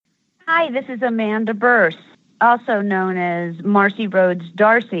Hi, this is Amanda Burse, also known as Marcy Rhodes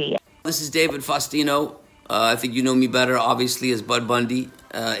Darcy. This is David Faustino. I think you know me better, obviously, as Bud Bundy,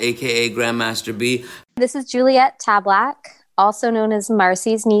 a.k.a. Grandmaster B. This is Juliet Tablack, also known as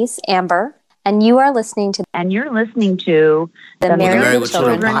Marcy's niece, Amber. And you are listening to... And you're listening to the Married with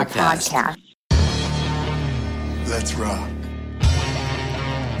Children podcast. Let's rock.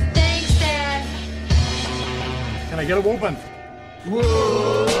 Thanks, Dad. Can I get a whooping?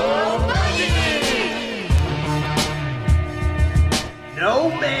 Whoa, No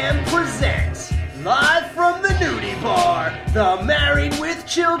Man presents, live from the nudie bar, the Married with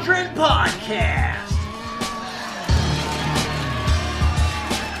Children podcast.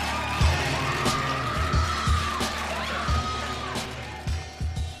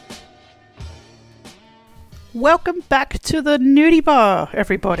 Welcome back to the Nudie Bar,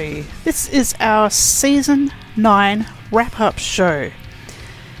 everybody. This is our Season 9 wrap-up show.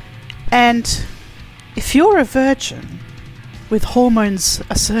 And if you're a virgin with hormones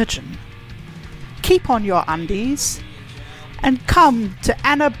a surgeon, keep on your undies and come to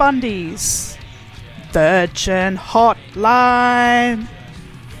Anna Bundy's Virgin Hotline.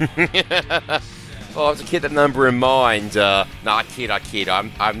 Oh, I have to keep that number in mind. I kid.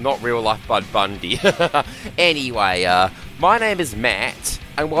 I'm not real life Bud Bundy. Anyway, my name is Matt,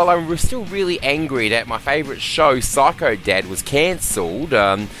 and while I'm still really angry that my favourite show, Psycho Dad, was cancelled,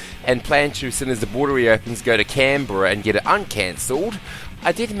 and plan to, as soon as the border reopens, go to Canberra and get it uncancelled,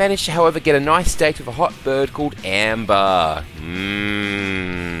 I did manage to, however, get a nice date with a hot bird called Amber.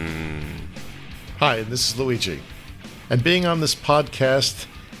 Hi, this is Luigi. And being on this podcast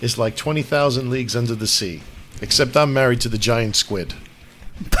is like 20,000 leagues under the sea. Except I'm married to the giant squid.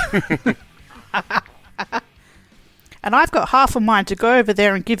 And I've got half of mine to go over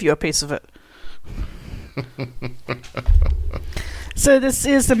there and give you a piece of it. So this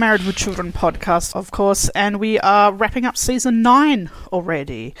is the Married with Children podcast, of course, and we are wrapping up Season 9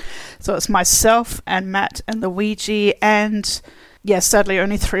 already. So it's myself and Matt and Luigi, and yes, sadly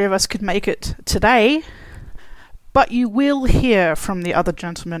only 3 of us could make it today. But you will hear from the other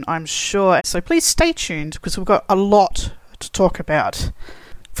gentlemen, I'm sure. So please stay tuned, because we've got a lot to talk about.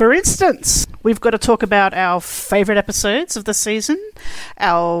 For instance, we've got to talk about our favourite episodes of the season,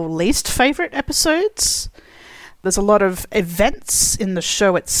 our least favourite episodes. There's a lot of events in the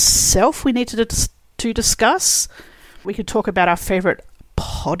show itself we need to discuss. We could talk about our favourite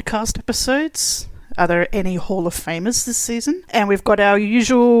podcast episodes. Are there any Hall of Famers this season? And we've got our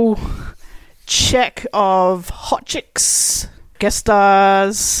usual check of hot chicks, guest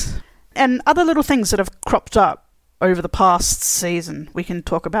stars, and other little things that have cropped up over the past season. We can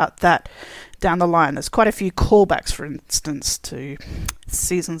talk about that down the line. There's quite a few callbacks, for instance, to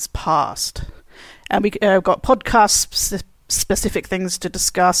seasons past. And we've got podcast specific things to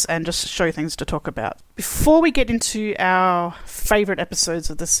discuss and just show things to talk about. Before we get into our favourite episodes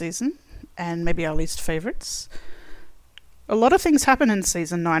of the season, and maybe our least favourites, a lot of things happen in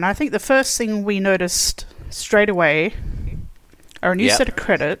Season 9. I think the first thing we noticed straight away are a new set of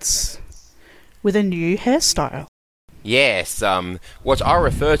credits with a new hairstyle. Yes, what I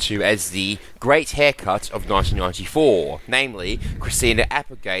refer to as the Great Haircut of 1994, namely Christina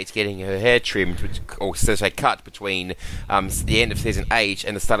Applegate getting her hair trimmed, or so to say cut, between the end of Season 8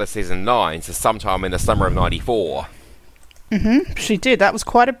 and the start of Season 9, so sometime in the summer of 94. She did. That was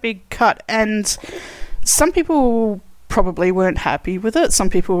quite a big cut, and some people probably weren't happy with it. Some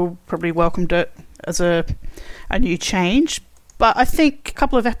people probably welcomed it as a new change. But I think a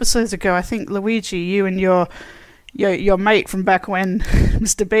couple of episodes ago, I think, Luigi, you and your mate from back when,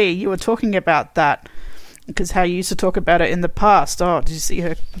 Mr. B, you were talking about that, because how you used to talk about it in the past. Oh, did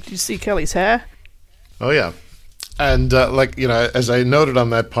you see Kelly's hair? Oh, yeah. And as I noted on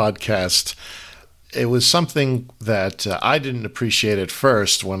that podcast, it was something that I didn't appreciate at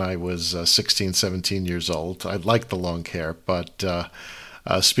first when I was 16, 17 years old. I liked the long hair, but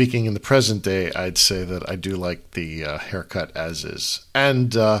speaking in the present day, I'd say that I do like the haircut as is.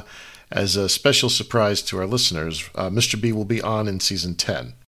 And as a special surprise to our listeners, Mr. B will be on in Season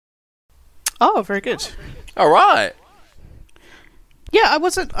 10. Oh, very good. All right. Yeah, I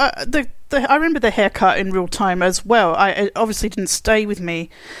wasn't... I remember the haircut in real time as well. It obviously didn't stay with me.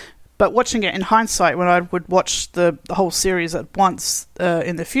 But watching it in hindsight, when I would watch the whole series at once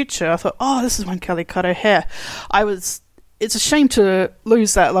in the future, I thought, oh, this is when Kelly cut her hair. It's a shame to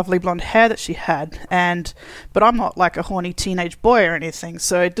lose that lovely blonde hair that she had, but I'm not like a horny teenage boy or anything,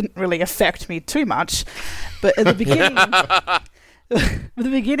 so it didn't really affect me too much. But at the beginning, the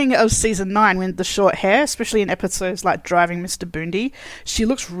beginning of Season 9, when the short hair, especially in episodes like Driving Mr. Bundy, she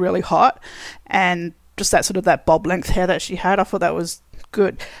looks really hot, and just that sort of that bob length hair that she had, I thought that was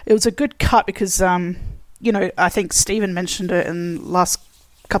good. It was a good cut because, I think Stephen mentioned it in the last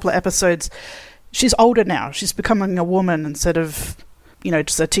couple of episodes. She's older now. She's becoming a woman instead of,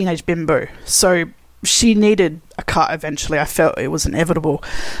 just a teenage bimbo. So she needed a cut eventually. I felt it was inevitable.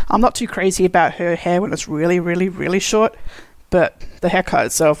 I'm not too crazy about her hair when it's really, really, really short, but the haircut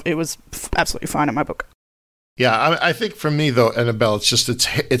itself, it was absolutely fine in my book. Yeah, I think for me, though, Annabelle,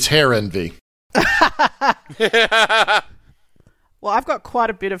 it's hair envy. Well, I've got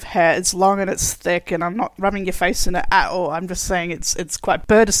quite a bit of hair. It's long and it's thick, and I'm not rubbing your face in it at all. I'm just saying it's quite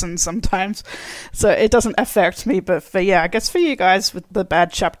burdensome sometimes, so it doesn't affect me. But I guess for you guys with the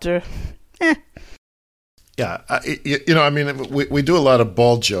bad chapter, Yeah, we do a lot of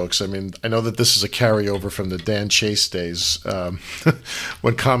bald jokes. I mean, I know that this is a carryover from the Dan Chase days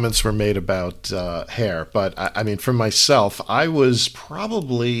when comments were made about hair. But, I mean, for myself, I was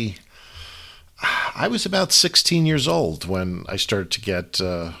about 16 years old when I started to get,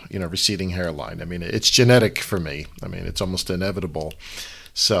 receding hairline. I mean, it's genetic for me. I mean, it's almost inevitable.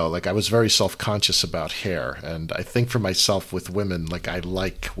 So, I was very self-conscious about hair. And I think for myself with women, I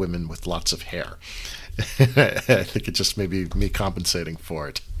like women with lots of hair. I think it just may be me compensating for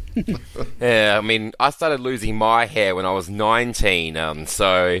it. Yeah, I mean, I started losing my hair when I was 19, and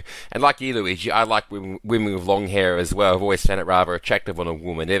like you, Luigi, I like women with long hair as well. I've always found it rather attractive on a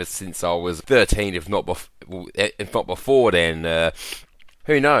woman ever since I was 13, if not before then.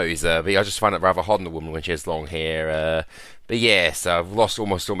 Who knows? But I just find it rather hot on a woman when she has long hair. So I've lost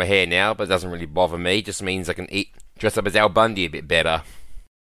almost all my hair now, but it doesn't really bother me. It just means I can dress up as Al Bundy a bit better.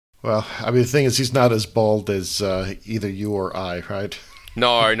 Well, I mean, the thing is, he's not as bald as either you or I, right?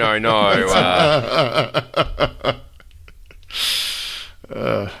 No.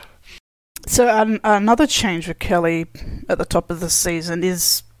 So another change with Kelly at the top of the season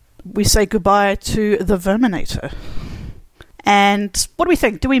is we say goodbye to the Verminator. And what do we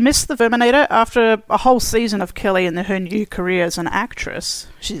think? Do we miss the Verminator after a whole season of Kelly and her new career as an actress?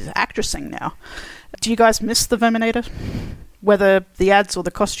 She's actressing now. Do you guys miss the Verminator? Whether the ads or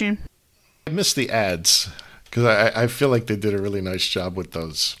the costume? I miss the ads because I feel like they did a really nice job with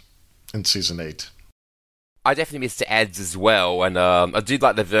those in season 8. I definitely miss the ads as well, and I do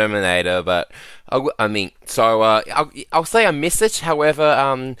like the Verminator, but I'll say I miss it. However,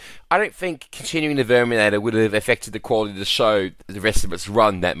 I don't think continuing the Verminator would have affected the quality of the show, the rest of its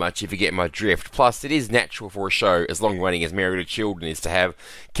run, that much, if you get my drift. Plus, it is natural for a show as long running as Married with Children is to have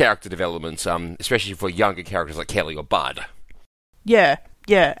character development, especially for younger characters like Kelly or Bud. Yeah,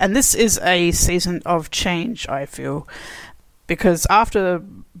 and this is a season of change, I feel, because after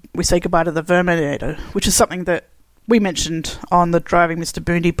we say goodbye to the Verminator, which is something that we mentioned on the Driving Mr.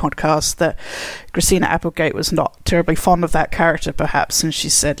 Boondy podcast, that Christina Applegate was not terribly fond of that character, perhaps, and she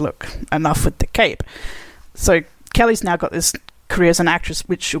said, look, enough with the cape. So Kelly's now got this career as an actress,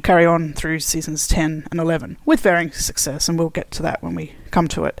 which she'll carry on through seasons 10 and 11, with varying success, and we'll get to that when we come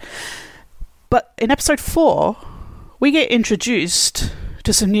to it. But in episode 4, we get introduced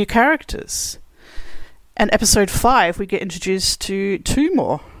to some new characters. And episode 5, we get introduced to 2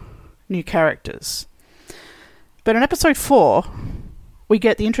 more new characters. But in episode 4, we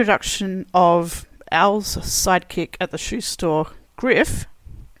get the introduction of Al's sidekick at the shoe store, Griff,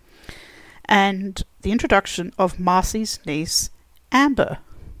 and the introduction of Marcy's niece, Amber.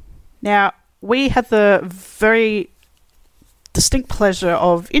 Now, we had the very distinct pleasure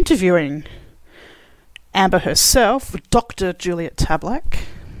of interviewing Amber herself, Dr. Juliet Tablack,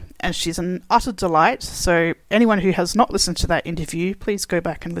 and she's an utter delight. So anyone who has not listened to that interview, please go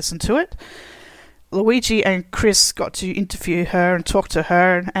back and listen to it. Luigi and Chris got to interview her and talk to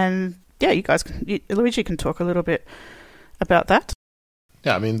her, and Luigi can talk a little bit about that.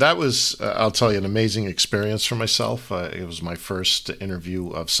 Yeah, I mean, that was, I'll tell you, an amazing experience for myself. It was my first interview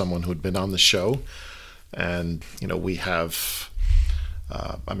of someone who had been on the show. And, we have,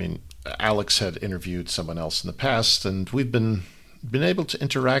 Alex had interviewed someone else in the past, and we've been able to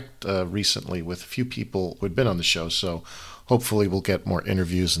interact recently with a few people who had been on the show, so hopefully we'll get more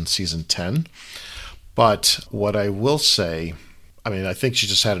interviews in season 10. But what I will say, I think she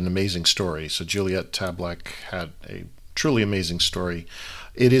just had an amazing story. So Juliet Tablack had a truly amazing story.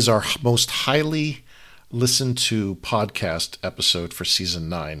 It is our most highly listened to podcast episode for season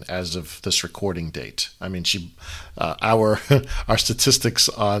 9 as of this recording date. I mean, our statistics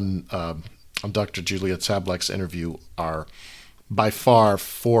on Dr. Juliet Tablack's interview are by far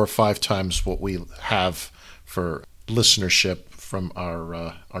 4 or 5 times what we have for listenership from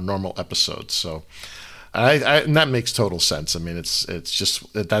our normal episodes. So, and that makes total sense. I mean, it's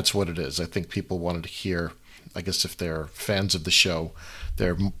just that's what it is. I think people wanted to hear I guess if they're fans of the show,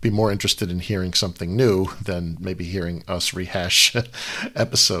 they'll be more interested in hearing something new than maybe hearing us rehash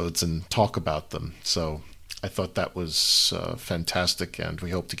episodes and talk about them. So I thought that was fantastic, and we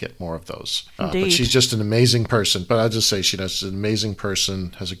hope to get more of those. But she's just an amazing person. But I'll just say she's an amazing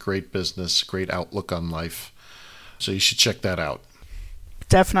person, has a great business, great outlook on life. So you should check that out.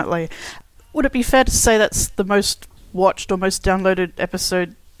 Definitely. Would it be fair to say that's the most watched or most downloaded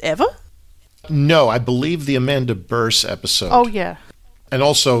episode ever? No, I believe the Amanda Burse episode. Oh, yeah. And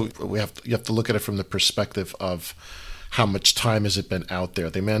also, you have to look at it from the perspective of how much time has it been out there.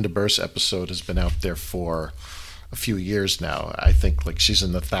 The Amanda Burse episode has been out there for a few years now. I think like she's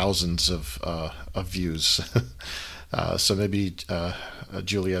in the thousands of views. So maybe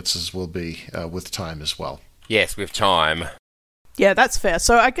Juliet's will be with time as well. Yes, with time. Yeah, that's fair.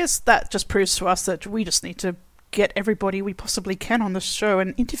 So I guess that just proves to us that we just need to get everybody we possibly can on this show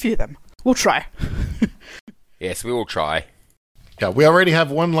and interview them. We'll try. Yes, we will try. Yeah, we already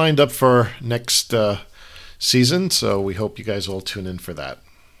have one lined up for next season, so we hope you guys all tune in for that.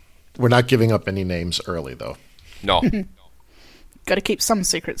 We're not giving up any names early, though. No. Got to keep some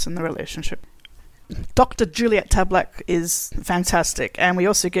secrets in the relationship. Dr. Juliet Tablak is fantastic, and we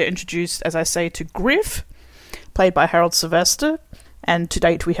also get introduced, as I say, to Griff, played by Harold Sylvester, and to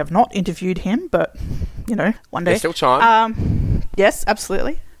date we have not interviewed him, but, one day. There's still time. Yes,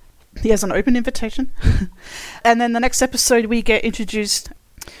 absolutely. He has an open invitation. And then the next episode we get introduced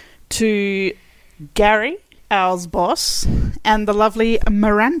to Gary, Al's boss, and the lovely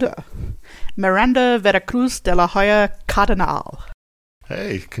Miranda Veracruz de la Hoya Cardenal.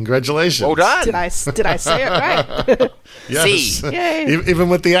 Hey, congratulations. Well done. Did I say it right? Yes. Si. Yay. Even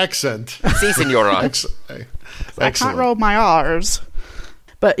with the accent. Si, senora. I can't roll my R's.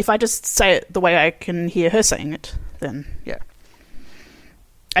 But if I just say it the way I can hear her saying it, then yeah.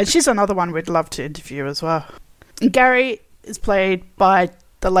 And she's another one we'd love to interview as well. And Gary is played by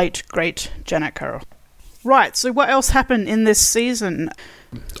the late, great Janet Carroll. Right, so what else happened in this season?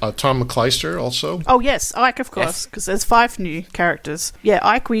 Tom McClyster also. Oh, yes, Ike, of course, because there's 5 new characters. Yeah,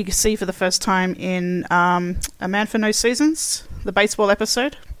 Ike we see for the first time in A Man for No Seasons, the baseball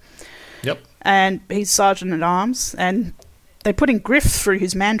episode. Yep. And he's Sergeant-at-Arms, and they put in Griff through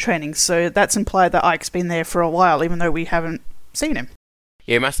his man training, so that's implied that Ike's been there for a while, even though we haven't seen him.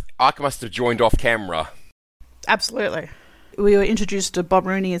 Yeah, Ike must have joined off camera. Absolutely. We were introduced to Bob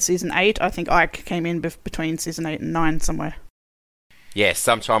Rooney in Season 8. I think Ike came in between Season 8 and 9 somewhere. Yes,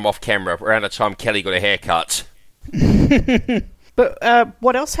 sometime off camera, around the time Kelly got a haircut. But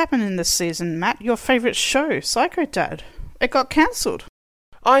what else happened in this season, Matt? Your favourite show, Psycho Dad. It got cancelled.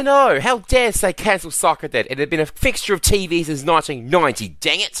 I know, how dare they cancel Psycho Dad? It had been a fixture of TV since 1990,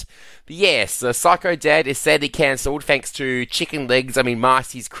 dang it! But yes, Psycho Dad is sadly cancelled thanks to Chicken Legs,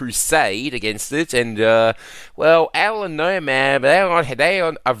 Marcy's crusade against it, and, well, Al and Nomad, they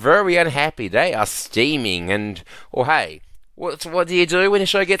are very unhappy. They are steaming, and, well, hey, what do you do when a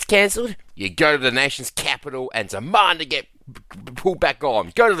show gets cancelled? You go to the nation's capital and demand to get pulled back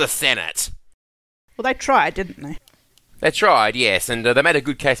on. Go to the Senate. Well, they tried, didn't they? They tried, yes, and they made a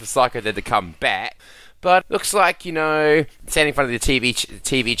good case for Psycho Dad to come back. But looks like, standing in front of the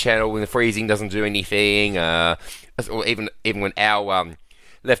TV channel when the freezing doesn't do anything, or even when Al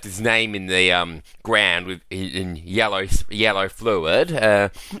left his name in the ground in yellow fluid,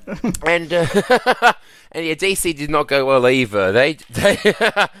 and yeah, DC did not go well either. They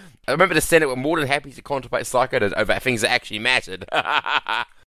I remember the Senate were more than happy to contemplate Psycho Dad over things that actually mattered.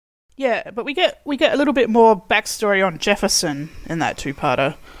 Yeah, but we get a little bit more backstory on Jefferson in that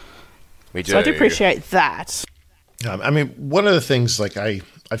 2-parter. We do. So I do appreciate that. One of the things like I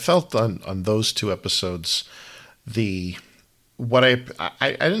felt on those 2 episodes, I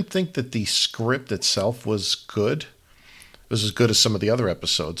didn't think that the script itself was good. It was as good as some of the other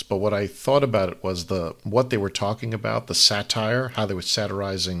episodes, but what I thought about it was what they were talking about, the satire, how they were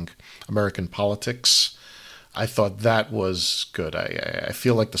satirizing American politics. I thought that was good. I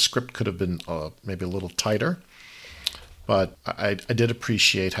feel like the script could have been maybe a little tighter, but I did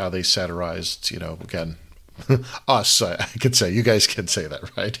appreciate how they satirized, again, us. I could say, you guys can say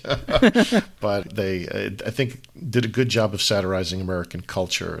that, right? But they, I think, did a good job of satirizing American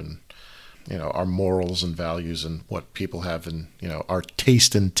culture and, our morals and values and what people have in, our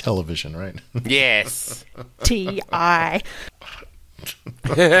taste in television, right? Yes. T.I.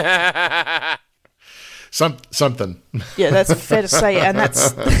 Something. Yeah, that's fair to say, and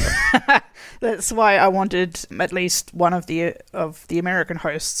that's that's why I wanted at least one of the American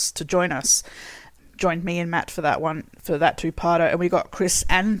hosts to join us. Joined me and Matt for that 2-parter, and we got Chris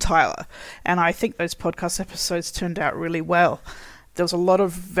and Tyler, and I think those podcast episodes turned out really well. there was a lot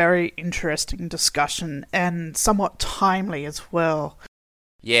of very interesting discussion and somewhat timely as well.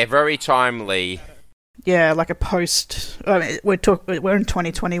 Yeah, very timely. Yeah, like a post. I mean, we're in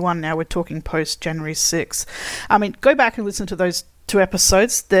 2021 now. We're talking post January 6th. I mean, go back and listen to those 2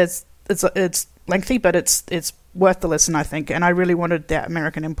 episodes. It's lengthy, but it's worth the listen, I think. And I really wanted that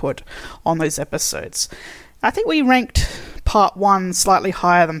American input on those episodes. I think we ranked part 1 slightly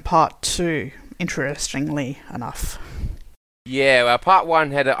higher than part 2. Interestingly enough. Yeah, well, part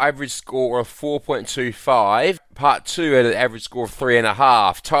 1 had an average score of 4.25. Part 2 had an average score of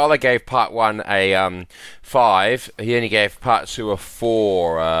 3.5. Tyler gave part 1 a 5. He only gave part 2 a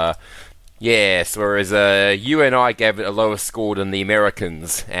 4. Yes, whereas you and I gave it a lower score than the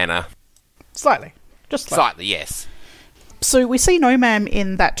Americans, Anna. Slightly. Just slightly, yes. So we see No Ma'am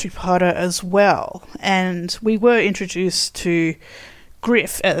in that 2-parter as well. And we were introduced to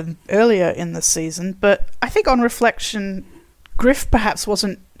Griff earlier in the season, but I think on reflection, Griff perhaps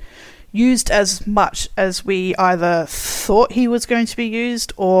wasn't used as much as we either thought he was going to be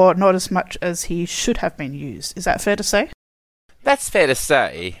used or not as much as he should have been used. Is that fair to say? That's fair to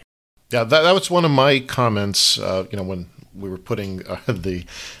say. Yeah, that was one of my comments, when we were putting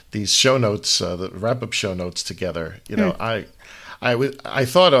these show notes, the wrap-up show notes together. I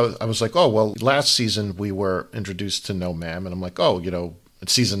thought, I was like, oh, well, last season we were introduced to No Ma'am, and I'm like, oh,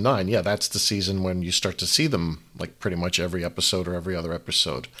 it's season 9. Yeah, that's the season when you start to see them, like pretty much every episode or every other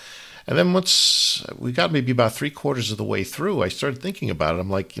episode. And then once we got maybe about 3/4 of the way through, I started thinking about it. I'm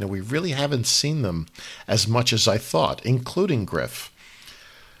like, we really haven't seen them as much as I thought, including Griff.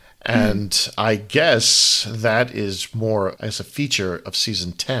 And I guess that is more as a feature of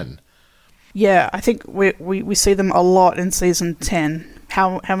season 10. Yeah, I think we see them a lot in season 10.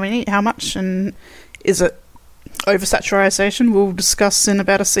 How many? How much? And is it oversaturation? We'll discuss in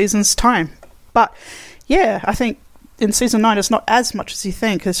about a season's time. But yeah, I think in season 9 it's not as much as you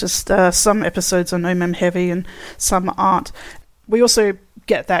think. It's just some episodes are No Ma'am heavy and some aren't. We also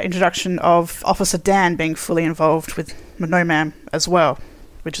get that introduction of Officer Dan being fully involved with No Ma'am as well,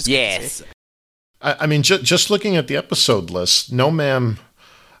 which is good to see. I mean, just looking at the episode list, No Ma'am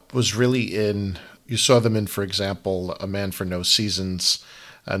was really in. You saw them in, for example, A Man for No Seasons.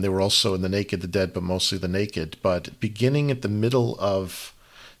 And they were also in The Naked, The Dead, but mostly The Naked. But beginning at the middle of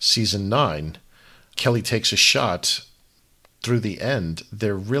season 9, Kelly Takes a Shot through the end,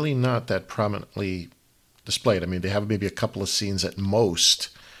 they're really not that prominently displayed. I mean, they have maybe a couple of scenes at most,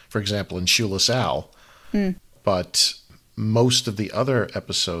 for example, in Shoeless Al. But most of the other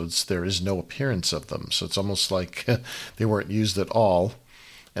episodes, there is no appearance of them. So it's almost like they weren't used at all.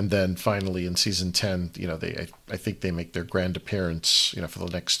 And then finally in season 10, I think they make their grand appearance, for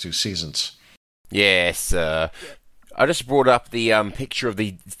the next 2 seasons. Yes. I just brought up the picture of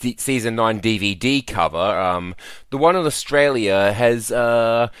the season 9 DVD cover. The one in Australia has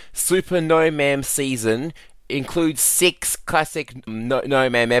Super No Ma'am season, includes 6 classic No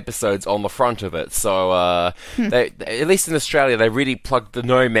Ma'am episodes on the front of it. So they, at least in Australia, they really plugged the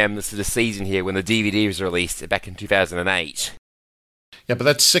No Ma'amness of the season here when the DVD was released back in 2008. Yeah, but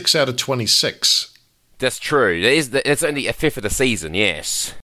that's 6 out of 26. That's true. It's only a fifth of the season,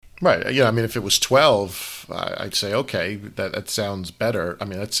 yes. Right. I mean, if it was 12, I'd say, okay, that sounds better. I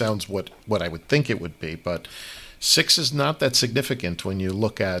mean, that sounds what I would think it would be. But 6 is not that significant when you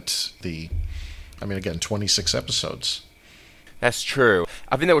look at 26 episodes. That's true.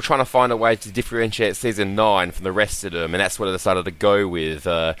 I think they were trying to find a way to differentiate season 9 from the rest of them, and that's what they decided to go with.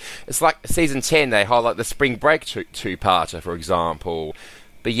 It's like season 10, they highlight the spring break two-parter, for example.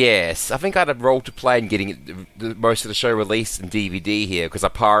 But yes, I think I had a role to play in getting most of the show released in DVD here, because I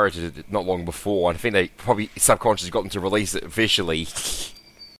pirated it not long before, and I think they probably subconsciously got them to release it officially.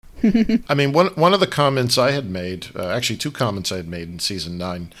 I mean, one of the comments I had made, actually 2 comments I had made in season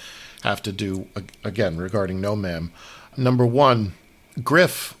 9, have to do, again, regarding No Ma'am. Number 1,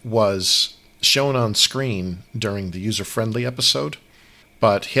 Griff was shown on screen during the user-friendly episode,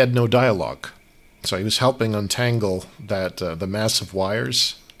 but he had no dialogue. So he was helping untangle the massive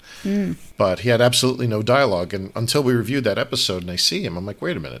wires, but he had absolutely no dialogue. And until we reviewed that episode and I see him, I'm like,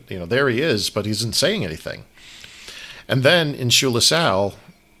 wait a minute, there he is, but he isn't saying anything. And then in Shoeless Al,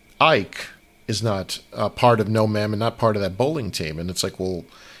 Ike is not part of No Ma'am and not part of that bowling team. And it's like, well,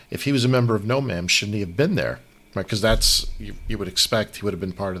 if he was a member of No Ma'am, shouldn't he have been there? Right, because that's, you would expect he would have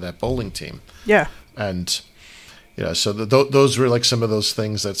been part of that bowling team. Yeah. And, so those were like some of those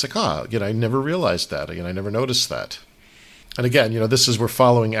things that's like, I never realized that. I never noticed that. And again, we're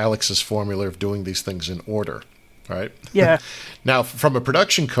following Alex's formula of doing these things in order, right? Yeah. Now, from a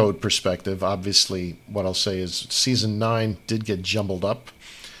production code perspective, obviously what I'll say is season 9 did get jumbled up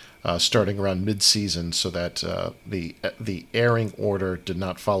starting around mid-season, so that the airing order did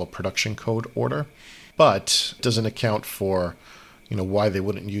not follow production code order, but doesn't account for why they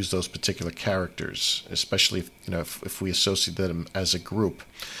wouldn't use those particular characters, especially if we associate them as a group.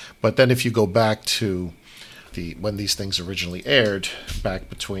 But then if you go back to when these things originally aired, back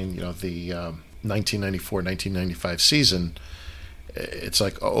between the 1994-1995 season, it's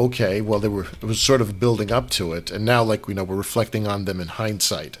like, okay, well, it was sort of building up to it, and now we're reflecting on them in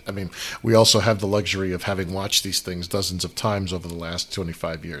hindsight. I mean, we also have the luxury of having watched these things dozens of times over the last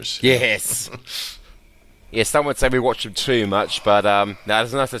 25 years. Yes. Yeah, some would say we watch them too much, but no,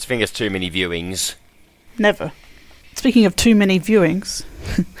 there's no such thing as too many viewings. Never. Speaking of too many viewings,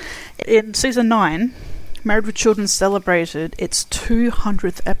 in season 9, Married with Children celebrated its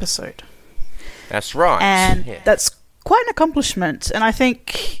 200th episode. That's right. And that's quite an accomplishment. And I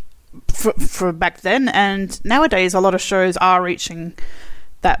think for back then and nowadays, a lot of shows are reaching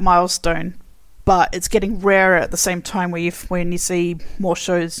that milestone. But it's getting rarer at the same time when you see more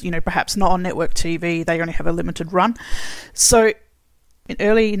shows, perhaps not on network TV, they only have a limited run. So in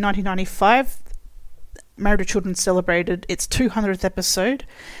early 1995, Married with Children celebrated its 200th episode.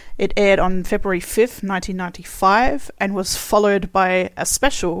 It aired on February 5th, 1995, and was followed by a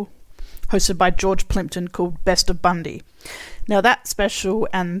special hosted by George Plimpton called Best of Bundy. Now that special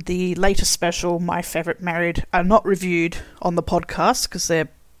and the latest special, My Favorite Married, are not reviewed on the podcast because they're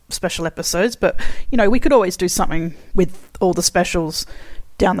special episodes, but we could always do something with all the specials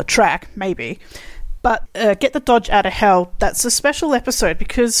down the track, maybe. But Get the Dodge Out of Hell, that's a special episode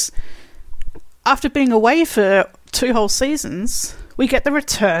because after being away for 2 whole seasons, we get the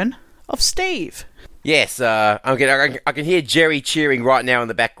return of Steve. Yes, I can hear Jerry cheering right now in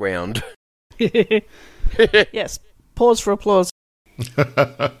the background. Yes, pause for applause.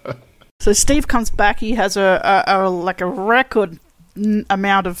 So Steve comes back. He has a record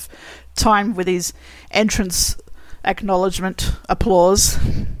amount of time with his entrance acknowledgement applause,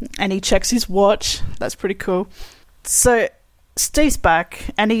 and he checks his watch. That's pretty cool. So Steve's back,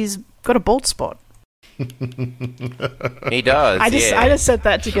 and he's got a bald spot. He does. I just said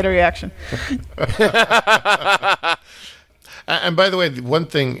that to get a reaction. And by the way, one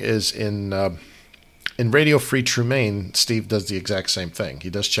thing is in Radio Free Tremaine, Steve does the exact same thing. He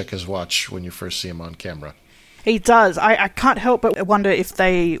does check his watch when you first see him on camera. He does. I can't help but wonder if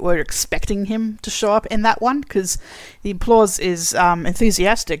they were expecting him to show up in that one, because the applause is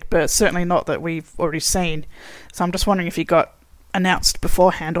enthusiastic, but certainly not that we've already seen. So I'm just wondering if he got announced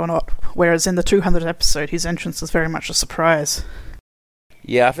beforehand or not, whereas in the 200th episode, his entrance was very much a surprise.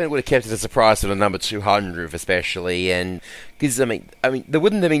 Yeah, I think it would have kept it a surprise for the number 200 especially, and because I mean, there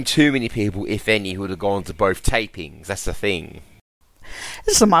wouldn't have been too many people, if any, who would have gone to both tapings. That's the thing.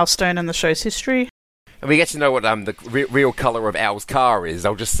 This is a milestone in the show's history. And we get to know what the real colour of Al's car is.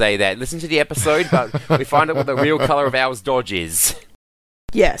 I'll just say that. Listen to the episode, but we find out what the real colour of Al's Dodge is.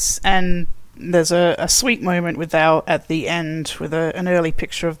 Yes, and there's a sweet moment with Al at the end with an early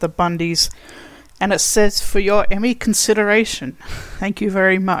picture of the Bundys. And it says, "For your Emmy consideration. Thank you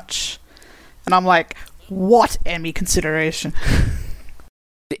very much." And I'm like, what Emmy consideration?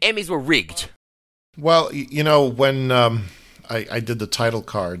 The Emmys were rigged. Well, when I did the title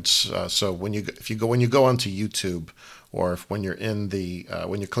cards, so when you go onto YouTube, or when you're in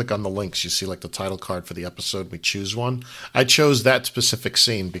when you click on the links, you see the title card for the episode. We choose one. I chose that specific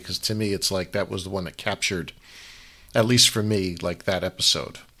scene because to me, it's that was the one that captured, at least for me, that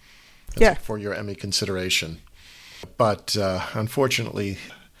episode. Yeah. For your Emmy consideration. But unfortunately,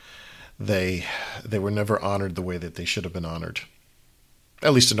 they were never honored the way that they should have been honored.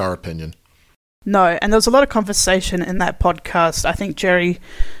 At least in our opinion. No, and there was a lot of conversation in that podcast. I think Jerry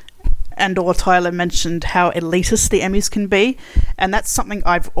and/or Tyler mentioned how elitist the Emmys can be, and that's something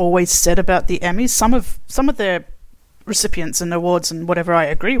I've always said about the Emmys. Some of their recipients and awards and whatever I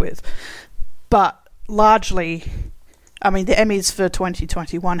agree with, but largely, I mean, the Emmys for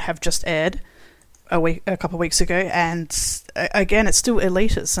 2021 have just aired a couple of weeks ago, and again, it's still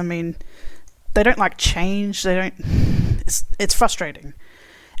elitist. I mean, they don't like change. They don't. It's frustrating,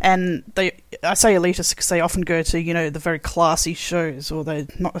 and I say elitist because they often go to the very classy shows, or they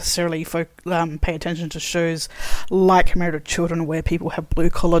not necessarily pay attention to shows like Married with Children, where people have blue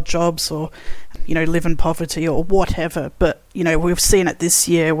collar jobs or live in poverty or whatever. But we've seen it this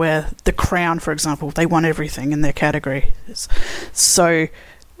year where The Crown, for example, they won everything in their category. So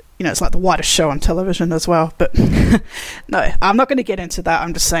it's like the whitest show on television as well. But no, I'm not going to get into that.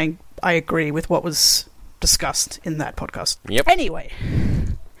 I'm just saying I agree with what was discussed in that podcast. Yep. Anyway,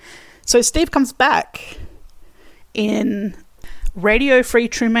 so Steve comes back in Radio Free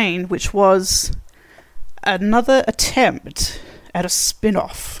Tremaine, which was another attempt at a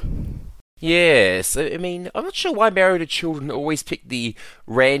spin-off. Yes, I mean, I'm not sure why Married with Children always pick the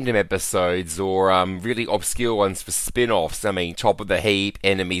random episodes or really obscure ones for spin-offs. I mean, Top of the Heap,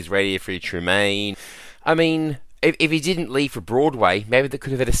 Enemies, Radio Free Tremaine. I mean, if he didn't leave for Broadway, maybe they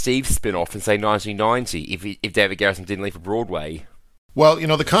could have had a Steve spin-off in, say, 1990 if David Garrison didn't leave for Broadway. Well,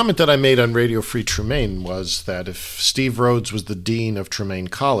 the comment that I made on Radio Free Tremaine was that if Steve Rhodes was the dean of Tremaine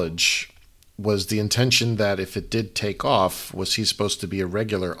College, was the intention that if it did take off, was he supposed to be a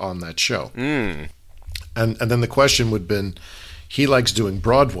regular on that show? And then the question would have been, he likes doing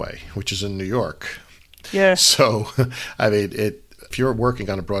Broadway, which is in New York. Yeah. So, I mean, if you're working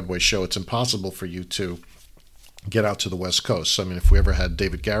on a Broadway show, it's impossible for you to get out to the West Coast. So, I mean, if we ever had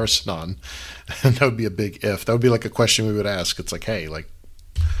David Garrison on, that would be a big if. That would be like a question we would ask. It's like, hey, like,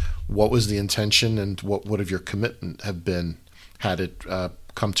 what was the intention and what would have your commitment have been had it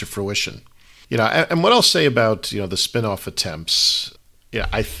come to fruition? And what I'll say about, the spin-off attempts,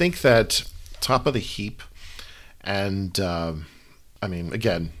 I think that Top of the Heap and, I mean,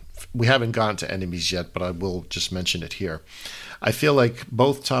 again, we haven't gone to Enemies yet, but I will just mention it here. I feel like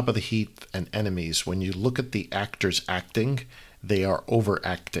both Top of the Heap and Enemies, when you look at the actors acting, they are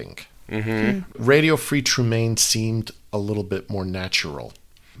overacting. Radio Free Tremaine seemed a little bit more natural.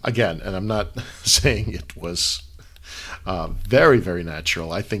 Again, and I'm not saying it was very, very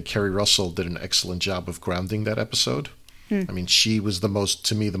natural. I think Kerry Russell did an excellent job of grounding that episode. I mean, she was the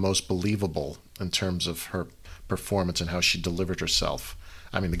most believable in terms of her performance and how she delivered herself.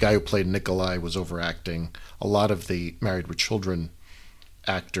 I mean, the guy who played Nikolai was overacting. A lot of the Married with Children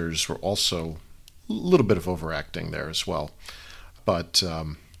actors were also a little bit of overacting there as well. But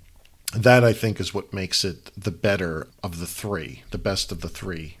that, I think, is what makes it the better of the three, the best of the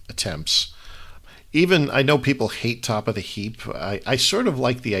three attempts. Even, I know people hate Top of the Heap. I sort of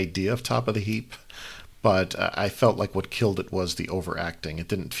like the idea of Top of the Heap, but I felt like what killed it was the overacting. It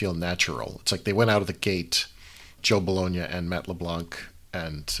didn't feel natural. It's like they went out of the gate, Joe Bologna and Matt LeBlanc,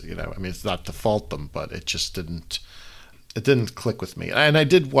 and, I mean, it's not to fault them, but it just didn't click with me. And I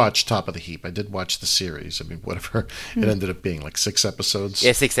did watch Top of the Heap. I did watch the series. I mean, whatever it ended up being, like 6 episodes.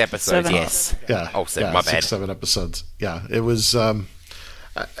 Yeah, 6 episodes, yes. Yeah. Oh, 7, my bad. 6, 7 episodes. Yeah, it was...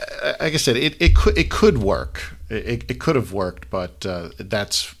 like I said, it could work. It could have worked, but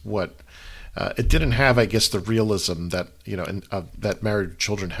that's what it didn't have. I guess the realism that that Married with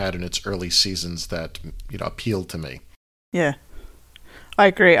Children had in its early seasons that appealed to me. Yeah, I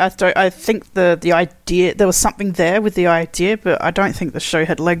agree. I think the idea, there was something there with the idea, but I don't think the show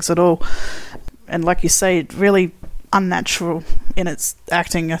had legs at all. And like you say, really unnatural in its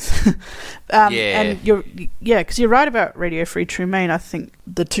acting. And because you're right about Radio Free Tremaine. I think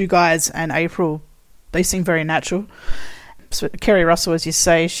the two guys and April, they seem very natural. So Kerry Russell, as you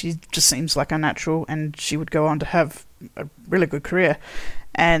say, she just seems like a natural, and she would go on to have a really good career.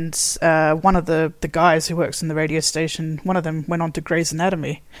 And one of the guys who works in the radio station, one of them went on to Grey's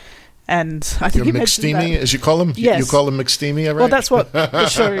Anatomy. And I think you mentioned that. McSteamy, as you call him? Yes. You call him McSteamy, right? Well, that's what the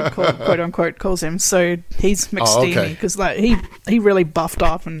show, quote unquote, calls him. So he's McSteamy because he really buffed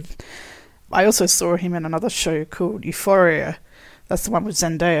up. And I also saw him in another show called Euphoria. That's the one with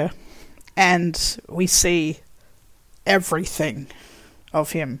Zendaya. And we see everything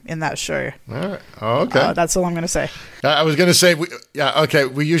of him in that show. All right. Oh, okay. That's all I'm going to say. I was going to say,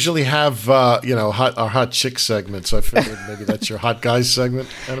 we usually have, our hot chick segment, so I figured maybe that's your hot guys segment,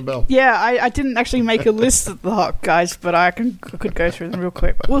 Annabelle. Yeah, I didn't actually make a list of the hot guys, but I could go through them real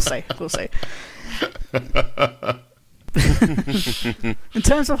quick. But we'll see. In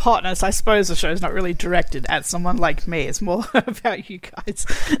terms of hotness, I suppose the show's not really directed at someone like me. It's more about you guys.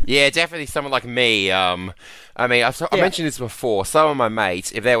 Yeah, definitely someone like me. I mean, I mentioned this before. Some of my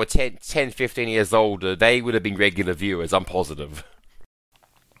mates, if they were 10, 15 years older, they would have been regular viewers. I'm positive.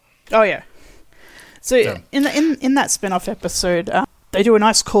 Oh, yeah. So in that spin-off episode, they do a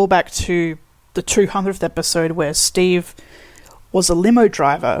nice callback to the 200th episode where Steve was a limo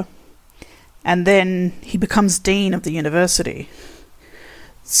driver, and then he becomes dean of the university.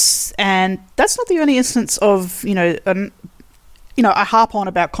 And that's not the only instance of, I harp on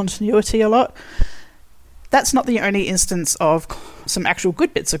about continuity a lot. That's not the only instance of some actual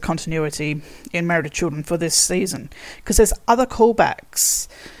good bits of continuity in Married with Children for this season, because there's other callbacks,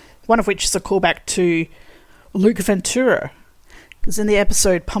 one of which is a callback to Luke Ventura, because in the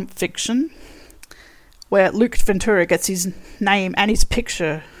episode Pulp Fiction, where Luke Ventura gets his name and his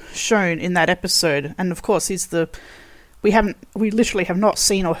picture shown in that episode, and of course we literally have not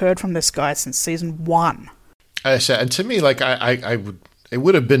seen or heard from this guy since season 1. And to me, like it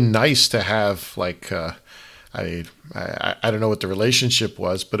would have been nice to have I don't know what the relationship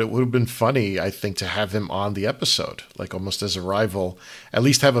was, but it would have been funny, I think, to have him on the episode, like almost as a rival, at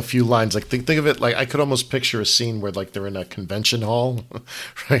least have a few lines. Like think of it like I could almost picture a scene where like they're in a convention hall,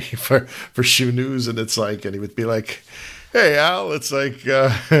 right, for Shoe News, and it's like, and he would be like, "Hey Al, it's like,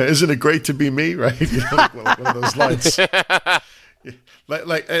 isn't it great to be me?" Right? You know, like one of those lines.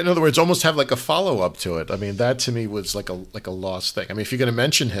 Like in other words, almost have like a follow up to it. I mean, that to me was like a lost thing. I mean, if you're going to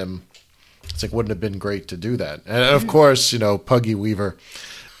mention him, it's like, wouldn't it have been great to do that? And of course, you know, Puggy Weaver.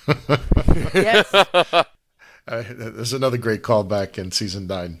 Yes. There's another great callback in season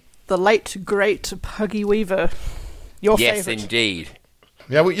 9. The late, great Puggy Weaver. Your Yes, favorite. indeed.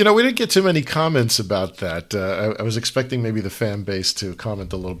 Yeah, we didn't get too many comments about that. I was expecting maybe the fan base to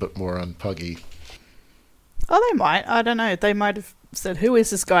comment a little bit more on Puggy. Oh, they might. I don't know. They might have said, "Who is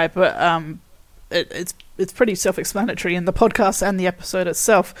this guy?" But it's pretty self-explanatory in the podcast and the episode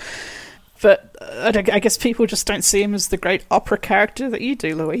itself. But I guess people just don't see him as the great opera character that you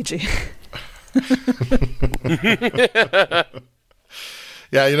do, Luigi.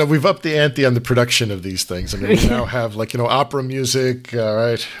 Yeah, you know, we've upped the ante on the production of these things. I mean, we now have, like, you know, opera music,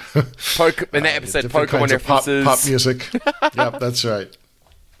 right? In that episode, different Pokemon kinds of references. pop music. Yep, that's right.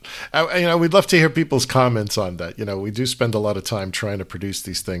 You know, we'd love to hear people's comments on that. You know, we do spend a lot of time trying to produce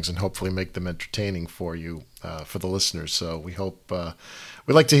these things and hopefully make them entertaining for you, for the listeners. So we hope,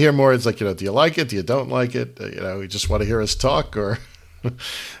 we'd like to hear more. It's like, you know, do you like it? Do you don't like it? You know, you just want to hear us talk, or do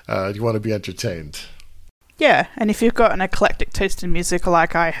you want to be entertained? Yeah, and if you've got an eclectic taste in music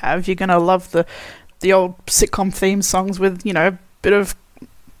like I have, you're going to love the old sitcom theme songs with, you know, a bit of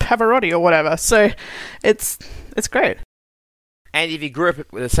Pavarotti or whatever. So it's great. And if you grew up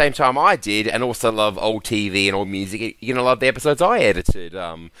at the same time I did, and also love old TV and old music, you're going to love the episodes I edited.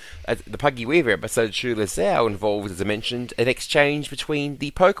 The Puggy Weaver episode, Shoeless Al, involved, as I mentioned, an exchange between the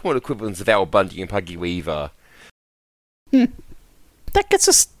Pokemon equivalents of Al Bundy and Puggy Weaver. That gets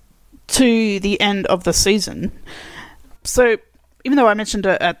us to the end of the season. So, even though I mentioned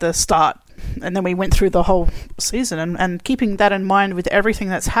it at the start, and then we went through the whole season, and keeping that in mind with everything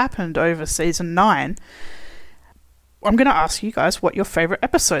that's happened over season 9, I'm going to ask you guys what your favourite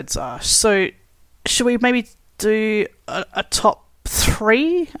episodes are. So, should we maybe do a top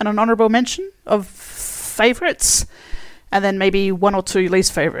 3 and an honourable mention of favourites, and then maybe 1 or 2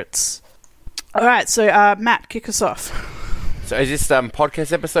 least favourites? Alright, so Matt, kick us off. So is this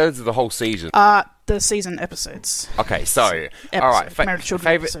podcast episodes or the whole season? The season episodes. Okay, so all right, Married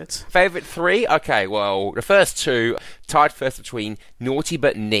Children episodes. Favorite 3. Okay, well, the first 2 tied first between Naughty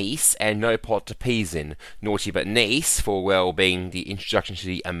But Niece and No Pot to Peas In. Naughty But Niece for, well, being the introduction to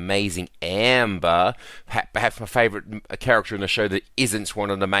the amazing Amber, perhaps my favorite character in the show that isn't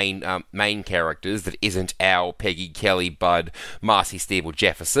one of the main characters, that isn't Al, Peggy, Kelly, Bud, Marcy, Steve, or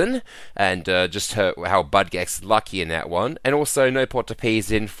Jefferson, and just how Bud gets lucky in that one. And also No Pot to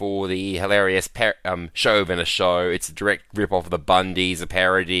Peas In for the hilarious show within a show. It's a direct rip-off of the Bundys, a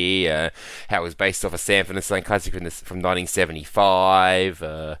parody, how it was based off of Sanford and Son classic from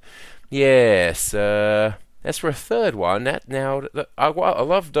 1975. Yes, as for a third one, I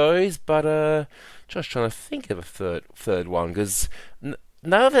love those, but just trying to think of a third one, because none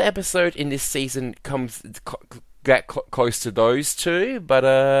of the episode in this season comes that close to those 2,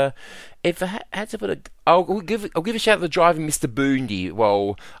 but if I had to put I'll give a shout out to Driving Mr. Boondy.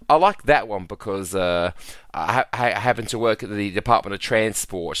 Well, I like that one because I happen to work at the Department of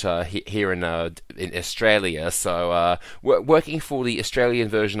Transport here in Australia. So working for the Australian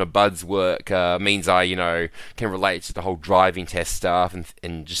version of Bud's work means I can relate to the whole driving test stuff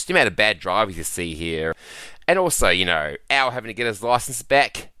and just the amount of bad drivers you see here. And also, Al having to get his license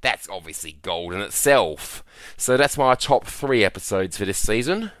back, that's obviously gold in itself. So that's my top 3 episodes for this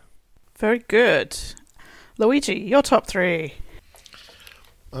season. Very good. Luigi, your top 3.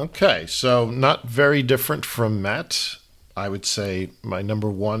 Okay, so not very different from Matt. I would say my number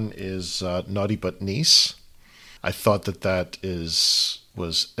 1 is Naughty But Niece. I thought that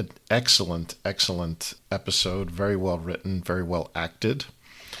was an excellent episode. Very well written, very well acted.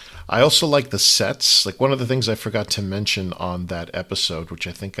 I also like the sets. Like, one of the things I forgot to mention on that episode, which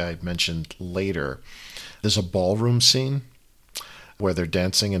I think I mentioned later, there's a ballroom scene where they're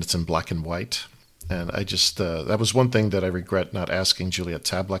dancing and it's in black and white. And I just, that was one thing that I regret not asking Juliet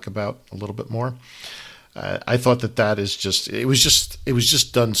Tablak about a little bit more. I thought that is just, it was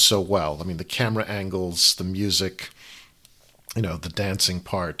just done so well. I mean, the camera angles, the music, the dancing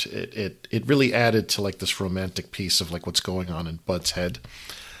part, it really added to like this romantic piece of like what's going on in Bud's head.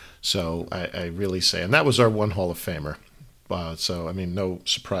 So I really say, and that was our one Hall of Famer. So, I mean, no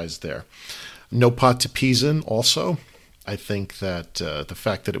surprise there. No Pot to Peas In also. I think that the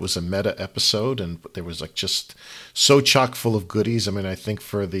fact that it was a meta episode and there was like just so chock full of goodies. I mean, I think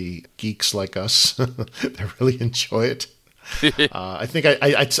for the geeks like us that really enjoy it, I think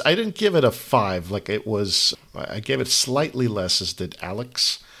I didn't give it a 5. Like it was, I gave it slightly less, as did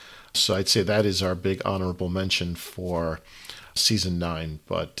Alex. So I'd say that is our big honorable mention for season 9.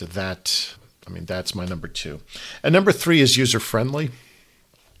 But that, I mean, that's my number 2. And number 3 is user friendly.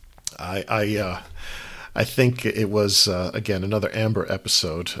 I think it was, again, another Amber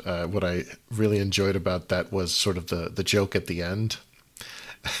episode. What I really enjoyed about that was sort of the joke at the end.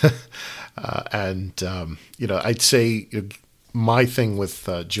 I'd say my thing with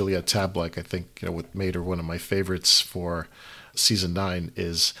Juliet Tablak, I think, what made her one of my favorites for season 9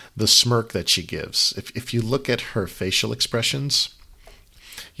 is the smirk that she gives. If you look at her facial expressions,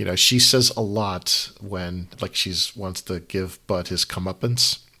 she says a lot when, like, wants to give Bud his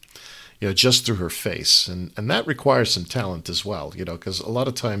comeuppance. Just through her face. And that requires some talent as well, because a lot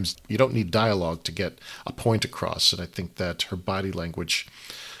of times you don't need dialogue to get a point across. And I think that her body language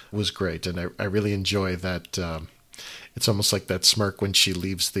was great. And I really enjoy that. It's almost like that smirk when she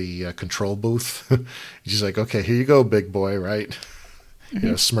leaves the control booth. She's like, okay, here you go, big boy, right?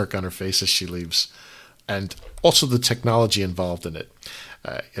 Mm-hmm. Smirk on her face as she leaves. And also the technology involved in it.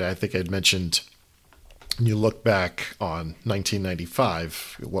 I think I'd mentioned... When you look back on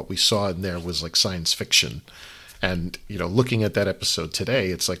 1995, what we saw in there was like science fiction. And, looking at that episode today,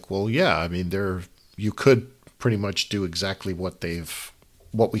 it's like, well, yeah, I mean, you could pretty much do exactly what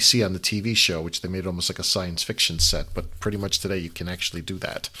we see on the TV show, which they made almost like a science fiction set. But pretty much today you can actually do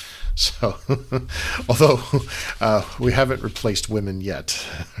that. So, although we haven't replaced women yet,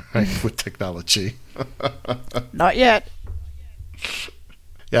 right, with technology. Not yet.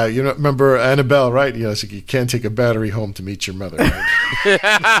 Yeah, remember Annabelle, right? It's like you can't take a battery home to meet your mother, right?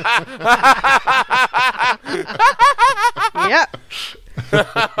 Yeah.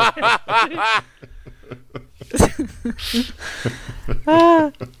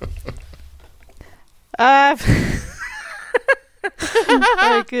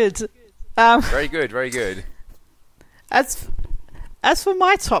 Very good. Very good, very good. As for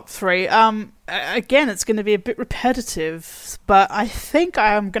my top 3, again, it's going to be a bit repetitive, but I think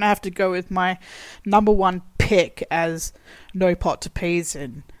I am going to have to go with my number 1 pick as No Pot to Peas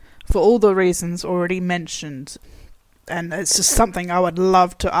In, for all the reasons already mentioned. And it's just something I would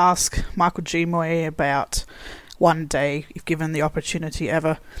love to ask Michael G. Moye about one day, if given the opportunity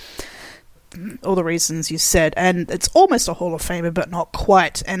ever. All the reasons you said, and it's almost a Hall of Famer, but not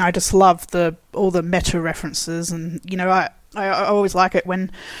quite. And I just love all the meta references, and I always like it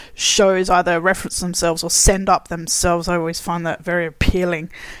when shows either reference themselves or send up themselves. I always find that very appealing.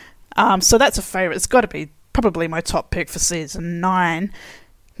 So that's a favourite. It's got to be probably my top pick for season 9.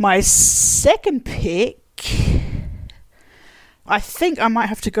 My second pick, I think I might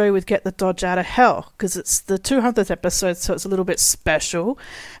have to go with Get the Dodge Out of Hell, because it's the 200th episode, so it's a little bit special.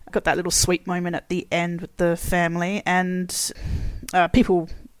 I've got that little sweet moment at the end with the family, and people,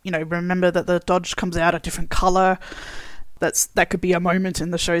 remember that the Dodge comes out a different colour. That could be a moment in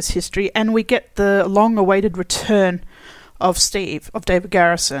the show's history. And we get the long-awaited return of David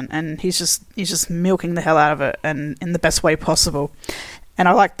Garrison, and he's just milking the hell out of it, and in the best way possible. And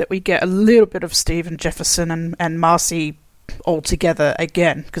I like that we get a little bit of Steve and Jefferson and Marcy all together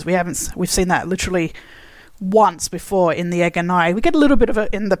again, because we've seen that literally once before in The Egg and I. We get a little bit of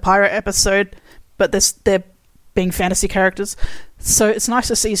it in the pirate episode, but they're being fantasy characters. So it's nice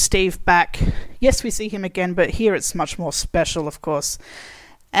to see Steve back. Yes, we see him again, but here it's much more special, of course.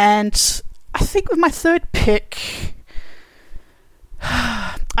 And I think with my third pick,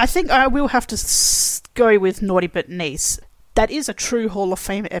 I think I will have to go with Naughty But Nice. That is a true Hall of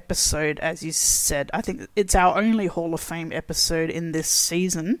Fame episode, as you said. I think it's our only Hall of Fame episode in this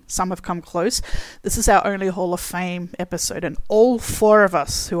season. Some have come close. This is our only Hall of Fame episode, and all 4 of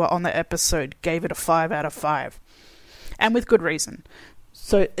us who are on the episode gave it a 5 out of 5. And with good reason.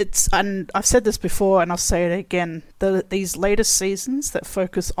 So and I've said this before, and I'll say it again, these latest seasons that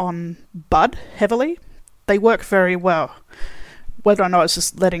focus on Bud heavily, they work very well. Whether or not it's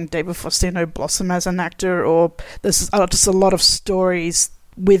just letting David Faustino blossom as an actor, or there's just a lot of stories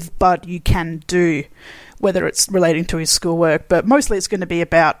with Bud you can do, whether it's relating to his schoolwork, but mostly it's going to be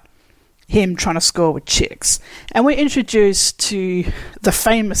about him trying to score with chicks. And we're introduced to the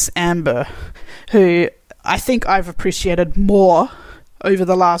famous Amber, who I think I've appreciated more over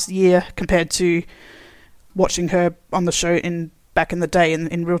the last year compared to watching her on the show back in the day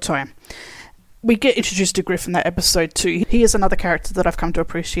in real time. We get introduced to Griff in that episode too. He is another character that I've come to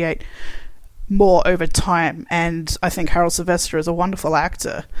appreciate more over time, and I think Harold Sylvester is a wonderful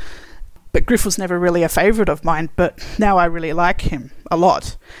actor. but Griff was never really a favourite of mine, but now I really like him a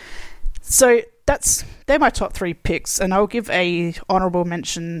lot. So they're my top 3 picks, and I'll give a honourable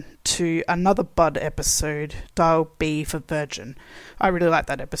mention to another Bud episode, Dial B for Virgin. I really like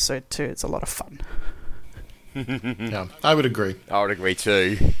that episode too. It's a lot of fun. Yeah, I would agree. I would agree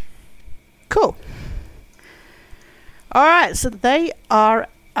too. Cool. Alright, so they are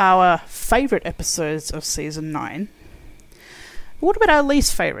our favourite episodes of Season 9. What about our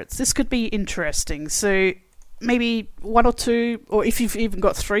least favourites? This could be interesting. So maybe 1 or 2, or if you've even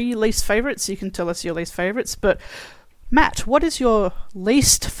got 3 least favourites, you can tell us your least favourites. But Matt, what is your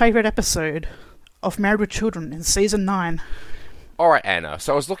least favourite episode of Married with Children in Season 9? Alright, Anna,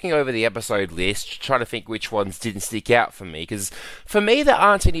 so I was looking over the episode list, trying to think which ones didn't stick out for me, because for me there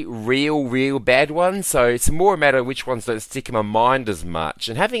aren't any real bad ones, so it's more a matter of which ones don't stick in my mind as much.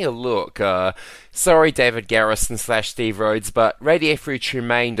 And having a look, sorry David Garrison / Steve Rhodes, but Radio Free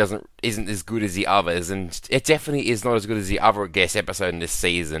Tremaine isn't as good as the others, and it definitely is not as good as the other guest episode in this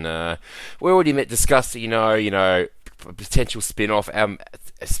season. We already discussed, potential spin-off, and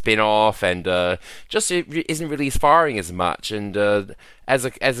just it isn't really aspiring as much. And as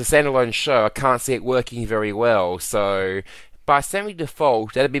a standalone show, I can't see it working very well. So by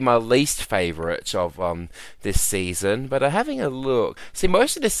semi-default, that'd be my least favourite of this season. But having a look, see,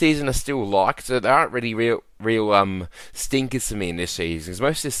 most of the season I still like, so there aren't really real stinkers to me in this season.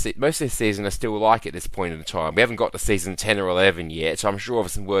 Most of this season I still like at this point in time. We haven't got to season 10 or 11 yet, so I'm sure I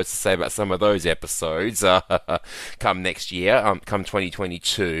have some words to say about some of those episodes come next year, come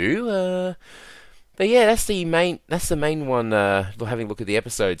 2022. But yeah, that's the main one. Having a look at the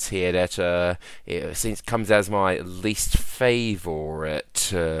episodes here, that it comes as my least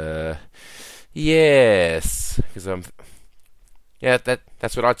favourite. Yes, because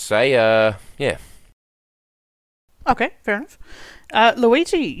that's what I'd say. Yeah. Okay, fair enough.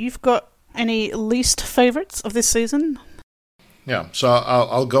 Luigi, you've got any least favourites of this season? Yeah, so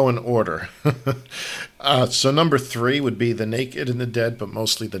I'll go in order. So number 3 would be The Naked and the Dead, but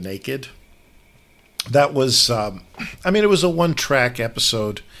mostly The Naked. That was, it was a one-track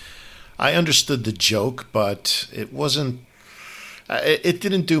episode. I understood the joke, but it wasn't, it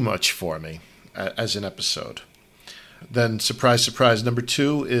didn't do much for me as an episode. Then, surprise, surprise, number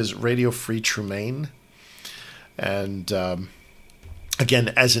 2 is Radio Free Tremaine. And,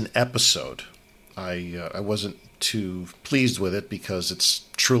 again, as an episode, I wasn't too pleased with it because it's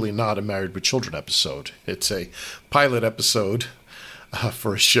truly not a Married with Children episode. It's a pilot episode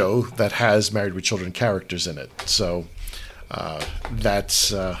for a show that has Married with Children characters in it. So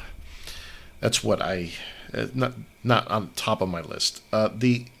that's what I not on top of my list.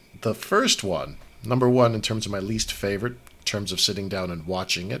 The first one, number 1 in terms of my least favorite, in terms of sitting down and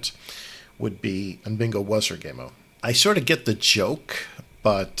watching it, would be And Bingo Was Her Game-O. I sort of get the joke,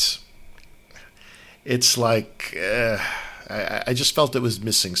 but it's like I just felt it was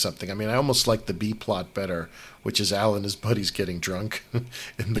missing something. I mean, I almost like the B plot better, which is Al and his buddies getting drunk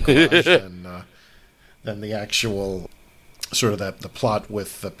in the garage than the actual sort of the plot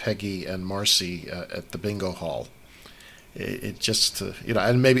with Peggy and Marcy at the bingo hall. It just,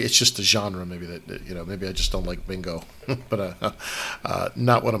 and maybe it's just the genre, maybe that, maybe I just don't like bingo, but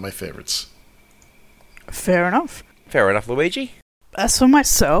not one of my favorites. Fair enough. Fair enough, Luigi. As for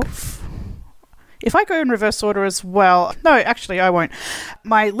myself, if I go in reverse order as well, no, actually I won't.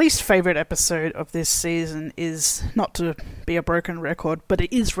 My least favourite episode of this season is, not to be a broken record, but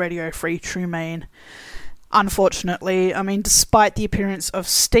it is Radio Free Tremaine. Unfortunately, I mean, despite the appearance of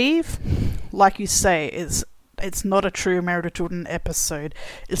Steve, like you say, it's not a true Married with Children episode.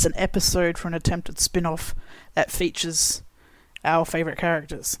 It's an episode for an attempted spin-off that features our favourite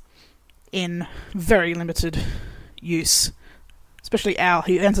characters in very limited use. Especially Al,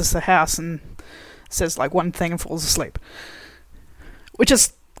 who enters the house and says like one thing and falls asleep. Which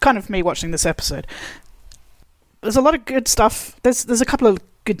is kind of me watching this episode. There's a lot of good stuff. There's a couple of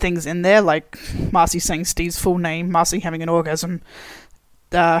good things in there, like Marcy saying Steve's full name, Marcy having an orgasm,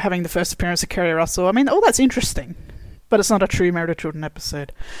 having the first appearance of Kerry Russell. I mean, all that's interesting, but it's not a true Married with Children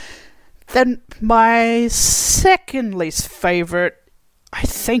episode. Then my second least favourite, I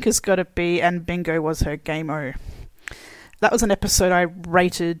think, has got to be And Bingo Was Her Game-O. That was an episode I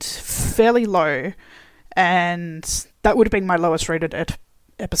rated fairly low, and that would have been my lowest rated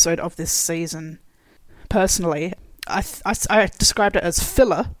episode of this season. Personally, I described it as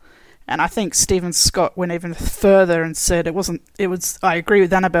filler, and I think Stephen Scott went even further and said I agree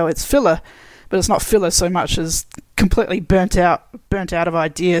with Annabelle, it's filler, but it's not filler so much as completely burnt out of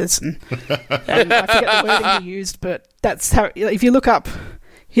ideas, and I forget the wording he used, but that's how, if you look up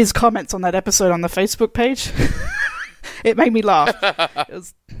his comments on that episode on the Facebook page, it made me laugh.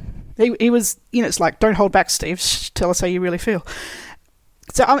 He was, it's like, don't hold back, Steve. Tell us how you really feel.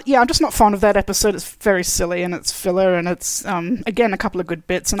 So, I'm just not fond of that episode. It's very silly and it's filler and it's, again, a couple of good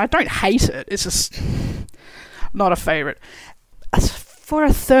bits. And I don't hate it. It's just not a favourite. As for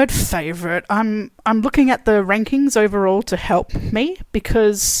a third favourite, I'm looking at the rankings overall to help me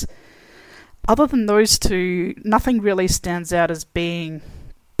because other than those two, nothing really stands out as being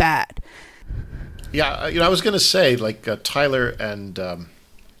bad. Yeah, I was going to say, like, Tyler and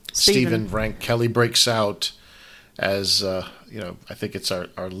Steven rank Kelly Breaks Out as, I think it's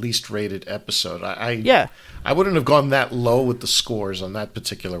our least rated episode. I wouldn't have gone that low with the scores on that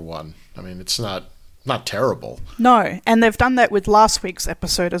particular one. I mean, it's not terrible. No, and they've done that with last week's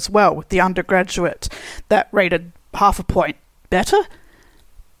episode as well, with the undergraduate that rated half a point better.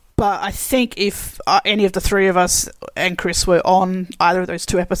 But I think if any of the three of us and Chris were on either of those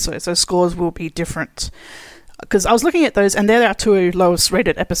two episodes, those scores will be different. Because I was looking at those, and they're our two lowest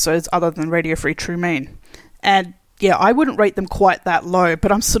rated episodes other than Radio Free True Mean. And yeah, I wouldn't rate them quite that low,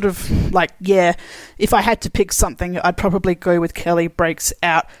 but I'm sort of like, if I had to pick something, I'd probably go with Kelly Breaks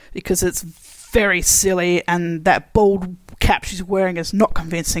Out because it's very silly and that bald cap she's wearing is not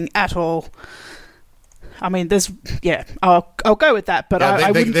convincing at all. I mean, I'll go with that, but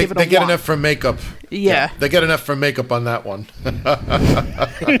I wouldn't give it a 1. They get enough for makeup. Yeah. They get enough for makeup on that one.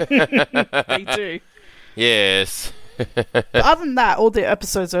 They do. Yes. But other than that, all the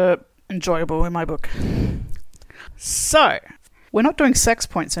episodes are enjoyable in my book. So, we're not doing sex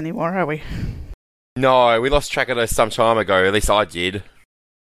points anymore, are we? No, we lost track of those some time ago. At least I did.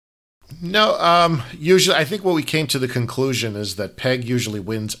 No, usually, I think what we came to the conclusion is that Peg usually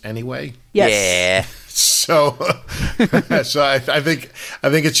wins anyway. Yes. Yeah. So I think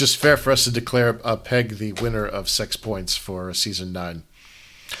it's just fair for us to declare Peg the winner of sex points for season 9.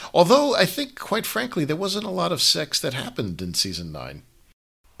 Although I think, quite frankly, there wasn't a lot of sex that happened in season 9.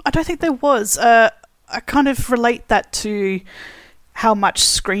 I don't think there was. I kind of relate that to how much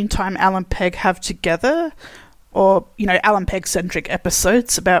screen time Alan Peg have together. Or, Alan Peg-centric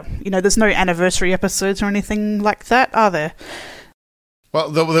episodes about, there's no anniversary episodes or anything like that, are there?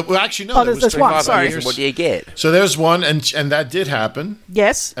 Well, actually, no. Oh, there's one, sorry. What do you get? So there's one, and that did happen.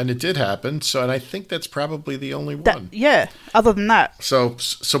 Yes. And it did happen, and I think that's probably the only one. Yeah, other than that. So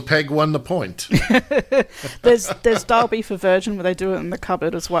Peg won the point. There's Derby for Virgin, where they do it in the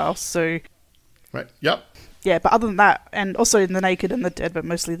cupboard as well, so... Right, yep. Yeah, but other than that, and also in The Naked and the Dead, but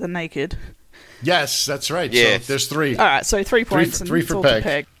mostly The Naked... Yes, that's right. Yes. So there's 3. All right, so 3 points. Three for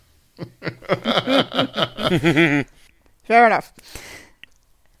Peg. Fair enough.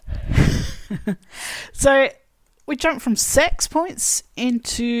 So we jump from sex points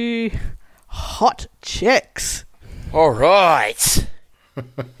into hot chicks. All right.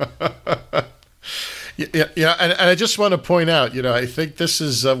 Yeah, and I just want to point out, I think this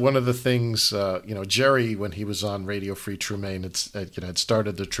is one of the things, Jerry, when he was on Radio Free True Maine, had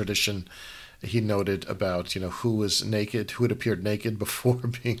started the tradition. He noted about, who was naked, who had appeared naked before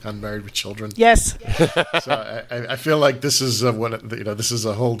being on Married with Children. Yes. So I feel like this is this is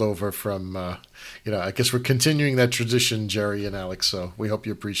a holdover from, I guess we're continuing that tradition, Jerry and Alex. So we hope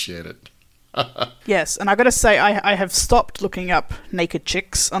you appreciate it. Yes, and I've got to say, I have stopped looking up naked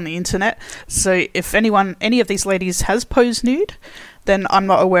chicks on the internet. So if any of these ladies has posed nude, then I'm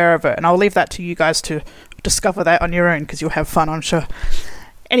not aware of it, and I'll leave that to you guys to discover that on your own because you'll have fun, I'm sure.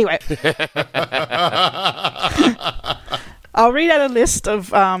 Anyway, I'll read out a list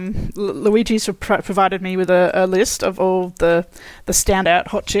of Luigi's provided me with a list of all the standout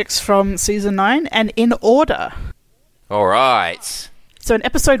hot chicks from season 9, and in order. All right. So in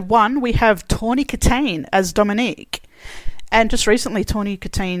episode 1, we have Tawny Katane as Dominique, and just recently Tawny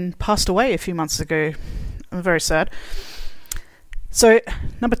Katane passed away a few months ago. I'm very sad. So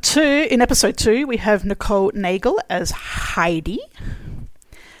number 2, in episode 2, we have Nicole Nagel as Heidi.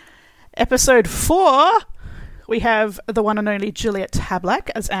 Episode 4, we have the one and only Juliet Tablack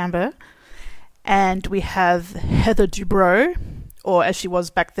as Amber. And we have Heather Dubrow, or as she was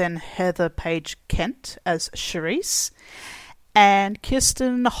back then, Heather Page Kent as Charisse. And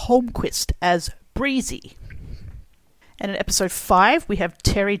Kirsten Holmquist as Breezy. And in episode 5, we have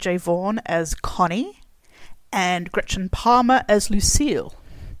Terry J. Vaughan as Connie. And Gretchen Palmer as Lucille.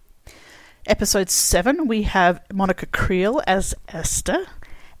 Episode 7, we have Monica Creel as Esther.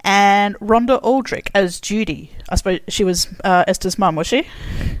 And Rhonda Aldrich as Judy. I suppose she was Esther's mum, was she?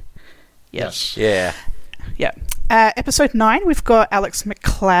 Yes. Yeah. Yeah. Episode 9, we've got Alex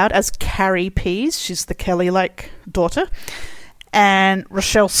McLeod as Carrie Pease. She's the Kelly Lake daughter. And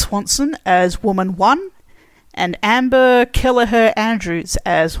Rochelle Swanson as Woman 1. And Amber Kelleher Andrews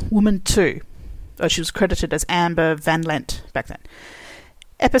as Woman 2. Oh, she was credited as Amber Van Lent back then.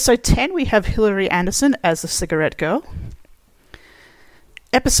 Episode 10, we have Hilary Anderson as the cigarette girl.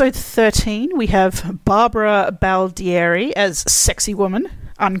 Episode 13, we have Barbara Baldieri as Sexy Woman,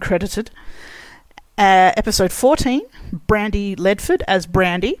 uncredited. Episode 14, Brandy Ledford as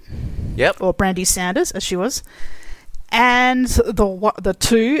Brandy. Yep. Or Brandy Sanders, as she was. And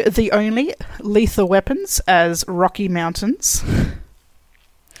the only Lethal Weapons as Rocky Mountains.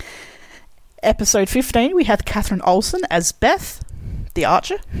 Episode 15, we have Catherine Olsen as Beth, the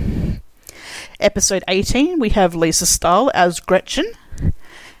Archer. Episode 18, we have Lisa Stahl as Gretchen.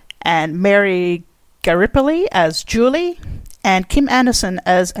 And Mary Garipoli as Julie. And Kim Anderson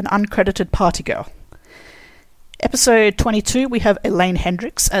as an uncredited party girl. Episode 22, we have Elaine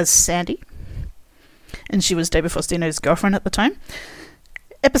Hendricks as Sandy. And she was David Faustino's girlfriend at the time.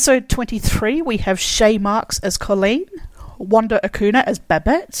 Episode 23, we have Shay Marks as Colleen. Wanda Acuna as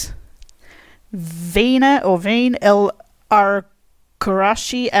Babette. Veen El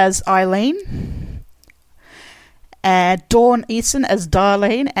Arkurashi as Eileen. And Dawn Eason as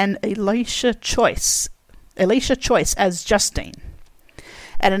Darlene. And Alicia Choice as Justine.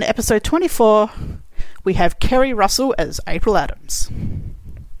 And in episode 24, we have Kerry Russell as April Adams.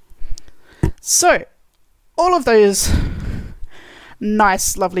 So, all of those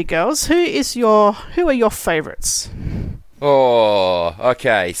nice, lovely girls. Who are your favourites? Oh,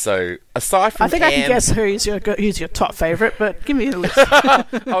 okay. So aside from, I think I can guess who's your top favourite, but give me a list. I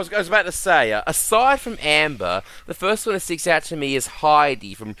was about to say, aside from Amber, the first one that sticks out to me is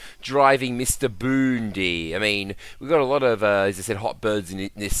Heidi from Driving Mr. Boondy. I mean, we've got a lot of, as I said, hot birds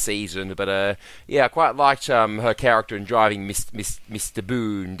in this season, but yeah, I quite liked her character in Driving Mr.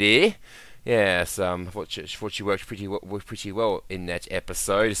 Boondy. Yes, I thought she worked pretty well in that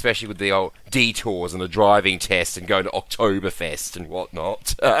episode, especially with the old detours and the driving test and going to Oktoberfest and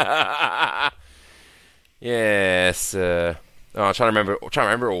whatnot. Yes, I'm trying to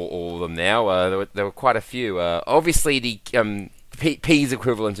remember all of them now. There were quite a few. Obviously, the peas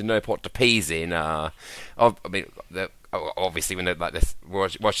equivalent to No Pot to Peas in. Obviously, when they're like this,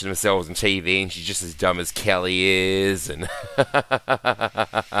 watching themselves on TV, and she's just as dumb as Kelly is, and.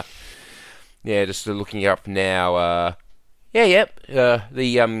 Yeah, just looking up now.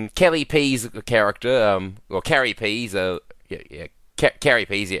 The Kelly Pease character, or Carrie Pease. Carrie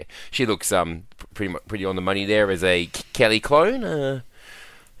Pease. Yeah, she looks pretty on the money there as a Kelly clone.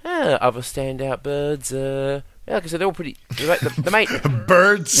 Other standout birds. Like I said, they're all pretty. The mate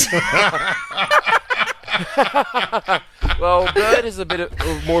birds. Well, bird is a bit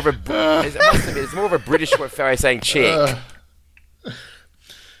of more of a. It's more of a British way of saying chick.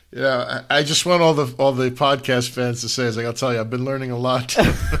 Yeah, I just want all the podcast fans to say, is like, I'll tell you, I've been learning a lot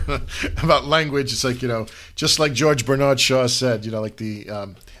about language. It's like, just like George Bernard Shaw said, like the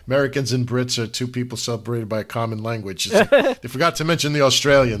Americans and Brits are two people separated by a common language. They forgot to mention the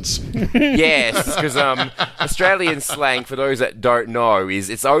Australians. Yes, because Australian slang, for those that don't know, is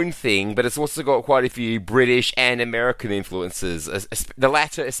its own thing, but it's also got quite a few British and American influences. The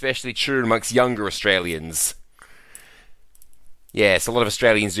latter especially true amongst younger Australians. Yes, a lot of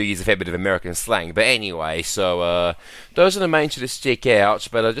Australians do use a fair bit of American slang. But anyway, so those are the main two that stick out.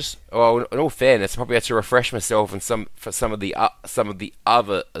 But in all fairness, I probably had to refresh myself on some of the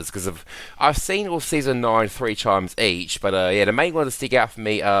others, because I've seen all season 9 3 times each. But the main ones that stick out for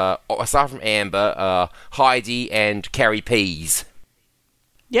me, aside from Amber, Heidi and Carrie Pease.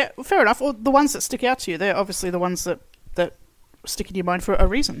 Yeah, well, fair enough. Well, the ones that stick out to you, they're obviously the ones that stick in your mind for a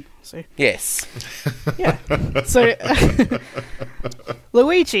reason. So yes, yeah. So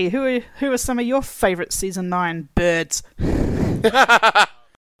Luigi, who are some of your favourite season 9 birds?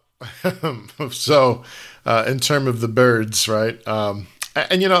 So, in terms of the birds, right? And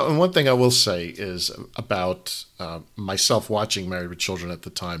one thing I will say is about myself watching Married with Children at the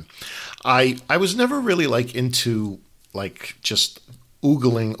time, I was never really into just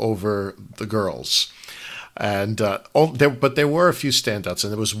oogling over the girls. And but there were a few standouts,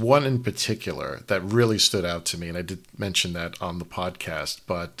 and there was one in particular that really stood out to me, and I did mention that on the podcast.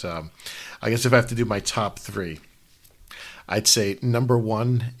 But I guess if I have to do my top 3, I'd say number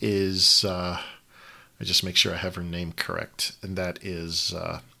 1 is I just make sure I have her name correct, and that is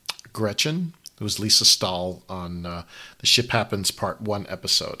Gretchen. It was Lisa Stahl on the Ship Happens Part 1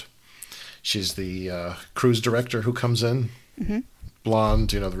 episode. She's the cruise director who comes in, blonde,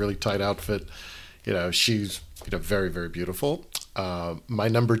 the really tight outfit. She's very, very beautiful. My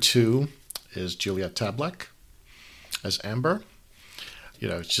number 2 is Juliet Tablak as Amber.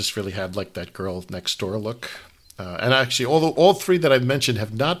 It's just really had that girl next door look. And actually, all 3 that I've mentioned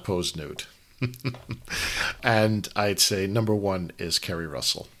have not posed nude. And I'd say number 1 is Kerry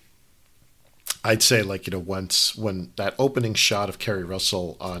Russell. I'd say, like, once when that opening shot of Kerry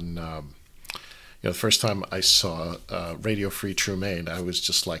Russell on, the first time I saw Radio Free Tremaine, I was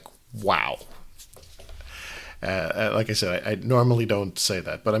just like, wow. Like I said, I normally don't say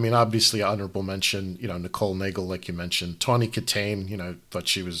that, but I mean, obviously, honorable mention, Nicole Nagel, like you mentioned, Tawny Katane, thought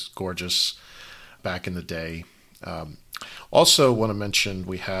she was gorgeous back in the day. Also want to mention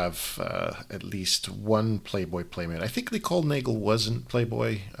we have at least one Playboy playmate. I think Nicole Nagel wasn't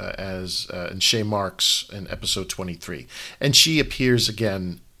Playboy and Shay Marks in episode 23. And she appears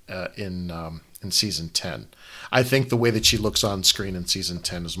again in season 10. I think the way that she looks on screen in season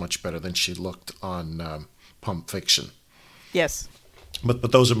 10 is much better than she looked on Pulp Fiction. Yes.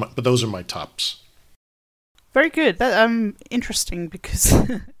 But those are my tops. Very good. That interesting because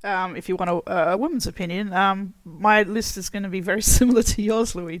if you want a woman's opinion, my list is going to be very similar to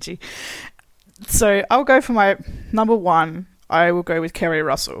yours, Luigi. So I'll go for my number one. I will go with Kerry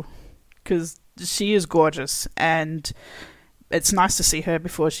Russell because she is gorgeous, and it's nice to see her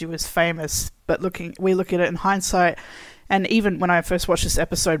before she was famous. But we look at it in hindsight, and even when I first watched this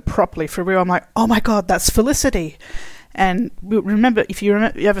episode properly for real, I'm like, oh my god, that's Felicity. And remember, if you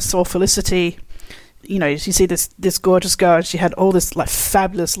ever saw Felicity. You see this gorgeous girl, and she had all this like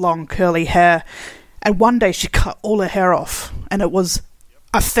fabulous long curly hair, and one day she cut all her hair off, and it was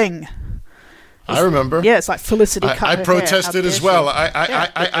a thing. I remember. Yeah, it's like Felicity cut her hair. I protested as well.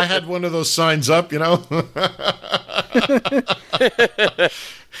 I had one of those signs up,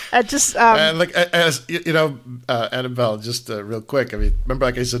 I just and like as Annabelle, just real quick. I mean, remember,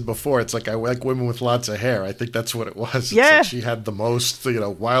 like I said before, it's like I like women with lots of hair. I think that's what it was. It's like she had the most,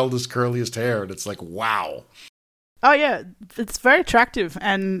 wildest, curliest hair, and it's like, wow. Oh yeah, it's very attractive,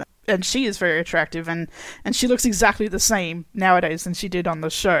 and she is very attractive, and she looks exactly the same nowadays than she did on the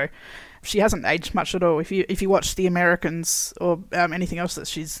show. She hasn't aged much at all. If you watch The Americans or anything else that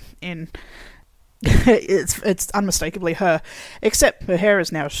she's in. It's unmistakably her, except her hair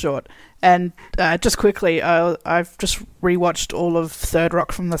is now short. And just quickly, I've just rewatched all of Third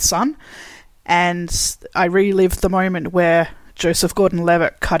Rock from the Sun, and I relived the moment where Joseph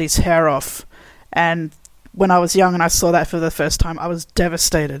Gordon-Levitt cut his hair off. And when I was young and I saw that for the first time, I was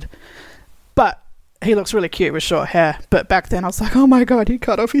devastated. But he looks really cute with short hair. But back then I was like, oh my god, he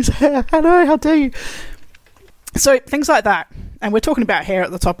cut off his hair. Hello, how dare you? So things like that, and we're talking about hair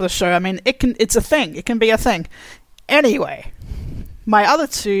at the top of the show. I mean, it's a thing. It can be a thing. Anyway, my other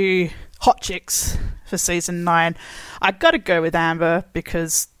two hot chicks for season 9, I got to go with Amber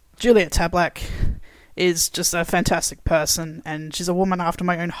because Juliet Tablak is just a fantastic person, and she's a woman after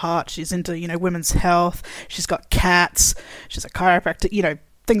my own heart. She's into women's health. She's got cats. She's a chiropractor.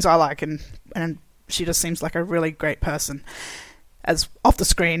 Things I like, and she just seems like a really great person. As off the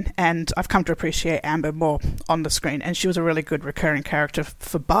screen, and I've come to appreciate Amber more on the screen, and she was a really good recurring character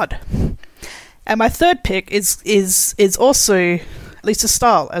for Bud. And my third pick is also Lisa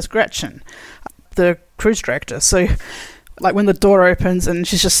Stahl as Gretchen, the cruise director. So, like when the door opens and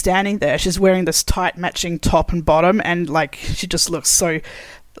she's just standing there, she's wearing this tight matching top and bottom, and like she just looks so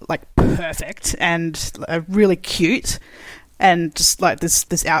like perfect and really cute, and just like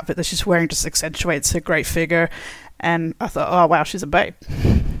this outfit that she's wearing just accentuates her great figure. And I thought, oh, wow, she's a babe.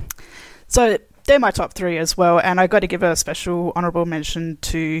 So they're my top 3 as well. And I got to give a special honourable mention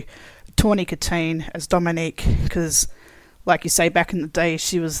to Tawny Katane as Dominique. Because, like you say, back in the day,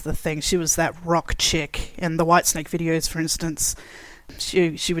 she was the thing. She was that rock chick. In the Whitesnake videos, for instance,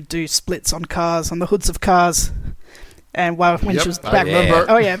 she would do splits on cars, on the hoods of cars. And when she was back,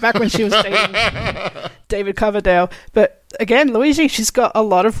 back when she was dating David Coverdale. But again, Luigi, she's got a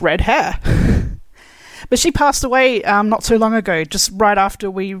lot of red hair. But she passed away not too long ago, just right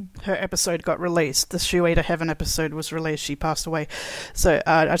after her episode got released. The Shoe to Heaven episode was released. She passed away. So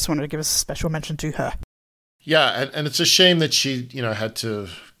I just wanted to give a special mention to her. Yeah, and it's a shame that she, had to,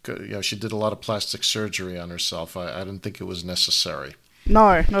 she did a lot of plastic surgery on herself. I didn't think it was necessary.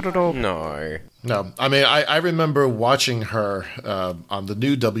 No, not at all. No. I mean, I remember watching her on the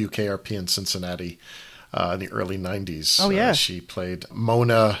new WKRP in Cincinnati. In the early 90s. Oh, yeah. She played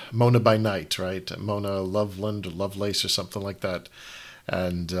Mona by Night, right? Mona Loveland or Lovelace or something like that.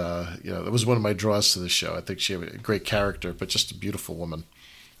 And, it was one of my draws to the show. I think she had a great character, but just a beautiful woman.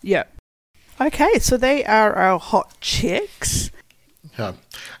 Yeah. Okay, so they are our hot chicks. Yeah.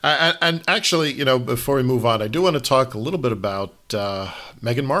 And actually, before we move on, I do want to talk a little bit about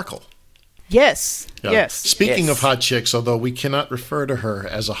Meghan Markle. Yes. Yeah. Yes. Speaking of hot chicks, although we cannot refer to her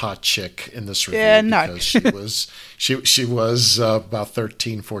as a hot chick in this review because she was about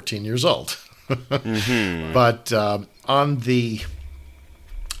 13, 14 years old. Mm-hmm. But on the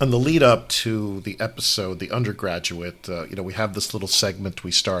on the lead up to the episode, The Undergraduate, we have this little segment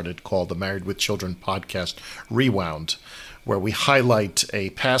we started called the Married with Children podcast Rewound, where we highlight a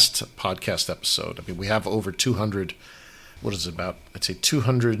past podcast episode. I mean, we have over 200, I'd say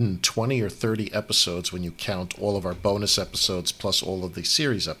 220 or 30 episodes when you count all of our bonus episodes plus all of the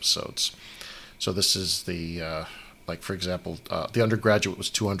series episodes. So this is for example, The Undergraduate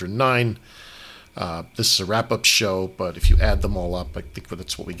was 209. This is a wrap-up show, but if you add them all up, I think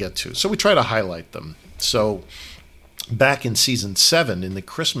that's what we get to. So we try to highlight them. So back in season 7, in the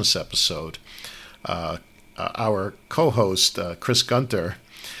Christmas episode, our co-host, Chris Gunter,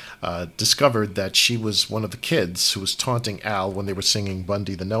 discovered that she was one of the kids who was taunting Al when they were singing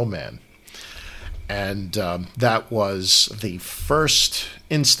Bundy the No Man. And that was the first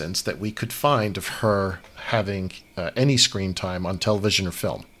instance that we could find of her having any screen time on television or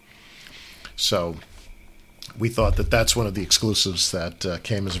film. So we thought that that's one of the exclusives that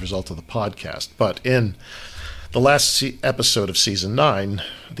came as a result of the podcast. But in the last episode of season 9,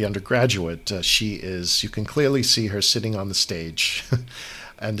 The Undergraduate, you can clearly see her sitting on the stage.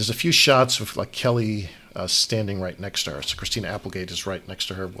 And there's a few shots of Kelly standing right next to her. So Christina Applegate is right next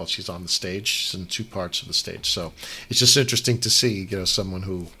to her while she's on the stage. She's in 2 parts of the stage. So it's just interesting to see, someone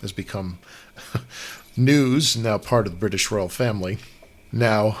who has become news, now part of the British royal family,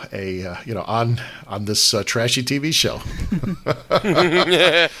 now on this trashy TV show.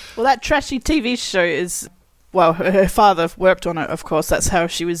 Well, that trashy TV show is, her father worked on it, of course. That's how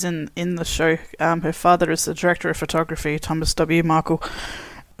she was in the show. Her father is the director of photography, Thomas W. Markle.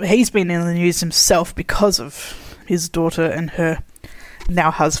 He's been in the news himself because of his daughter and her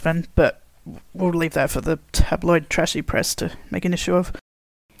now husband, but we'll leave that for the tabloid trashy press to make an issue of.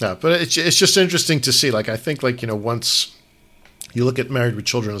 Yeah, but it's just interesting to see. I think, once you look at Married with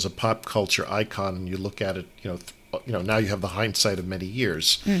Children as a pop culture icon, and you look at it, now you have the hindsight of many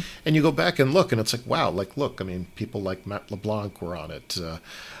years, and you go back and look, and it's wow, look, I mean, people like Matt LeBlanc were on it,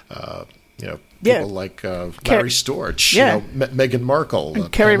 people like Larry Storch, Meghan Markle,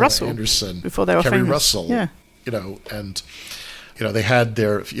 and Kerry Russell, Anderson, before they were Kerry famous. Russell, and they had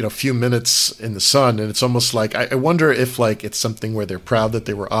their few minutes in the sun, and it's almost like I wonder if it's something where they're proud that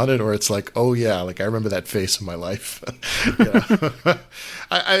they were on it, or it's oh yeah, I remember that phase of my life.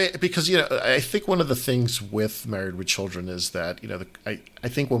 Because I think one of the things with Married with Children is that I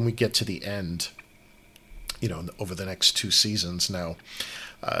think when we get to the end, over the next 2 seasons now,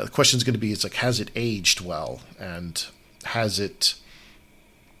 the question is going to be has it aged well, and has it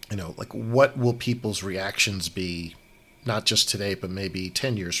what will people's reactions be? Not just today, but maybe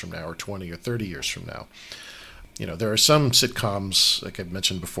 10 years from now or 20 or 30 years from now. There are some sitcoms, like I've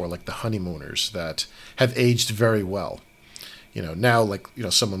mentioned before, like The Honeymooners, that have aged very well. Now,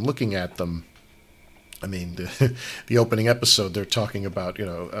 someone looking at them, I mean, the opening episode, they're talking about,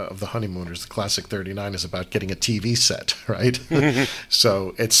 of The Honeymooners, the classic 39 is about getting a TV set, right?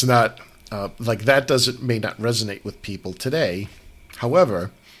 So it's not, that may not resonate with people today. However,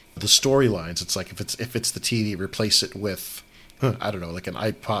 the storylines, it's if it's the TV, replace it with I don't know, an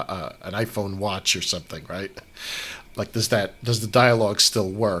iPhone watch or something, right? Does the dialogue still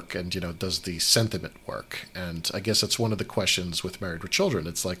work, and does the sentiment work? And I guess that's one of the questions with Married with Children.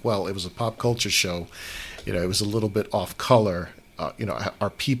 It's it was a pop culture show, it was a little bit off color. Are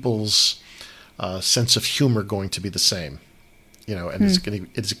people's sense of humor going to be the same? And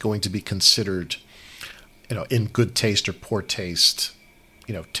is it going to be considered in good taste or poor taste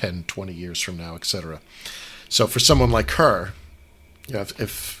 10, 20 years from now, etc. So for someone like her,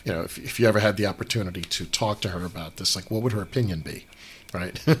 if you ever had the opportunity to talk to her about this, what would her opinion be,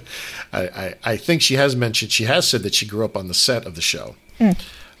 right? I think she has said that she grew up on the set of the show,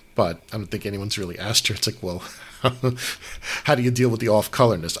 but I don't think anyone's really asked her. It's well, how do you deal with the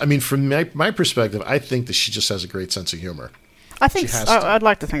off-colorness? I mean, from my perspective, I think that she just has a great sense of humor. I think I'd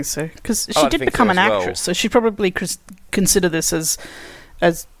like to think so, because she did become an actress, so she probably consider this as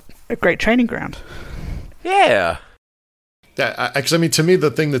a great training ground. Yeah. Yeah, because to me,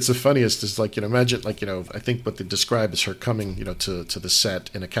 the thing that's the funniest is imagine I think what they describe is her coming to the set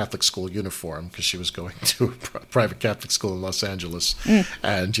in a Catholic school uniform, because she was going to a private Catholic school in Los Angeles,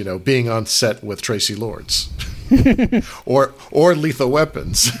 and being on set with Tracy Lords or Lethal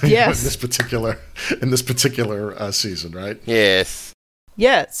Weapons. Yes. in this particular season, right? Yes.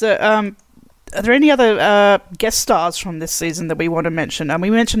 Yeah. So, are there any other guest stars from this season that we want to mention? We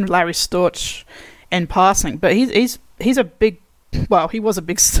mentioned Larry Storch in passing, but he's a big, he was a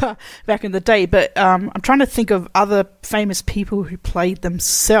big star back in the day, but I'm trying to think of other famous people who played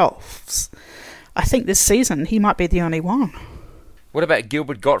themselves. I think this season he might be the only one. What about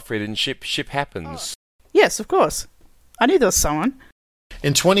Gilbert Gottfried in Ship Happens? Yes, of course. I knew there was someone.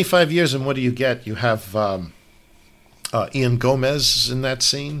 In 25 years, and what do you get? You have Ian Gomez in that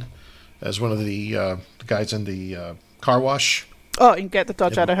scene as one of the guys in the car wash. Oh, and Get the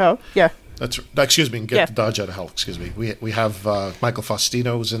Dodge Out of Hell. Yeah. Excuse me, and Get the Dodge Out of Hell. Excuse me. We have Michael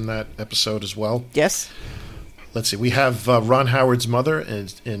Faustino's in that episode as well. Yes. Let's see. We have Ron Howard's mother,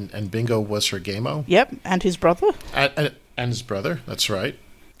 and Bingo was her gamo. Yep, and his brother. And his brother. That's right.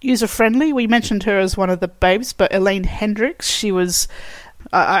 User friendly. We mentioned her as one of the babes, but Elaine Hendricks, she was.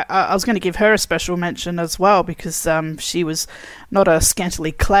 I was going to give her a special mention as well because she was not a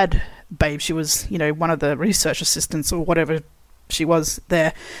scantily clad babe. She was, one of the research assistants or whatever she was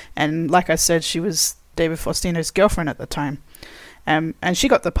there. And like I said, she was David Faustino's girlfriend at the time. And she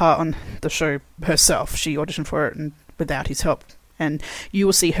got the part on the show herself. She auditioned for it and without his help. And you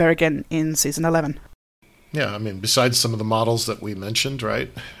will see her again in season 11. Yeah, I mean, besides some of the models that we mentioned, right?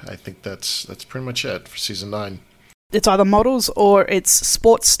 I think that's pretty much it for season 9. It's either models or it's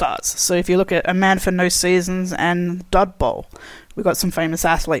sports stars. So if you look at A Man for No Seasons and Dud Bowl, we've got some famous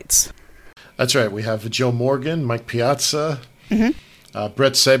athletes. That's right. We have Joe Morgan, Mike Piazza,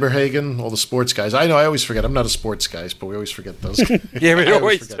 Brett Saberhagen, all the sports guys. I know, I always forget. I'm not a sports guy, but we always forget those guys. Yeah, we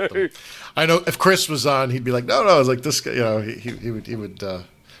always do. Them. I know if Chris was on, he'd be like, no, I was like this guy. He would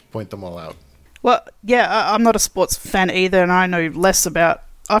point them all out. Well, yeah, I'm not a sports fan either, and I know less about...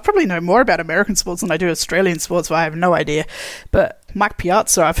 I probably know more about American sports than I do Australian sports, but I have no idea. But Mike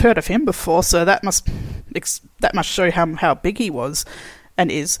Piazza, I've heard of him before, so that must show how big he was and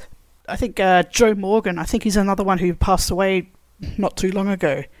is. I think Joe Morgan, I think he's another one who passed away not too long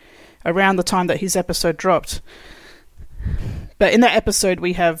ago, around the time that his episode dropped. But in that episode,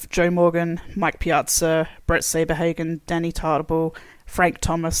 we have Joe Morgan, Mike Piazza, Brett Saberhagen, Danny Tartable, Frank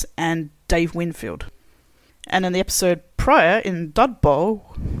Thomas, and Dave Winfield. And in the episode prior, in Dud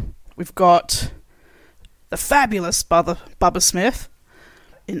Bowl, we've got the fabulous Bubba Smith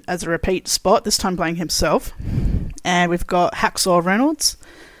as a repeat spot, this time playing himself. And we've got Hacksaw Reynolds,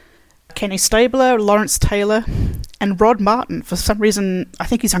 Kenny Stabler, Lawrence Taylor, and Rod Martin. For some reason, I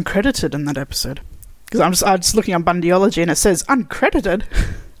think he's uncredited in that episode. Because I'm just looking on Bundyology and it says uncredited.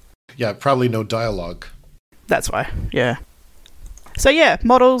 Yeah, probably no dialogue. That's why, yeah. So yeah,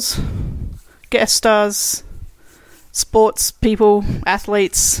 models, guest stars, sports people,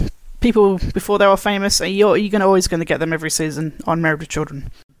 athletes, people before they were famous. You're always going to get them every season on Married with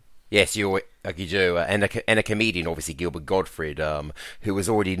Children. Yes, you do, and a comedian, obviously Gilbert Gottfried, who was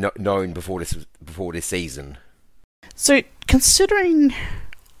already known before this season. So, considering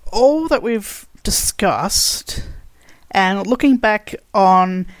all that we've discussed, and looking back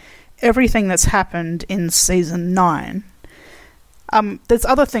on everything that's happened in season 9, there's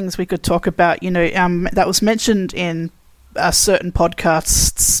other things we could talk about. That was mentioned in certain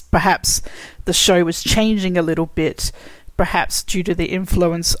podcasts. Perhaps the show was changing a little bit. Perhaps due to the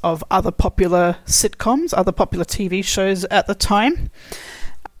influence of other popular sitcoms, other popular TV shows at the time.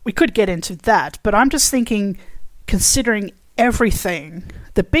 We could get into that, but I'm just thinking, considering everything,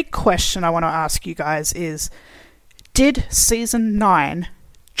 the big question I want to ask you guys is, did season 9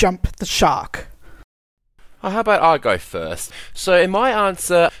 jump the shark? How about I go first? So, in my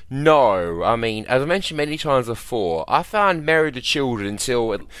answer, no. I mean, as I mentioned many times before, I found Married to Children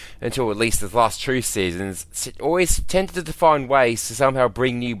until at least the last 2 seasons always tended to find ways to somehow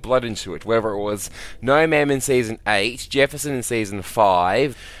bring new blood into it. Whether it was No Ma'am in season 8, Jefferson in season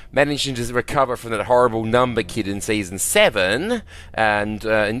 5, managing to recover from that horrible number kid in season 7, and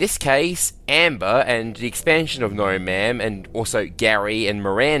in this case, Amber and the expansion of No Ma'am, and also Gary and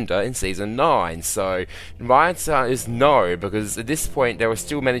Miranda in season 9. So my answer is no, because at this point they were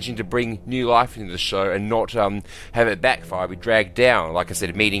still managing to bring new life into the show and not have it backfire, be dragged down. Like I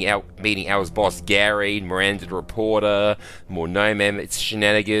said, meeting Al's boss Gary, Miranda the reporter, more No Ma'am, it's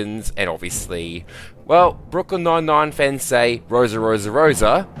shenanigans, and obviously, well, Brooklyn Nine-Nine fans say Rosa, Rosa,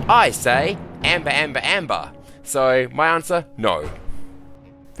 Rosa. I say Amber, Amber, Amber. So my answer, no.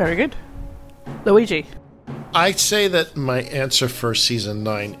 Very good. Luigi? I'd say that my answer for season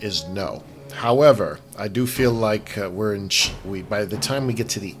 9 is no. However, I do feel like by the time we get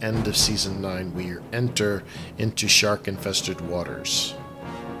to the end of season 9, we enter into shark-infested waters.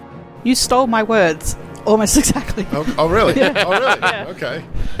 You stole my words. Almost exactly. Oh really? Yeah. Oh, really? Yeah. Okay.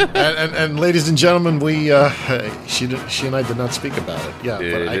 And ladies and gentlemen, she and I did not speak about it. Yeah,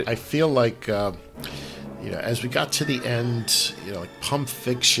 but I feel like as we got to the end, like Pulp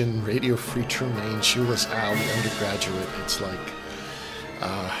Fiction, Radio Free Tremaine, Shoeless Al, The Undergraduate, it's like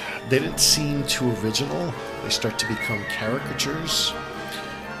they didn't seem too original. They start to become caricatures.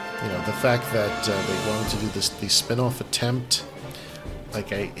 The fact that they wanted to do the spin-off attempt.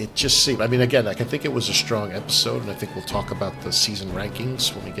 It just seemed. I mean, again, I think it was a strong episode, and I think we'll talk about the season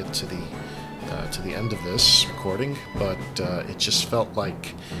rankings when we get to the end of this recording. But it just felt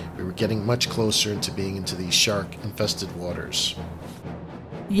like we were getting much closer into being into these shark-infested waters.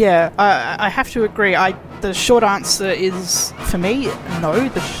 Yeah, I have to agree. The short answer is, for me, no.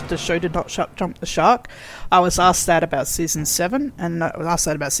 The show did not jump the shark. I was asked that about season 7, and I was asked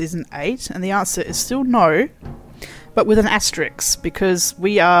that about season 8, and the answer is still no, but with an asterisk, because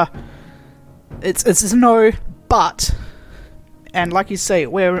it's no, but, and like you say,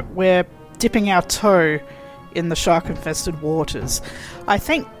 we're dipping our toe in the shark-infested waters. I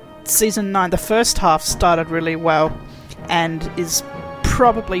think season 9, the first half started really well, and is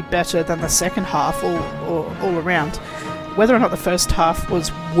probably better than the second half all around. Whether or not the first half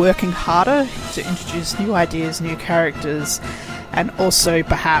was working harder to introduce new ideas, new characters, and also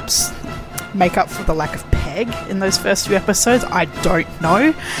perhaps make up for the lack of Peg in those first few episodes, I don't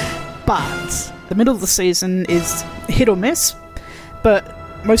know. But the middle of the season is hit or miss, but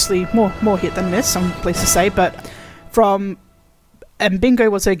mostly more hit than miss, I'm pleased to say. But and Bingo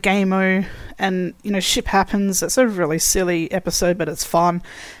was a game-o, and, ship happens. It's a really silly episode, but it's fun.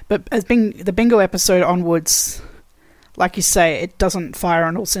 But the Bingo episode onwards, like you say, it doesn't fire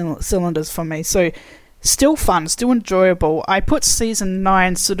on all cylinders for me. So, still fun, still enjoyable. I put season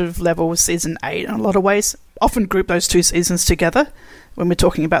 9 sort of level with season 8 in a lot of ways. Often group those two seasons together when we're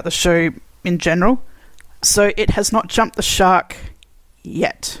talking about the show in general. So, it has not jumped the shark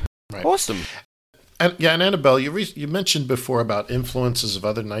yet. Right. Awesome. And Annabelle, you mentioned before about influences of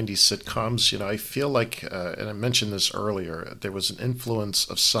other 90s sitcoms. I feel like, and I mentioned this earlier, there was an influence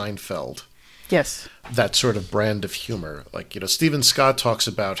of Seinfeld. Yes. That sort of brand of humor. Stephen Scott talks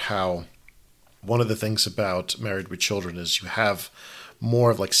about how one of the things about Married with Children is you have more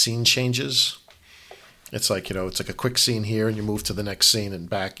of like scene changes. It's like, it's like a quick scene here and you move to the next scene and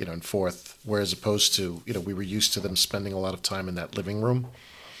back, and forth. Whereas opposed to, we were used to them spending a lot of time in that living room.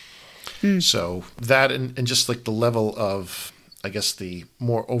 So that and just like the level of, I guess, the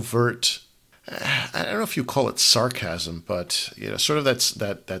more overt, I don't know if you call it sarcasm, but sort of that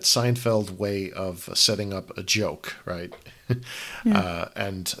Seinfeld way of setting up a joke, right? Yeah.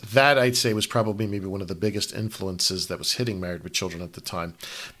 And that I'd say was probably maybe one of the biggest influences that was hitting Married with Children at the time.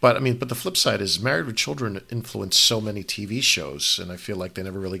 But the flip side is Married with Children influenced so many TV shows, and I feel like they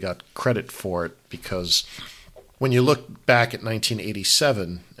never really got credit for it because when you look back at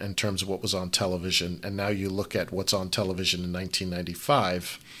 1987 in terms of what was on television, and now you look at what's on television in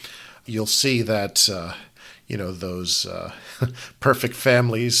 1995, you'll see that, those perfect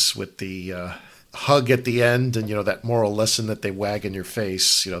families with the hug at the end and, that moral lesson that they wag in your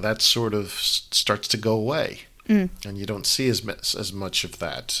face, that sort of starts to go away. And you don't see as much of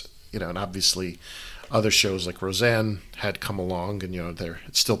that, and obviously other shows like Roseanne had come along and,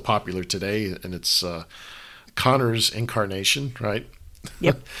 it's still popular today, and it's Connor's incarnation, right?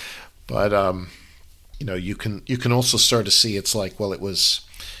 Yep. But you can also start to see it's like, well, it was.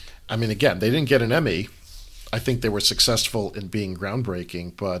 I mean, again, they didn't get an Emmy. I think they were successful in being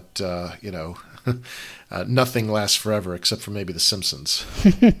groundbreaking, but nothing lasts forever except for maybe The Simpsons.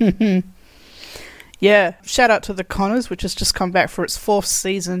 Yeah, shout out to the Connors, which has just come back for its 4th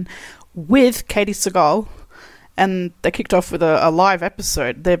season with Katie Sagal, and they kicked off with a live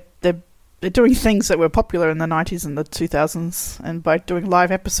episode. They're doing things that were popular in the 90s and the 2000s, and by doing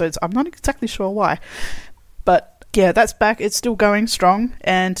live episodes, I'm not exactly sure why. But yeah, that's back. It's still going strong.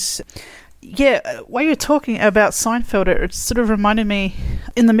 And yeah, while you're talking about Seinfeld, it sort of reminded me,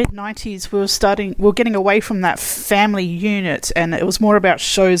 in the mid-90s, we were getting away from that family unit, and it was more about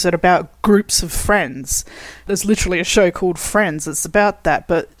shows that are about groups of friends. There's literally a show called Friends that's about that,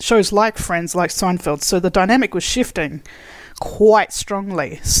 but shows like Friends, like Seinfeld, so the dynamic was shifting quite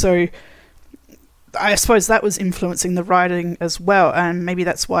strongly. So I suppose that was influencing the writing as well, and maybe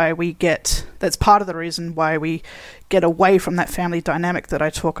that's part of the reason why we get away from that family dynamic that I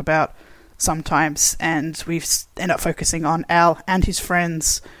talk about sometimes, and we end up focusing on Al and his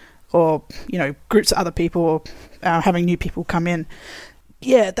friends, or groups of other people, or having new people come in.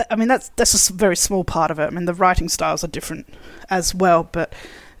 Yeah, that's a very small part of it. I mean, the writing styles are different as well, but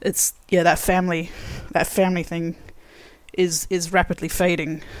it's that family thing is rapidly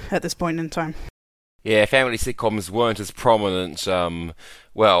fading at this point in time. Yeah, family sitcoms weren't as prominent,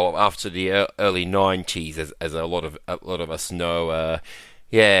 after the early 90s, as a lot of us know.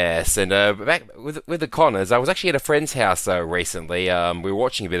 Yes, and back with the Connors, I was actually at a friend's house recently. We were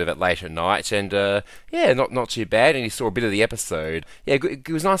watching a bit of it late at night, and not too bad. And he saw a bit of the episode. Yeah, it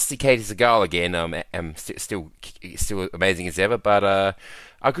was nice to see Katie Sagal again. Still amazing as ever, but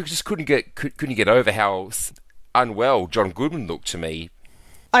I couldn't get over how unwell John Goodman looked to me.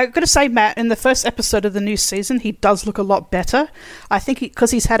 I've got to say, Matt, in the first episode of the new season, he does look a lot better. I think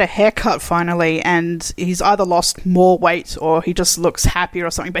because he's had a haircut finally, and he's either lost more weight or he just looks happier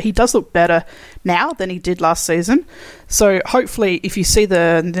or something. But he does look better now than he did last season. So hopefully, if you see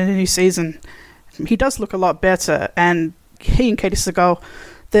the new season, he does look a lot better. And he and Katie Sagal,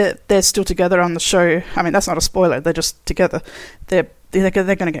 they're still together on the show. I mean, that's not a spoiler. They're just together. They're going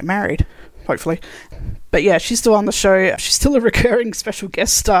to get married, hopefully. But yeah, she's still on the show. She's still a recurring special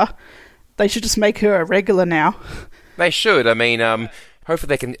guest star. They should just make her a regular now. They should. I mean, hopefully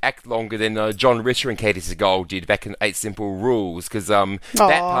they can act longer than John Ritter and Katie Sagal did back in 8 Simple Rules, because that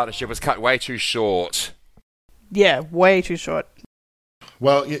partnership was cut way too short. Yeah, way too short.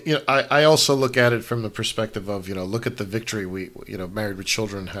 Well, I also look at it from the perspective of, look at the victory Married with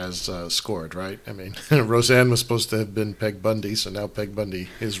Children has scored, right? I mean, Roseanne was supposed to have been Peg Bundy, so now Peg Bundy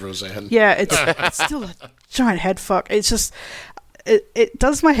is Roseanne. Yeah, it's still a giant head fuck. It's just, it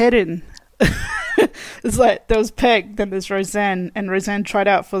does my head in. It's like, there was Peg, then there's Roseanne, and Roseanne tried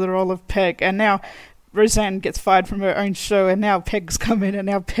out for the role of Peg, and now Roseanne gets fired from her own show, and now Peg's come in, and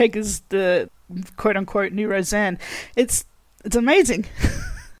now Peg is the quote-unquote new Roseanne. It's amazing.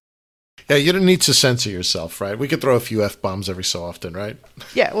 Yeah, you don't need to censor yourself, right? We could throw a few F-bombs every so often, right?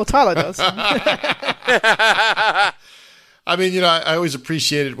 Yeah, well, Tyler does. I mean, I always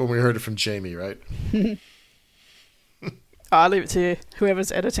appreciated when we heard it from Jamie, right? I'll leave it to you.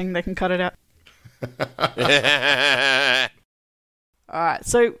 Whoever's editing, they can cut it out. Alright,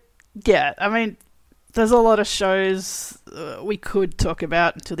 so, yeah, I mean, there's a lot of shows we could talk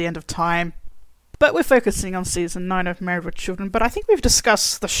about until the end of time. But we're focusing on season 9 of Married with Children. But I think we've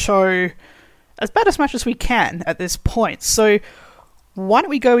discussed the show about as much as we can at this point. So why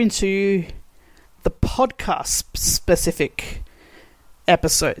don't we go into the podcast-specific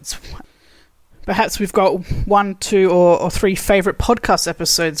episodes? Perhaps we've got 1, 2, or 3 favourite podcast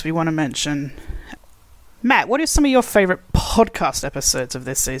episodes we want to mention. Matt, what are some of your favourite podcast episodes of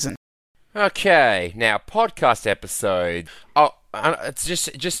this season? Okay, now, podcast episode. Oh, it's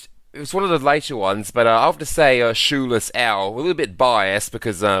just it was one of the later ones, but I have to say Shoeless Owl, a little bit biased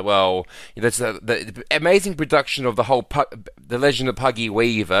because, that's the amazing production of the whole The Legend of Puggy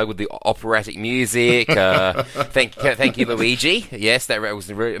Weaver with the operatic music. Thank you, Luigi. Yes, that was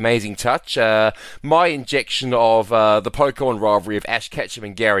a very amazing touch. My injection of the Pokemon rivalry of Ash Ketchum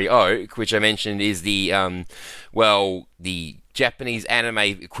and Gary Oak, which I mentioned is the Japanese anime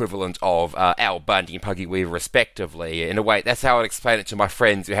equivalent of Al Bundy and Puggy Weaver, respectively. In a way, that's how I'd explain it to my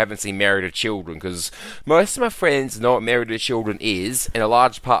friends who haven't seen Married with Children, because most of my friends know what Married with Children is, in a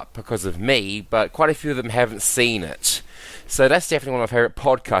large part because of me, but quite a few of them haven't seen it. So that's definitely one of my favourite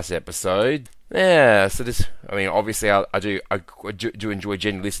podcast episodes. Yeah, so this, I mean, obviously I do enjoy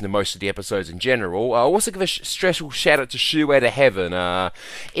generally listening to most of the episodes in general. I also give a special shout out to Shoe to Heaven,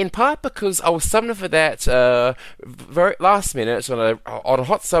 in part because I was summoned for that very last minute on a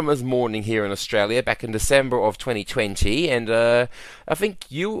hot summer's morning here in Australia back in December of 2020, and I think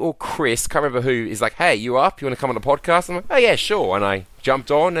you or Chris, can't remember who, is like, hey, you up? You want to come on the podcast? I'm like, oh yeah, sure, and I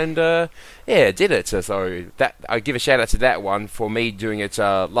jumped on and did it. So that I give a shout out to that one for me doing it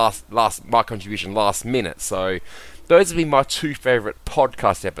my contribution last minute. So those have been my 2 favourite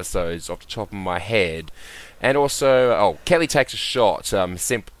podcast episodes off the top of my head. And also, Kelly Takes a Shot,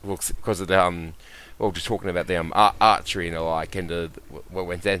 because of the just talking about the archery and the like, and what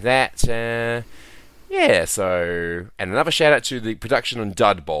went into that. Yeah, so, and another shout out to the production on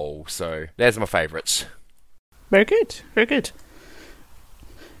Dud Bowl. So there's my favourites. Very good, very good.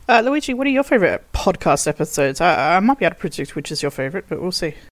 Luigi, what are your favourite podcast episodes? I might be able to predict which is your favourite, but we'll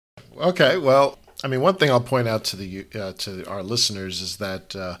see. Okay, well, I mean, one thing I'll point out to our listeners is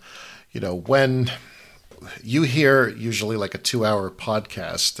that, when you hear usually like a 2-hour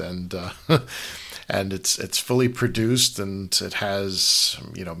podcast and and it's fully produced and it has,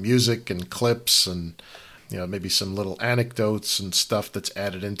 music and clips and, maybe some little anecdotes and stuff that's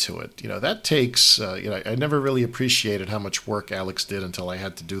added into it. That takes, I never really appreciated how much work Alex did until I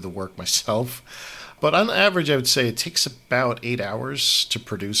had to do the work myself. But on average, I would say it takes about 8 hours to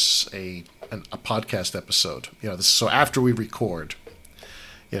produce a podcast episode. So after we record,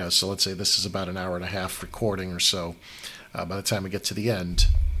 so let's say this is about an hour and a half recording or so. By the time we get to the end,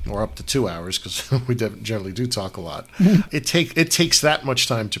 or up to 2 hours, because we generally do talk a lot. It takes that much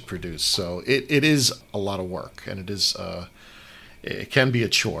time to produce, so it is a lot of work, and it can be a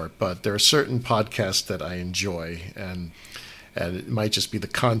chore. But there are certain podcasts that I enjoy, and it might just be the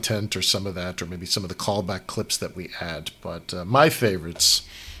content or some of that, or maybe some of the callback clips that we add. But my favorites,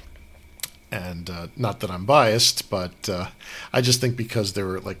 and not that I'm biased, but I just think because they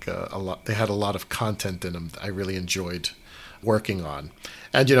were like a lot, they had a lot of content in them. I really enjoyed working on.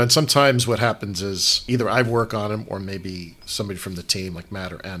 And, and sometimes what happens is either I work on them or maybe somebody from the team like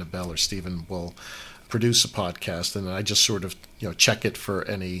Matt or Annabelle or Stephen will produce a podcast, and I just sort of, check it for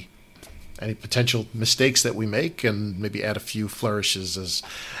any potential mistakes that we make and maybe add a few flourishes, as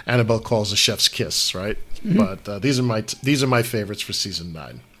Annabelle calls a chef's kiss, right? Mm-hmm. But these are my favorites for season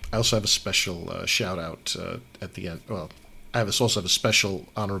 9. I also have a special shout out at the end. Well, I also have a special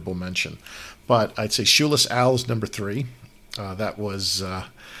honorable mention, but I'd say Shoeless Al is number 3. That was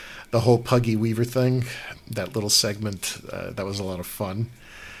the whole Puggy Weaver thing, that little segment. That was a lot of fun.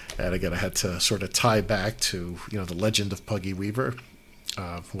 And again, I had to sort of tie back to, the legend of Puggy Weaver,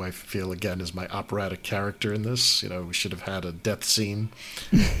 who I feel, again, is my operatic character in this. We should have had a death scene,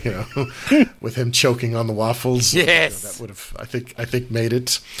 with him choking on the waffles. Yes. That would have, I think, made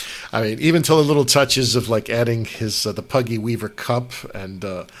it. I mean, even to the little touches of, like, adding his the Puggy Weaver cup and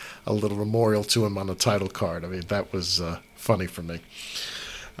a little memorial to him on the title card. I mean, that was funny for me.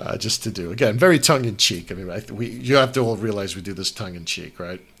 Just to do. Again, very tongue-in-cheek. I mean, you have to all realize we do this tongue-in-cheek,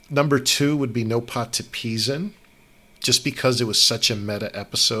 right? Number 2 would be No Pot to Peas In, just because it was such a meta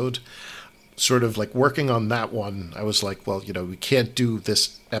episode. Sort of like working on that one, I was like, well, we can't do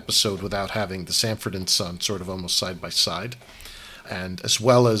this episode without having the Sanford and Son sort of almost side by side. And as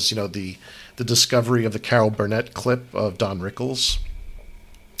well as, the discovery of the Carol Burnett clip of Don Rickles.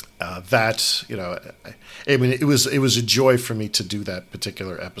 That, I mean, it was a joy for me to do that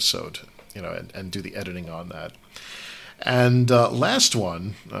particular episode, and do the editing on that. And last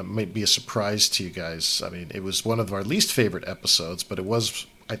one might be a surprise to you guys. I mean, it was one of our least favorite episodes, but it was,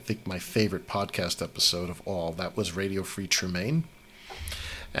 I think, my favorite podcast episode of all. That was Radio Free Tremaine.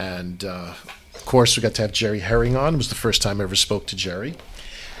 And, of course, we got to have Jerry Herring on. It was the first time I ever spoke to Jerry.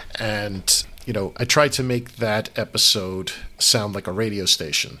 And, I tried to make that episode sound like a radio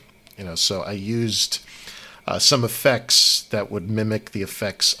station. So I used some effects that would mimic the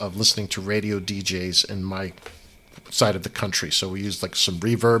effects of listening to radio DJs in my side of the country. So we used like some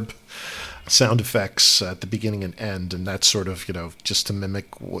reverb sound effects at the beginning and end, and that sort of, just to mimic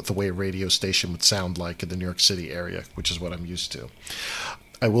the way a radio station would sound like in the New York City area, which is what I'm used to.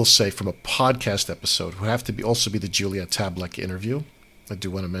 I will say from a podcast episode, who have to also be the Juliet Tablek interview. I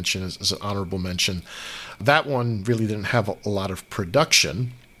do want to mention as an honorable mention, that one really didn't have a lot of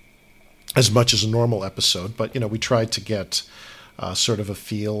production as much as a normal episode, but we tried to get sort of a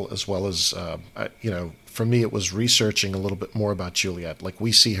feel, as well as for me it was researching a little bit more about Juliet. Like,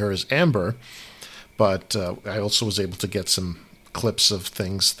 we see her as Amber, but I also was able to get some clips of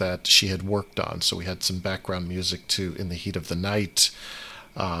things that she had worked on. So we had some background music to In the Heat of the Night,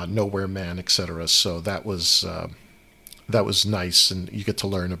 Nowhere Man, etc. So that was nice, and you get to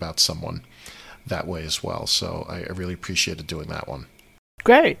learn about someone that way as well. So I really appreciated doing that one.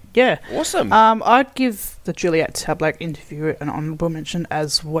 Great, yeah. Awesome. I'd give the Juliet Tablek interview an honourable mention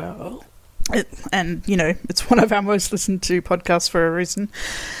as well. It's one of our most listened to podcasts for a reason.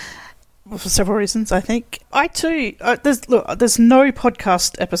 Well, for several reasons, I think. I too, there's no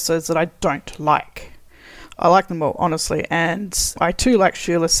podcast episodes that I don't like. I like them all, honestly. And I too like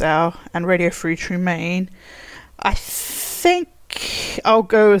Shoeless Al and Radio Free Tremaine. I think I'll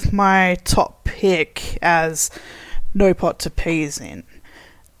go with my top pick as No Pot to Peas In.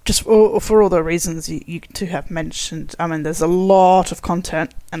 Just for all the reasons you two have mentioned. I mean, there's a lot of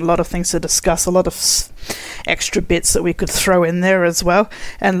content and a lot of things to discuss, a lot of extra bits that we could throw in there as well.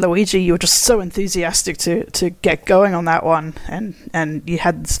 And Luigi, you were just so enthusiastic to get going on that one, and you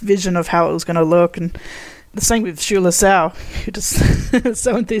had this vision of how it was going to look. And the same with Shoeless Al, you're just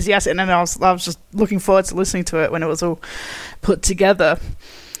so enthusiastic. And then I was just looking forward to listening to it when it was all put together.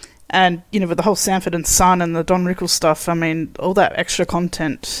 And, with the whole Sanford and Son and the Don Rickles stuff, I mean, all that extra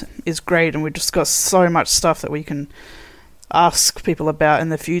content is great, and we've just got so much stuff that we can ask people about in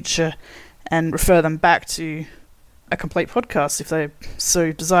the future and refer them back to a complete podcast if they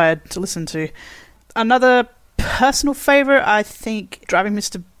so desired to listen to. Another personal favourite, I think, Driving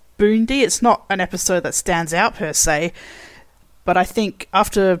Mr. Boondy. It's not an episode that stands out per se, but I think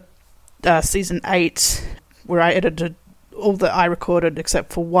after season 8, where I edited all that I recorded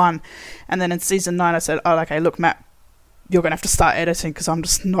except for one, and then in season 9 I said, okay, look, Matt, you're going to have to start editing because I'm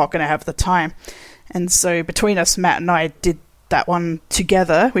just not going to have the time. And so between us, Matt and I did that one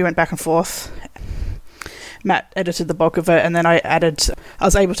together. We went back and forth. Matt edited the bulk of it, and then I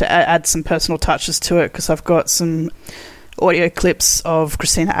was able to add some personal touches to it because I've got some audio clips of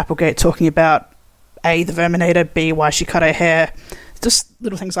Christina Applegate talking about A, the Verminator, B, why she cut her hair, just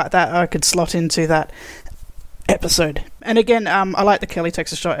little things like that I could slot into that. episode. And again, I like the Kelly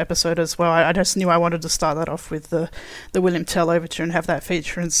Takes a Shot episode as well. I just knew I wanted to start that off with the William Tell Overture and have that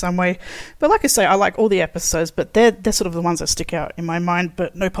feature in some way. But like I say, I like all the episodes, but they're sort of the ones that stick out in my mind.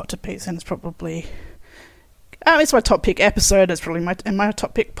 But No Pot to Piece, and it's probably... it's my top pick episode. It's probably my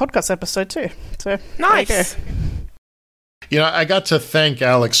top pick podcast episode too. So Nice. You know, I got to thank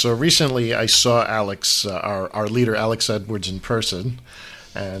Alex. So recently I saw Alex, our leader, Alex Edwards, in person,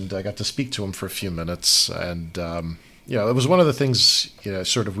 and I got to speak to him for a few minutes. And, it was one of the things,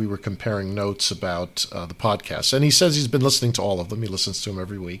 sort of we were comparing notes about the podcast. And he says he's been listening to all of them. He listens to them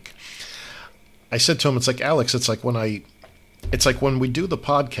every week. I said to him, it's like, Alex, it's like when we do the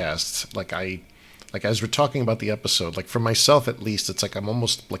podcast, like as we're talking about the episode, like for myself at least, it's like I'm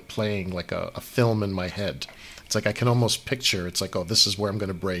almost like playing like a film in my head. It's like I can almost picture, it's like, oh, this is where I'm going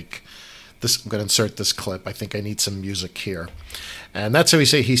to break. I'm going to insert this clip. I think I need some music here. And that's how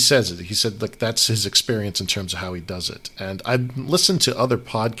he says it. He said, like, that's his experience in terms of how he does it. And I've listened to other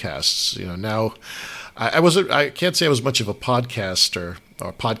podcasts, now. I can't say I was much of a podcaster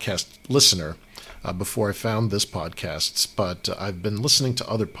or podcast listener before I found this podcast, but I've been listening to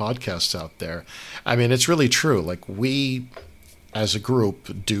other podcasts out there. I mean, it's really true. Like, we, as a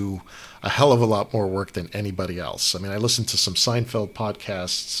group, do a hell of a lot more work than anybody else. I mean, I listened to some Seinfeld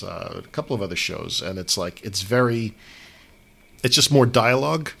podcasts, a couple of other shows, and it's like, it's just more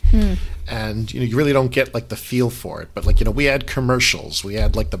dialogue, and you really don't get like the feel for it. But like, we add commercials, we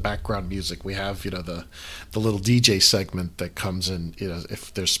add like the background music, we have the little DJ segment that comes in,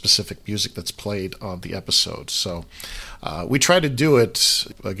 if there's specific music that's played on the episode. So we try to do it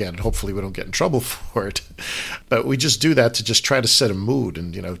again. Hopefully, we don't get in trouble for it, but we just do that to just try to set a mood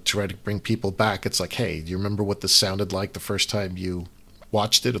and try to bring people back. It's like, hey, do you remember what this sounded like the first time you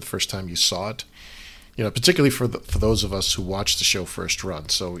watched it or the first time you saw it? Particularly for those of us who watch the show first run.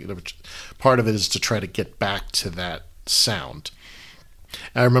 So, part of it is to try to get back to that sound.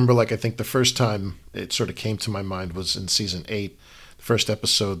 I remember, I think the first time it sort of came to my mind was in season 8, the first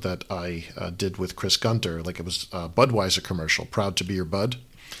episode that I did with Chris Gunter. It was a Budweiser commercial, Proud to be Your Bud.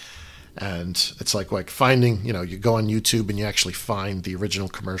 And it's like finding, you go on YouTube and you actually find the original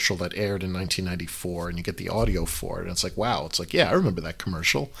commercial that aired in 1994 and you get the audio for it. And it's like, wow, it's like, yeah, I remember that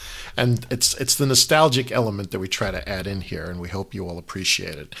commercial. And it's the nostalgic element that we try to add in here, and we hope you all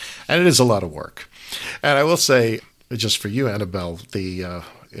appreciate it. And it is a lot of work. And I will say, just for you, Annabelle, we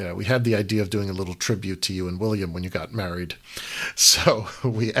had the idea of doing a little tribute to you and William when you got married. So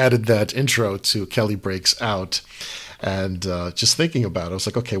we added that intro to Kelly Breaks Out. And just thinking about it, I was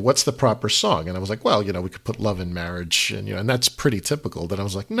like, okay, what's the proper song? And I was like, well, we could put Love and Marriage, and that's pretty typical. Then I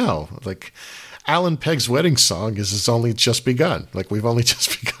was like, no, Alan Pegg's wedding song is It's Only Just Begun. We've only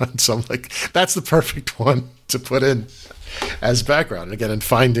just begun. So I'm like, that's the perfect one to put in as background. And again, and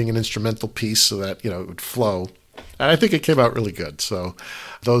finding an instrumental piece so that, it would flow. And I think it came out really good. So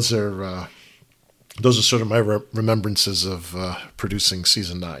those are sort of my remembrances of producing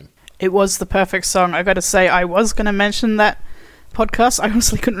season 9. It was the perfect song. I got to say, I was going to mention that podcast. I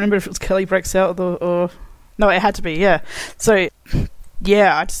honestly couldn't remember if it was Kelly Breaks Out or no, it had to be. Yeah. So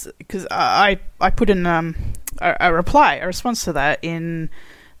yeah, because I put in a response to that in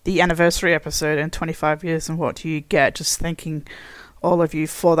the anniversary episode in 25 years and what do you get? Just thanking all of you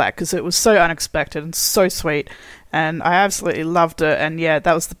for that, because it was so unexpected and so sweet, and I absolutely loved it. And yeah,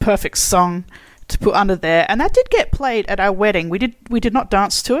 that was the perfect song to put under there, and that did get played at our wedding. We did not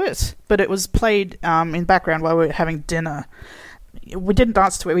dance to it, but it was played in background while we were having dinner. We didn't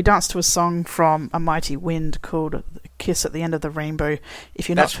dance to it. We danced to a song from A Mighty Wind called Kiss at the End of the Rainbow, if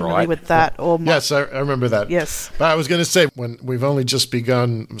you're not familiar with that. Or yes, I remember that. Yes. But I was going to say, when We've Only Just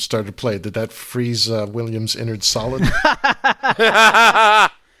Begun started to play, did that freeze William's innards solid?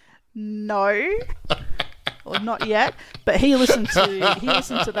 No. Or not yet. But he listened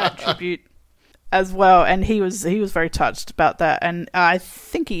to that tribute as well, and he was very touched about that. And I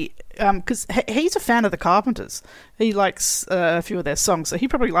think he, because he's a fan of the Carpenters, he likes a few of their songs, so he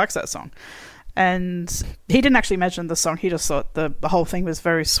probably likes that song. And he didn't actually mention the song; he just thought the whole thing was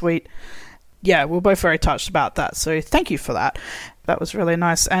very sweet. Yeah, we're both very touched about that. So thank you for that. That was really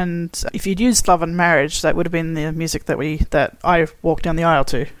nice. And if you'd used Love and Marriage, that would have been the music that I walked down the aisle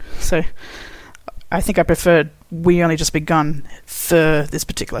to. So I think I preferred We Only Just Begun for this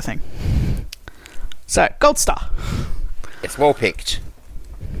particular thing. So, gold star. It's well picked.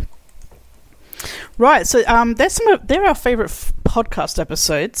 Right, so they're our favourite podcast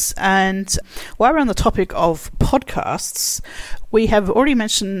episodes, and while we're on the topic of podcasts, we have already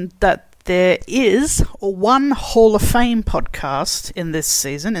mentioned that there is one Hall of Fame podcast in this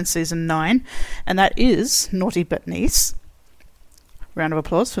season, in season 9, and that is Naughty But Nice. Round of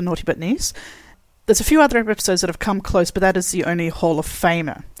applause for Naughty But Nice. There's a few other episodes that have come close, but that is the only Hall of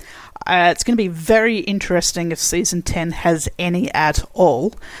Famer. It's going to be very interesting if Season 10 has any at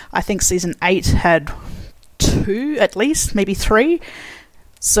all. I think Season 8 had 2 at least, maybe 3.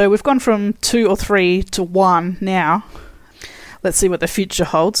 So we've gone from 2 or 3 to 1 now. Let's see what the future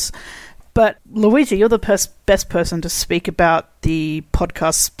holds. But Luigi, you're the best person to speak about the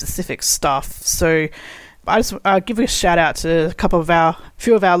podcast-specific stuff. So I just give a shout out to a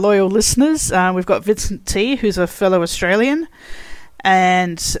few of our loyal listeners. We've got Vincent T, who's a fellow Australian,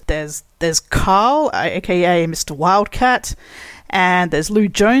 and there's Carl, aka Mr. Wildcat, and there's Lou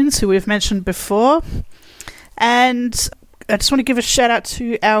Jones, who we've mentioned before, and I just want to give a shout out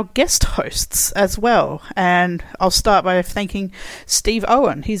to our guest hosts as well. And I'll start by thanking Steve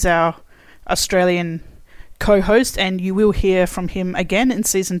Owen. He's our Australian co-host, and you will hear from him again in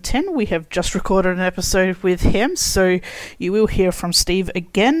Season 10. We have just recorded an episode with him, so you will hear from Steve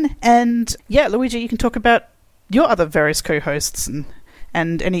again. And yeah, Luigi, you can talk about your other various co-hosts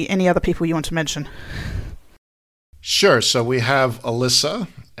and any other people you want to mention. Sure. So we have Alyssa,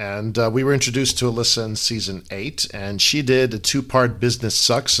 and we were introduced to Alyssa in Season 8, and she did a 2-part Business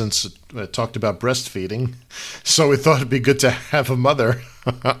Sucks and talked about breastfeeding. So we thought it'd be good to have a mother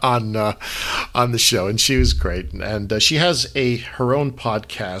on the show, and she was great. And she has her own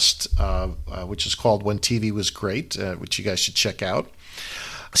podcast, which is called When TV Was Great, which you guys should check out.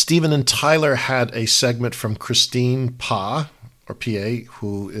 Stephen and Tyler had a segment from Christine Pa, or PA,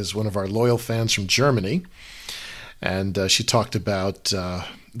 who is one of our loyal fans from Germany. And she talked about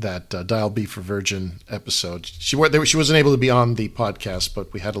that Dial B for Virgin episode. She wasn't able to be on the podcast,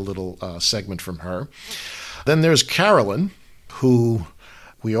 but we had a little segment from her. Then there's Carolyn, who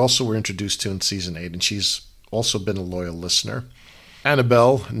we also were introduced to in Season 8, and she's also been a loyal listener.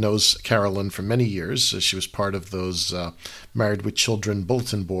 Annabelle knows Carolyn for many years. She was part of those Married with Children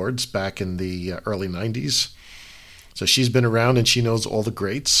bulletin boards back in the early 90s. So she's been around, and she knows all the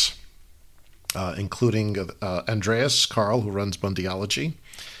greats. Including Andreas Carl, who runs Bundyology.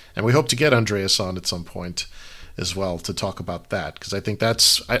 And we hope to get Andreas on at some point as well to talk about that, because I think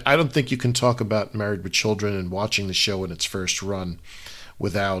I don't think you can talk about Married with Children and watching the show in its first run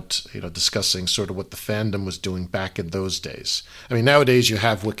without discussing sort of what the fandom was doing back in those days. I mean, nowadays you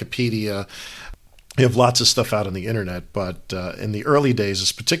have Wikipedia, you have lots of stuff out on the internet, but in the early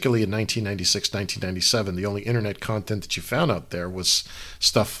days, particularly in 1996, 1997, the only internet content that you found out there was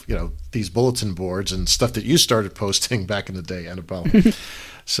stuff, these bulletin boards and stuff that you started posting back in the day, Annabelle.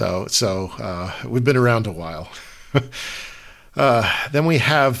 So we've been around a while. Then we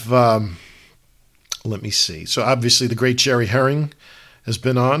have, let me see. So obviously the great Jerry Herring has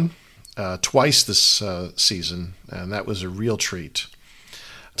been on twice this season, and that was a real treat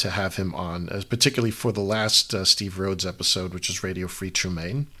to have him on, particularly for the last Steve Rhodes episode, which is Radio Free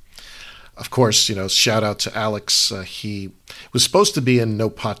Tremaine. Of course, shout out to Alex. He was supposed to be in No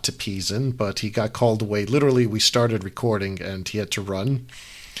Pot to Peas In, but he got called away. Literally, we started recording and he had to run.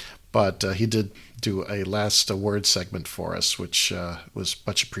 But he did do a last word segment for us, which was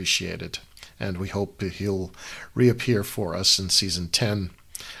much appreciated. And we hope he'll reappear for us in Season 10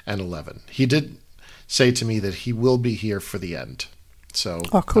 and 11. He did say to me that he will be here for the end. So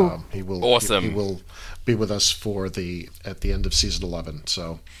cool. He will awesome. He will be with us at the end of Season 11.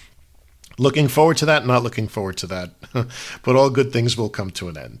 So looking forward to that, not looking forward to that. But all good things will come to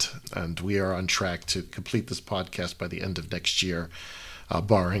an end. And we are on track to complete this podcast by the end of next year,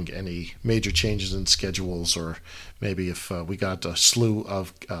 barring any major changes in schedules, or maybe if we got a slew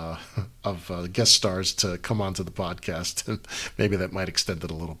of guest stars to come onto the podcast, maybe that might extend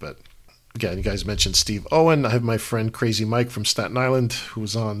it a little bit. Again, you guys mentioned Steve Owen. I have my friend Crazy Mike from Staten Island, who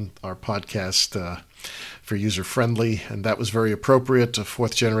was on our podcast for User Friendly, and that was very appropriate. A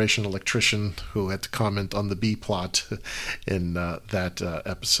fourth-generation electrician who had to comment on the B plot in that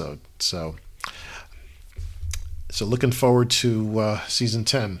episode. So looking forward to Season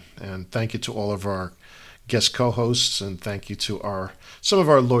 10, and thank you to all of our guest co-hosts, and thank you to some of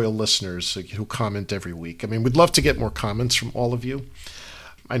our loyal listeners who comment every week. I mean, we'd love to get more comments from all of you.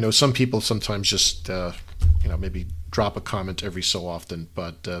 I know some people sometimes just, maybe drop a comment every so often,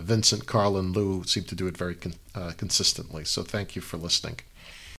 but Vincent, Carl, and Lou seem to do it very consistently. So thank you for listening.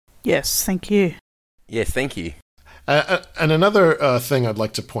 Yes, thank you. Yes, thank you. And another thing I'd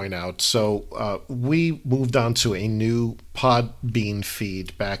like to point out. So we moved on to a new Podbean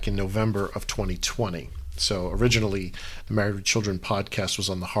feed back in November of 2020. So originally, the Married with Children podcast was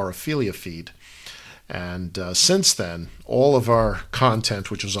on the Horophilia feed. And since then, all of our content,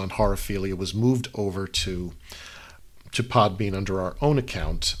 which was on Horophilia, was moved over to Podbean under our own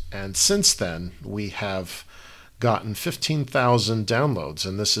account. And since then, we have gotten 15,000 downloads,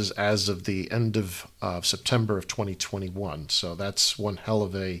 and this is as of the end of September of 2021. So that's one hell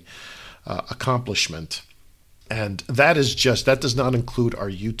of a accomplishment. And that does not include our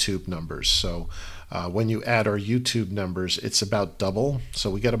YouTube numbers. So when you add our YouTube numbers, it's about double. So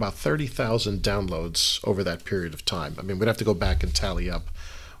we get about 30,000 downloads over that period of time. I mean, we'd have to go back and tally up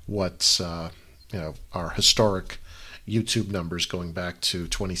what's our historic YouTube numbers going back to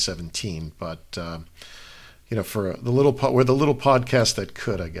 2017. But for we're the little podcast that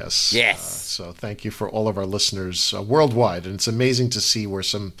could, I guess. Yes. So thank you for all of our listeners worldwide, and it's amazing to see where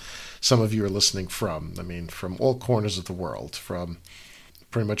some of you are listening from. I mean, from all corners of the world, from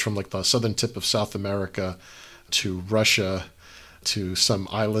pretty much from like the southern tip of South America to Russia to some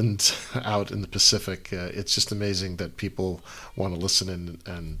island out in the Pacific. It's just amazing that people want to listen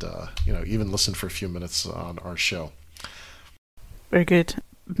and even listen for a few minutes on our show. Very good.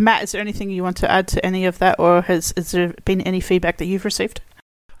 Matt, is there anything you want to add to any of that, or has there been any feedback that you've received?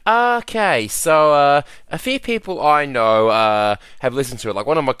 Okay, so a few people I know have listened to it. Like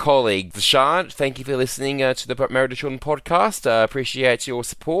one of my colleagues, Shant, thank you for listening to the Married to Children podcast. Appreciate your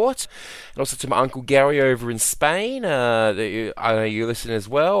support. And also to my Uncle Gary over in Spain. I know you listen as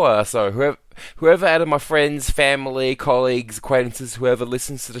well. So whoever out of my friends, family, colleagues, acquaintances, whoever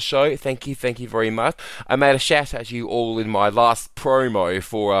listens to the show, thank you very much. I made a shout out to you all in my last promo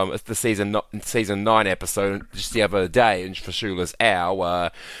for the season 9 episode just the other day for Shula's Hour,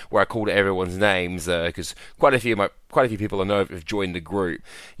 where I called everyone's names because quite a few people I know have joined the group.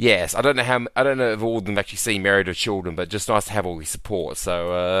 Yes, I don't know if all of them actually seen Married with Children, but just nice to have all your support.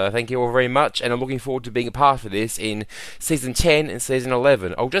 So thank you all very much, and I'm looking forward to being a part of this in season 10 and season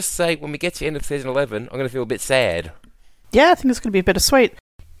 11. I'll just say when we get to the end of season 11, I'm going to feel a bit sad. Yeah, I think it's going to be bittersweet.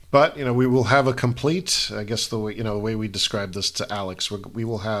 But we will have a complete. I guess the way we described this to Alex, we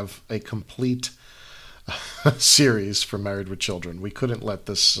will have a complete series for Married with Children. We couldn't let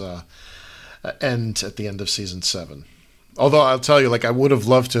this end at the end of season 7. Although I'll tell you, I would have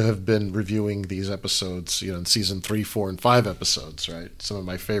loved to have been reviewing these episodes, in season 3, 4, and 5 episodes, right? Some of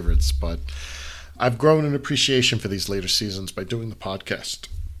my favorites, but I've grown an appreciation for these later seasons by doing the podcast.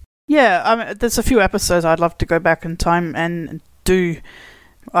 Yeah, there's a few episodes I'd love to go back in time and do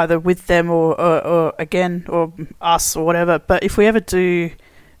either with them or again, or us or whatever. But if we ever do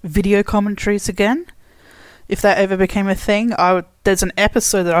video commentaries again, if that ever became a thing, there's an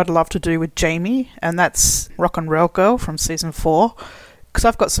episode that I'd love to do with Jamie, and that's Rock and Roll Girl from season 4, because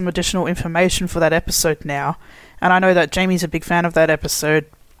I've got some additional information for that episode now, and I know that Jamie's a big fan of that episode,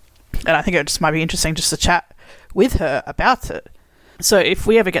 and I think it just might be interesting just to chat with her about it. So if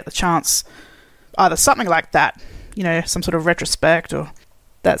we ever get the chance, either something like that, some sort of retrospect, or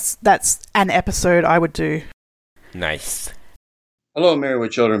that's an episode I would do. Nice. Hello, Married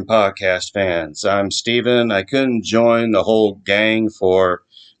with Children podcast fans. I'm Steven. I couldn't join the whole gang for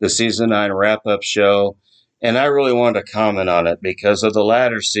the season 9 wrap-up show, and I really wanted to comment on it because of the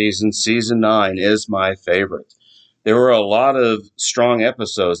latter season. Season 9 is my favorite. There were a lot of strong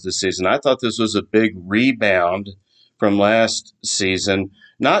episodes this season. I thought this was a big rebound from last season,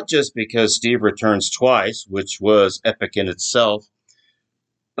 not just because Steve returns twice, which was epic in itself,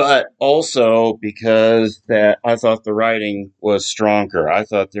 but also because that I thought the writing was stronger. I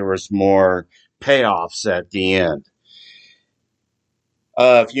thought there was more payoffs at the end.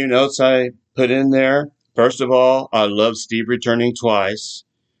 A few notes I put in there. First of all, I love Steve returning twice,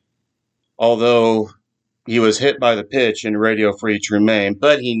 although he was hit by the pitch in Radio Free Tremaine,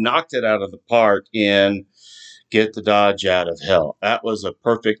 but he knocked it out of the park in Get the Dodge Out of Hell. That was a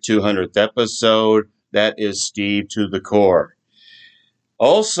perfect 200th episode. That is Steve to the core.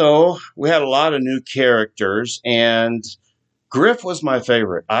 Also, we had a lot of new characters, and Griff was my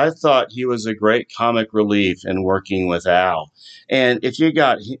favorite. I thought he was a great comic relief in working with Al. And if you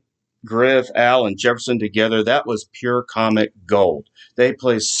got Griff, Al, and Jefferson together, that was pure comic gold. They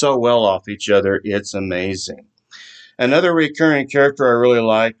play so well off each other, it's amazing. Another recurring character I really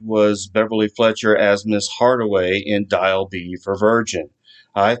liked was Beverly Fletcher as Miss Hardaway in Dial B for Virgin.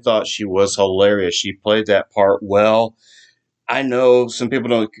 I thought she was hilarious. She played that part well. I know some people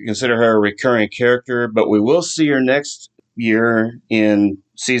don't consider her a recurring character, but we will see her next year in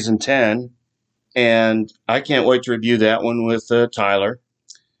season 10, and I can't wait to review that one with Tyler.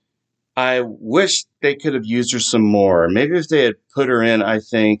 I wish they could have used her some more. Maybe if they had put her in, I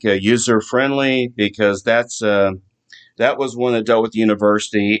think, user-friendly, because that was one that dealt with the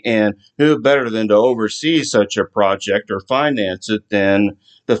university, and who better than to oversee such a project or finance it than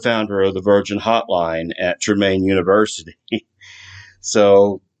the founder of the Virgin Hotline at Tremaine University.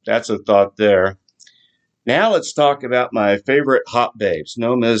 So that's a thought there. Now let's talk about my favorite hot babes.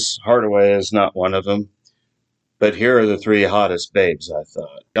 No, Ms. Hardaway is not one of them. But here are the three hottest babes, I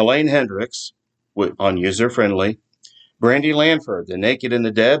thought. Elaine Hendricks on User Friendly. Brandy Lanford, The Naked and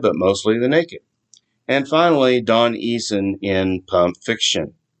the Dead, but mostly The Naked. And finally, Dawn Eason in Pulp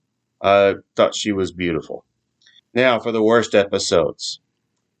Fiction. I thought she was beautiful. Now for the worst episodes.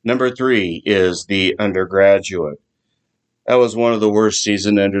 Number 3 is The Undergraduate. That was one of the worst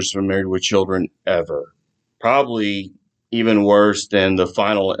season enders for Married with Children ever. Probably even worse than the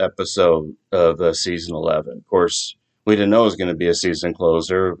final episode of season 11. Of course, we didn't know it was going to be a season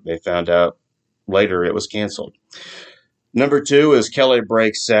closer. They found out later it was canceled. Number 2 is Kelly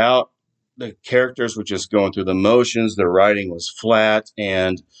Breaks Out. The characters were just going through the motions. The writing was flat.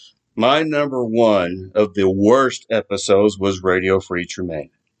 And my number 1 of the worst episodes was Radio Free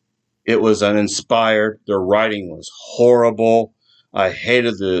Tremaine. It was uninspired. The writing was horrible. I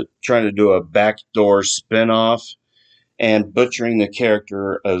hated trying to do a backdoor spinoff and butchering the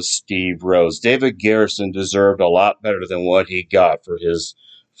character of Steve Rhodes. David Garrison deserved a lot better than what he got for his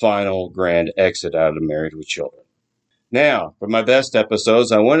final grand exit out of Married with Children. Now, for my best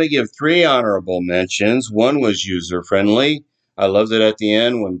episodes, I want to give 3 honorable mentions. One was User Friendly. I loved it at the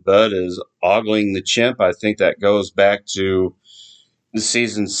end when Bud is ogling the chimp. I think that goes back to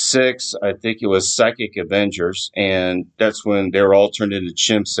season 6. I think it was Psychic Avengers, and that's when they were all turned into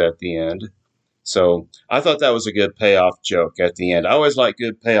chimps at the end. So I thought that was a good payoff joke at the end. I always like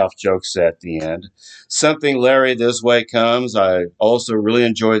good payoff jokes at the end. Something Larry This Way Comes. I also really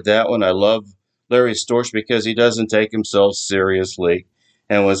enjoyed that one. I love Larry Storch because he doesn't take himself seriously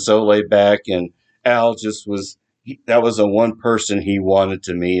and was so laid back. And Al just was, that was the one person he wanted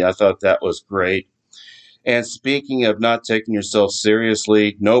to meet. I thought that was great. And speaking of not taking yourself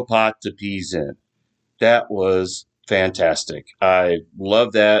seriously, No Pot to Peas In. That was fantastic. I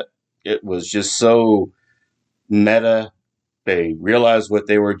love that. It was just so meta. They realized what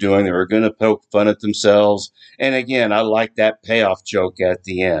they were doing. They were going to poke fun at themselves. And again, I like that payoff joke at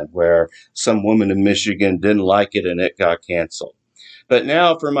the end where some woman in Michigan didn't like it and it got canceled. But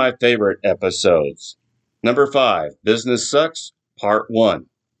now for my favorite episodes. Number 5, Business Sucks, Part 1.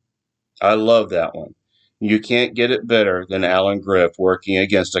 I love that one. You can't get it better than Alan Griff working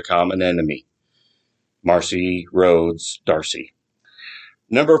against a common enemy. Marcy Rhodes Darcy.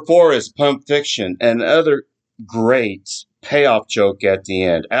 Number 4 is Pulp Fiction, another great payoff joke at the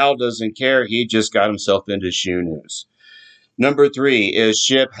end. Al doesn't care. He just got himself into shoe news. Number 3 is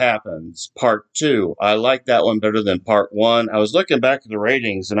Ship Happens, Part 2. I like that one better than Part 1. I was looking back at the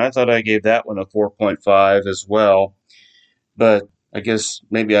ratings, and I thought I gave that one a 4.5 as well. But I guess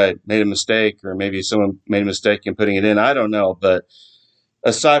maybe I made a mistake, or maybe someone made a mistake in putting it in. I don't know. But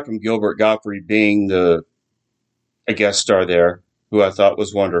aside from Gilbert Gottfried being a guest star there, who I thought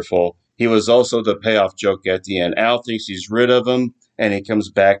was wonderful, he was also the payoff joke at the end. Al thinks he's rid of him, and he comes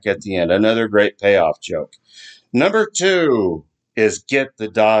back at the end. Another great payoff joke. Number 2 is Get the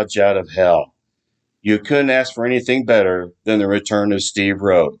Dodge Out of Hell. You couldn't ask for anything better than the return of Steve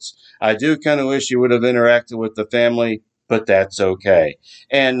Rhodes. I do kind of wish he would have interacted with the family, but that's okay.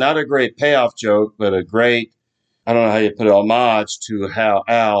 And not a great payoff joke, but a great, I don't know how you put it, homage to how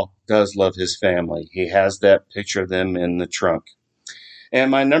Al does love his family. He has that picture of them in the trunk. And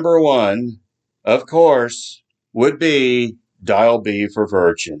my number 1, of course, would be Dial B for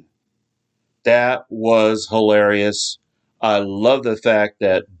Virgin. That was hilarious. I love the fact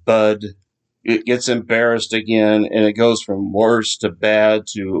that Bud gets embarrassed again, and it goes from worse to bad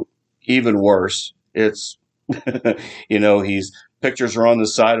to even worse. It's, his pictures are on the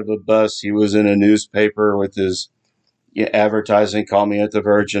side of a bus. He was in a newspaper with his advertising, call me at the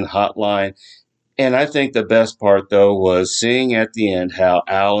Virgin hotline. And I think the best part, though, was seeing at the end how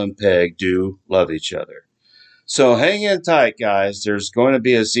Al and Peg do love each other. So hang in tight, guys. There's going to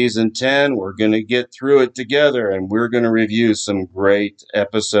be a season 10. We're going to get through it together, and we're going to review some great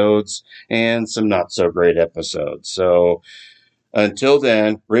episodes and some not so great episodes. So until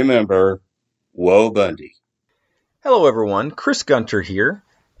then, remember, woe Bundy. Hello, everyone. Chris Gunter here,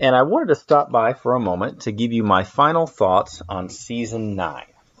 and I wanted to stop by for a moment to give you my final thoughts on Season 9.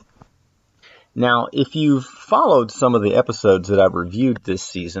 Now, if you've followed some of the episodes that I've reviewed this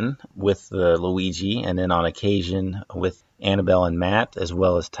season with Luigi, and then on occasion with Annabelle and Matt, as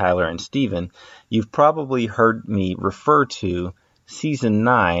well as Tyler and Steven, you've probably heard me refer to Season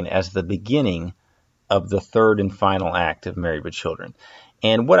 9 as the beginning of the third and final act of Married with Children.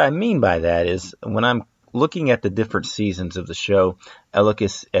 And what I mean by that is when I'm looking at the different seasons of the show, I look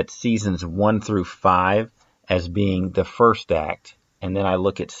at seasons 1 through 5 as being the first act. And then I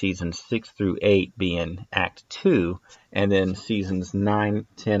look at seasons 6 through 8 being Act 2, and then seasons 9,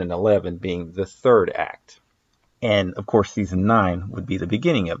 10, and 11 being the third act. And, of course, season 9 would be the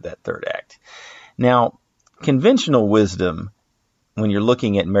beginning of that third act. Now, conventional wisdom, when you're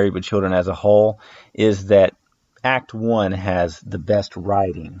looking at Married with Children as a whole, is that Act 1 has the best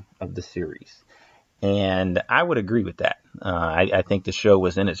writing of the series. And I would agree with that. I think the show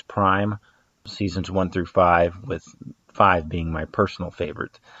was in its prime, seasons 1 through 5, with 5 being my personal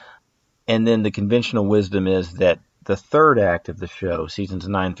favorite. And then the conventional wisdom is that the third act of the show, seasons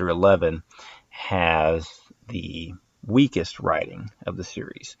 9 through 11, has the weakest writing of the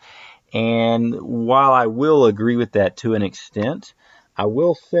series. And while I will agree with that to an extent, I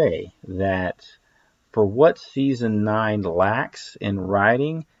will say that for what season 9 lacks in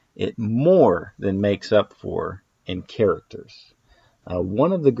writing, it more than makes up for in characters.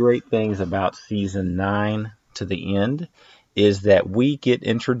 One of the great things about season 9 to the end is that we get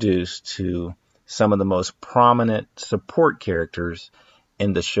introduced to some of the most prominent support characters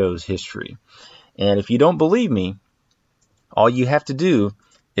in the show's history. And if you don't believe me, all you have to do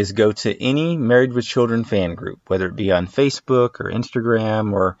is go to any Married with Children fan group, whether it be on Facebook or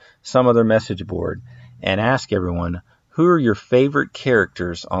Instagram or some other message board, and ask everyone, who are your favorite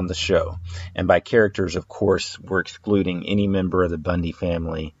characters on the show? And by characters, of course, we're excluding any member of the Bundy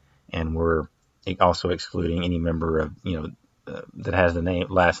family, and we're also excluding any member of, that has the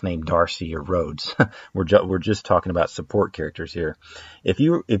last name Darcy or Rhodes. We're just talking about support characters here.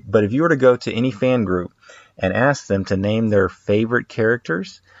 But if you were to go to any fan group and ask them to name their favorite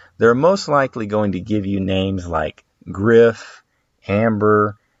characters, they're most likely going to give you names like Griff,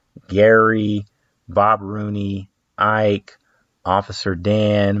 Amber, Gary, Bob Rooney, Ike, Officer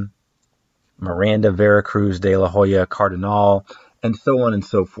Dan, Miranda Veracruz de la Hoya Cardinal, and so on and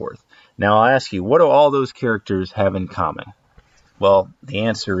so forth. Now I'll ask you, what do all those characters have in common? Well, the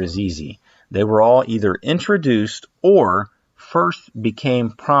answer is easy. They were all either introduced or first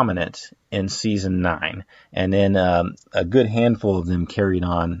became prominent in season 9, and then a good handful of them carried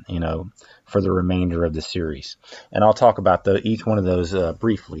on, for the remainder of the series. And I'll talk about each one of those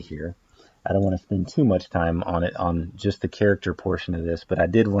briefly here. I don't want to spend too much time on just the character portion of this, but I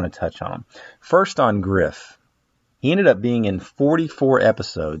did want to touch on them. First, on Griff. He ended up being in 44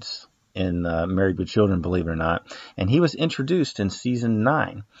 episodes in Married with Children, believe it or not, and he was introduced in season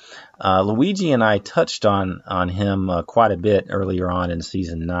 9. Luigi and I touched on him quite a bit earlier on in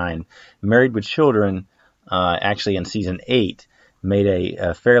season 9. Married with Children, actually in season 8, made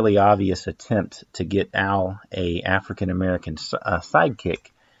a fairly obvious attempt to get Al a African-American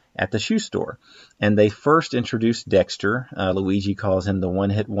sidekick at the shoe store. And they first introduced Dexter. Luigi calls him the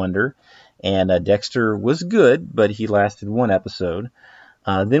one-hit wonder. And Dexter was good, but he lasted 1 episode.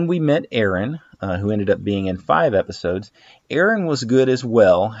 Then we met Aaron, who ended up being in 5 episodes. Aaron was good as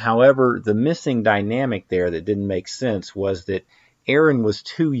well. However, the missing dynamic there that didn't make sense was that Aaron was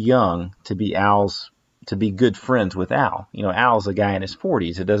too young to be good friends with Al. Al's a guy in his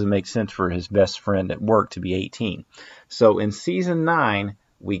 40s. It doesn't make sense for his best friend at work to be 18. So in season 9,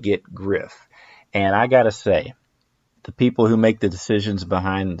 we get Griff. And I gotta say, the people who make the decisions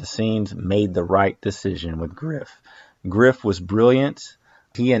behind the scenes made the right decision with Griff. Griff was brilliant.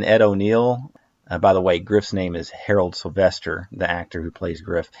 He and Ed O'Neill, by the way, Griff's name is Harold Sylvester, the actor who plays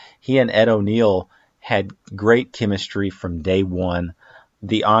Griff. He and Ed O'Neill had great chemistry from day one.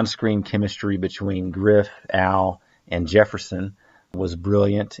 The on-screen chemistry between Griff, Al, and Jefferson was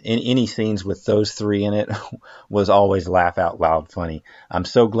brilliant. In any scenes with those 3 in it was always laugh out loud funny. I'm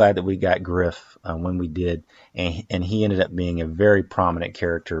so glad that we got Griff when we did, and he ended up being a very prominent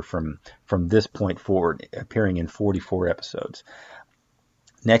character from this point forward, appearing in 44 episodes.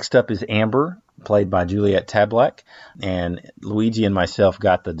 Next up is Amber, played by Juliet Tablak, and Luigi and myself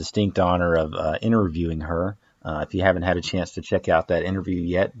got the distinct honor of interviewing her. If you haven't had a chance to check out that interview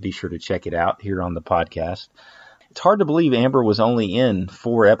yet, be sure to check it out here on the podcast. It's hard to believe Amber was only in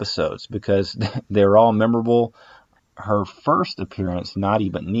 4 episodes because they're all memorable. Her first appearance, Naughty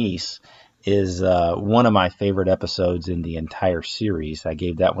But Nice, is one of my favorite episodes in the entire series. I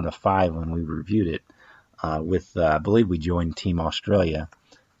gave that one a 5 when we reviewed it. I believe we joined Team Australia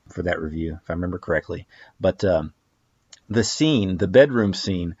for that review, if I remember correctly. But the bedroom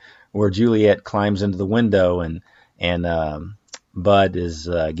scene where Juliet climbs into the window and Bud is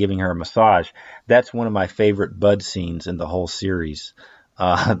giving her a massage, that's one of my favorite Bud scenes in the whole series.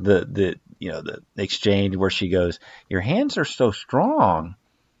 The exchange where she goes, "Your hands are so strong,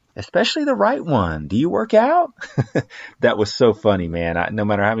 especially the right one. Do you work out?" That was so funny, man. No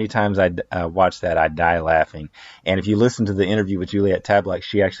matter how many times I watch that, I die laughing. And if you listen to the interview with Juliet Tablak,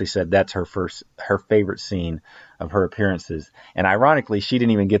 she actually said that's her favorite scene of her appearances. And ironically, she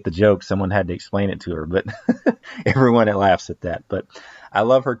didn't even get the joke. Someone had to explain it to her, but everyone laughs at that. But I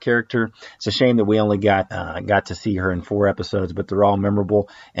love her character. It's a shame that we only got to see her in 4 episodes, but they're all memorable.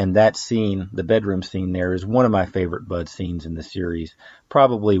 And that scene, the bedroom scene there, is one of my favorite Bud scenes in the series.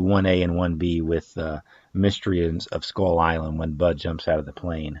 Probably 1A and 1B with Mystery of Skull Island when Bud jumps out of the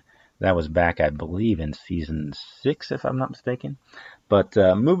plane. That was back, I believe, in season 6, if I'm not mistaken. But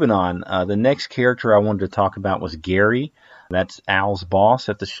moving on, the next character I wanted to talk about was Gary. That's Al's boss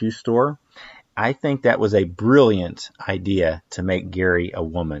at the shoe store. I think that was a brilliant idea to make Gary a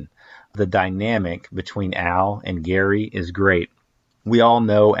woman. The dynamic between Al and Gary is great. We all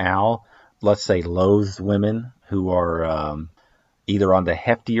know Al, let's say, loathes women who are either on the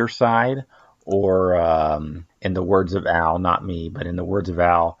heftier side or, in the words of Al, not me, but in the words of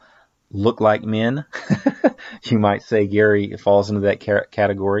Al, look like men. You might say Gary falls into that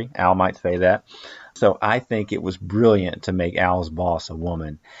category. Al might say that. So I think it was brilliant to make Al's boss a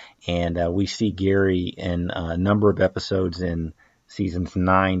woman. And we see Gary in a number of episodes in seasons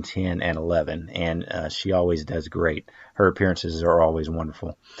 9, 10, and 11. And she always does great. Her appearances are always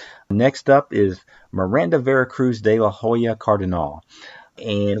wonderful. Next up is Miranda Veracruz de la Hoya Cardinal.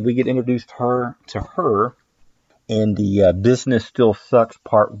 And we get introduced to her in the Business Still Sucks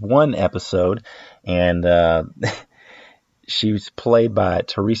Part 1 episode. And she's played by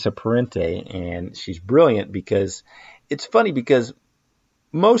Teresa Parente, and she's brilliant because it's funny because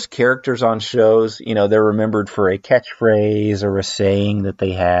most characters on shows, you know, they're remembered for a catchphrase or a saying that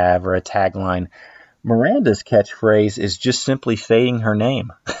they have or a tagline. Miranda's catchphrase is just simply saying her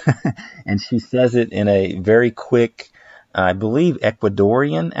name. And she says it in a very quick, I believe,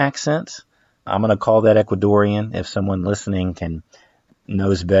 Ecuadorian accent. I'm going to call that Ecuadorian. If someone listening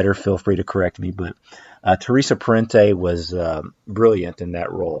knows better, feel free to correct me. But Teresa Parente was brilliant in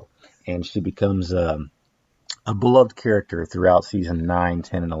that role, and she becomes a beloved character throughout season 9,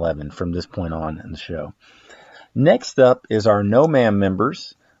 10, and 11 from this point on in the show. Next up is our No Ma'am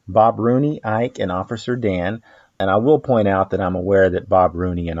members, Bob Rooney, Ike, and Officer Dan. And I will point out that I'm aware that Bob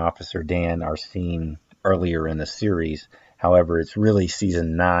Rooney and Officer Dan are seen earlier in the series. However, it's really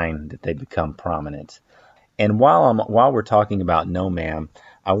season 9 that they become prominent. And while we're talking about No Ma'am,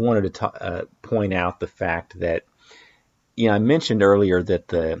 I wanted to point out the fact that, you know, I mentioned earlier that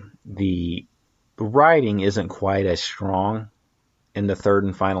the writing isn't quite as strong in the third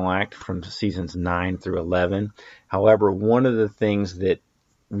and final act from seasons 9 through 11. However, one of the things that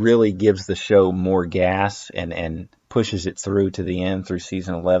really gives the show more gas and pushes it through to the end through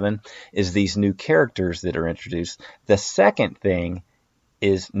season 11 is these new characters that are introduced. The second thing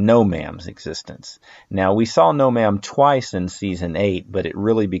is No Ma'am's existence. Now, we saw No Ma'am twice in season 8, but it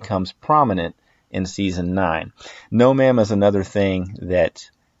really becomes prominent in season 9. No Ma'am is another thing that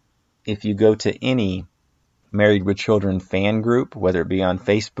if you go to any Married with Children fan group, whether it be on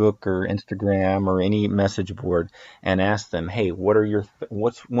Facebook or Instagram or any message board, and ask them, hey,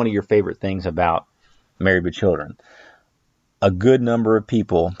 what's one of your favorite things about Married with Children? A good number of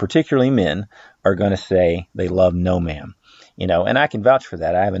people, particularly men, are going to say they love No Ma'am. You know, and I can vouch for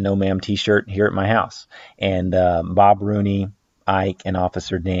that. I have a No Ma'am t-shirt here at my house. And Bob Rooney, Ike, and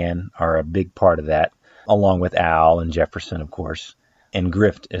Officer Dan are a big part of that, along with Al and Jefferson, of course, and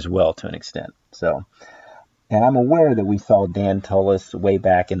Grift as well to an extent. So, and I'm aware that we saw Dan Tullis way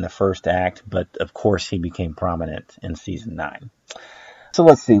back in the first act, but of course he became prominent in season 9. So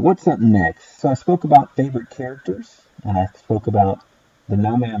let's see, what's up next? So I spoke about favorite characters, and I spoke about the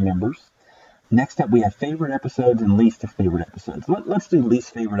No Ma'am members. Next up, we have favorite episodes and least favorite episodes. Let's do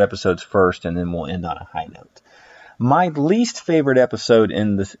least favorite episodes first, and then we'll end on a high note. My least favorite episode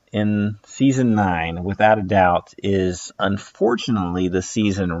in season 9, without a doubt, is unfortunately the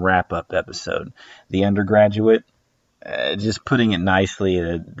season wrap-up episode, The Undergraduate. Just putting it nicely,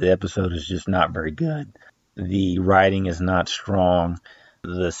 the episode is just not very good. The writing is not strong.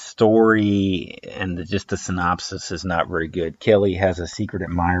 The story and just the synopsis is not very good. Kelly has a secret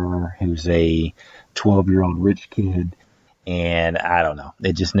admirer who's a 12-year-old rich kid, and I don't know.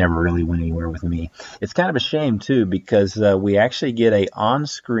 It just never really went anywhere with me. It's kind of a shame, too, because we actually get a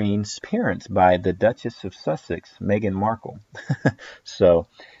on-screen appearance by the Duchess of Sussex, Meghan Markle. So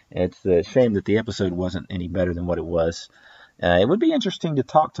it's a shame that the episode wasn't any better than what it was. It would be interesting to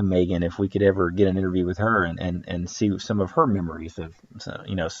talk to Meghan if we could ever get an interview with her and see some of her memories of,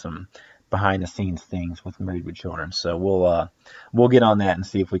 you know, some behind-the-scenes things with Married with Children. So we'll get on that and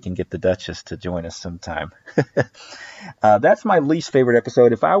see if we can get the Duchess to join us sometime. That's my least favorite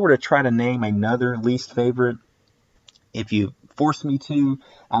episode. If I were to try to name another least favorite, if you force me to,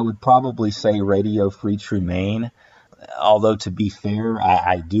 I would probably say Radio Free Tremaine. Although, to be fair,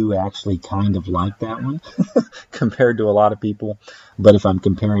 I do actually kind of like that one compared to a lot of people. But if I'm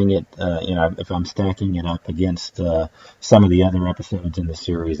comparing it, if I'm stacking it up against some of the other episodes in the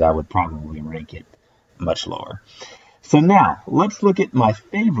series, I would probably rank it much lower. So now, let's look at my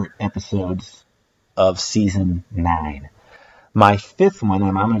favorite episodes of Season 9. My fifth one,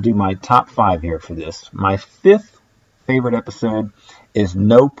 and I'm going to do my top 5 here for this. My fifth favorite episode is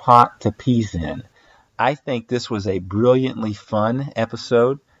No Pot to Peas In. I think this was a brilliantly fun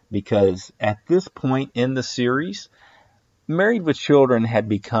episode because at this point in the series, Married with Children had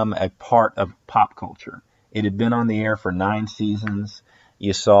become a part of pop culture. It had been on the air for 9 seasons.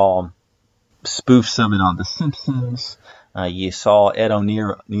 You saw spoofs of it on The Simpsons. You saw Ed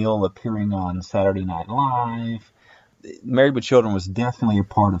O'Neill appearing on Saturday Night Live. Married with Children was definitely a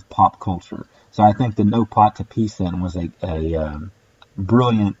part of pop culture. So I think the No Pot to Peace In was a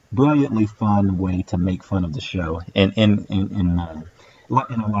brilliantly fun way to make fun of the show, and in a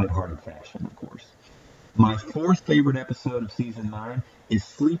lighthearted fashion, of course. My fourth favorite episode of Season 9 is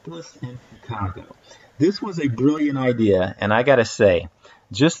Sleepless in Chicago. This was a brilliant idea, and I gotta say,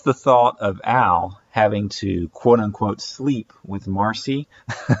 just the thought of Al having to quote-unquote sleep with Marcy,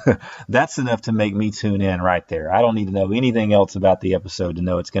 that's enough to make me tune in right there. I don't need to know anything else about the episode to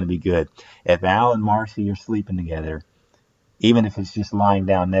know it's going to be good. If Al and Marcy are sleeping together, even if it's just lying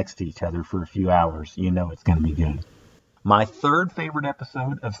down next to each other for a few hours, you know it's going to be good. My third favorite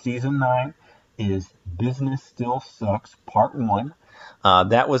episode of Season 9 is Business Still Sucks, Part 1.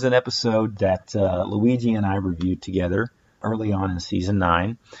 That was an episode that Luigi and I reviewed together early on in Season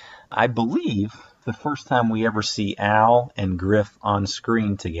 9. I believe the first time we ever see Al and Griff on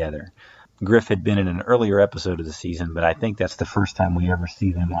screen together. Griff had been in an earlier episode of the season, but I think that's the first time we ever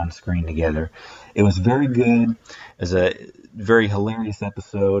see them on screen together. It was very good. It was a very hilarious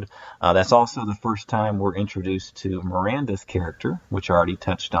episode. That's also the first time we're introduced to Miranda's character, which I already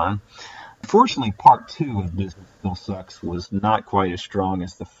touched on. Unfortunately, Part 2 of Business Still Sucks was not quite as strong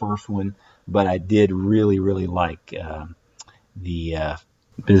as the first one, but I did really, really like the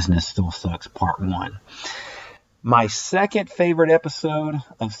Business Still Sucks Part 1. My second favorite episode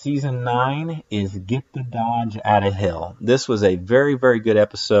of Season 9 is Get the Dodge Out of Hell. This was a very, very good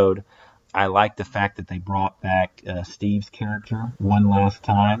episode. I like the fact that they brought back Steve's character one last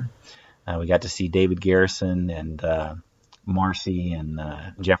time. We got to see David Garrison and Marcy and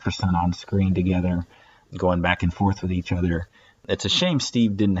Jefferson on screen together, going back and forth with each other. It's a shame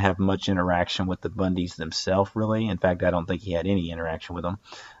Steve didn't have much interaction with the Bundys themselves, really. In fact, I don't think he had any interaction with them.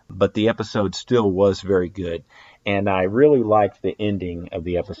 But the episode still was very good. And I really liked the ending of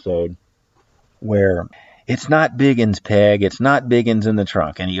the episode where it's not Biggins, Peg. It's not Biggins in the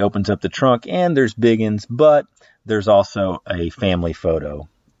trunk. And he opens up the trunk and there's Biggins, but there's also a family photo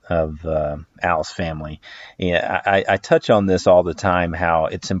of Al's family. Yeah, I touch on this all the time, how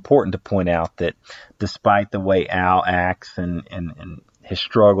it's important to point out that despite the way Al acts and his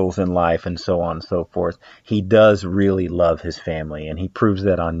struggles in life and so on and so forth, he does really love his family, and he proves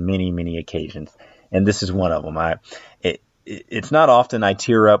that on many, many occasions. And this is one of them. It's not often I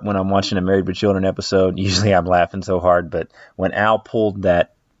tear up when I'm watching a Married with Children episode. Usually I'm laughing so hard, but when Al pulled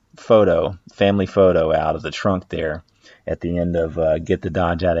that family photo out of the trunk there at the end of Get the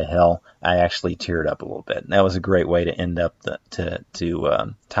Dodge Out of Hell, I actually teared up a little bit. And that was a great way to end up to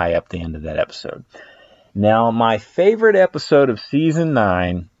tie up the end of that episode. Now, my favorite episode of Season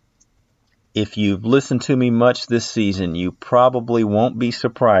 9, if you've listened to me much this season, you probably won't be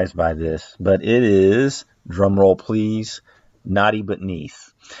surprised by this, but it is, drumroll please, Naughty But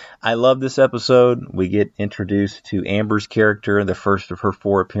Nice. I love this episode. We get introduced to Amber's character, the first of her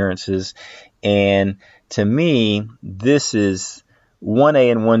 4 appearances, and to me, this is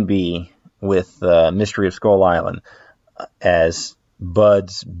 1A and 1B with Mystery of Skull Island as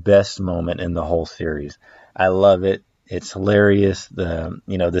Bud's best moment in the whole series. I love it. It's hilarious.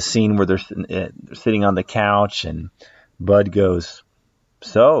 The scene where they're sitting on the couch and Bud goes,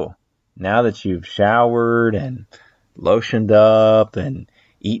 "So, now that you've showered and lotioned up and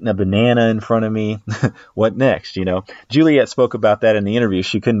eaten a banana in front of me, what next?" Juliet spoke about that in the interview.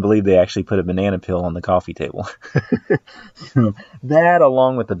 She couldn't believe they actually put a banana peel on the coffee table. So that,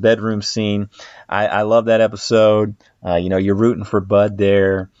 along with the bedroom scene, I love that episode. You're rooting for Bud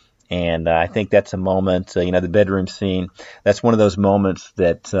there. And I think that's a moment, the bedroom scene, that's one of those moments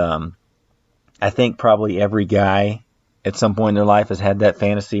that I think probably every guy at some point in their life has had that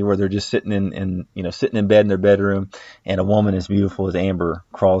fantasy where they're just sitting in bed in their bedroom and a woman as beautiful as Amber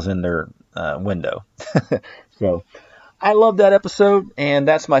crawls in their window. So I love that episode, and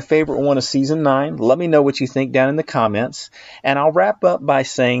that's my favorite one of Season 9. Let me know what you think down in the comments. And I'll wrap up by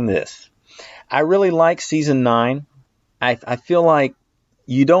saying this. I really like Season 9. I feel like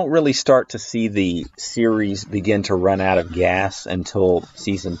you don't really start to see the series begin to run out of gas until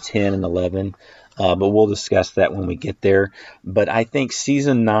season 10 and 11. But we'll discuss that when we get there. But I think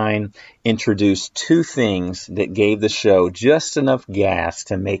season 9 introduced two things that gave the show just enough gas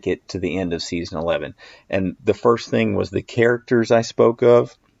to make it to the end of season 11. And the first thing was the characters I spoke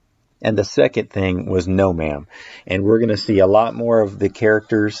of. And the second thing was No Ma'am. And we're going to see a lot more of the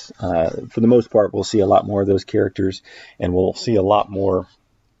characters. For the most part, we'll see a lot more of those characters. And we'll see a lot more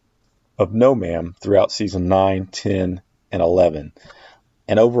of No Ma'am throughout season 9, 10, and 11.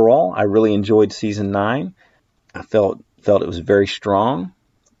 And overall, I really enjoyed season 9. I felt it was very strong.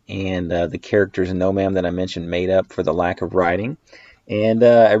 And the characters in No Ma'am that I mentioned made up for the lack of writing. And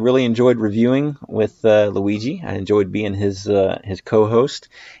I really enjoyed reviewing with Luigi. I enjoyed being his co-host.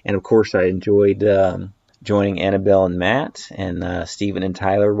 And, of course, I enjoyed joining Annabelle and Matt and Stephen and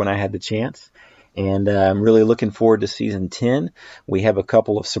Tyler when I had the chance. And I'm really looking forward to season 10. We have a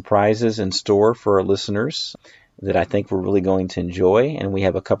couple of surprises in store for our listeners that I think we're really going to enjoy. And we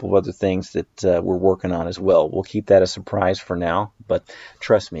have a couple of other things that we're working on as well. We'll keep that a surprise for now. But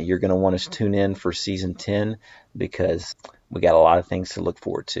trust me, you're going to want to tune in for season 10 because we got a lot of things to look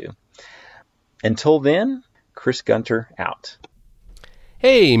forward to. Until then, Chris Gunter out.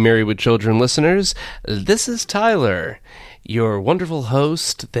 Hey, Married with Children listeners. This is Tyler, your wonderful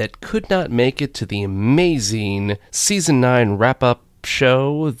host that could not make it to the amazing Season 9 wrap-up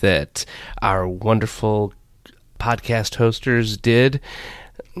show that our wonderful podcast hosters did.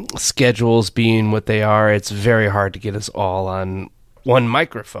 Schedules being what they are, it's very hard to get us all on one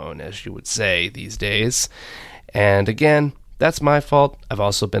microphone, as you would say these days. And again, that's my fault. I've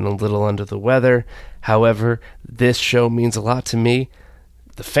also been a little under the weather. However, this show means a lot to me.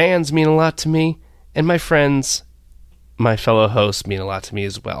 The fans mean a lot to me. And my friends, my fellow hosts, mean a lot to me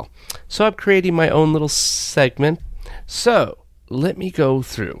as well. So I'm creating my own little segment. So let me go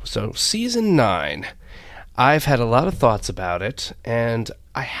through. So season 9, I've had a lot of thoughts about it. And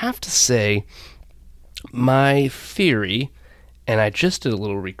I have to say, my theory... And I just did a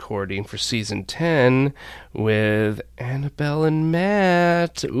little recording for season 10 with Annabelle and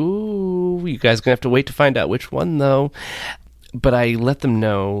Matt. Ooh, you guys are going to have to wait to find out which one, though. But I let them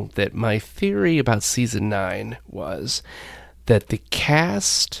know that my theory about season 9 was that the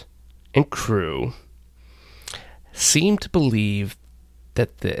cast and crew seemed to believe that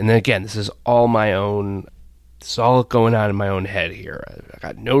and again, this is all my own... It's all going on in my own head here. I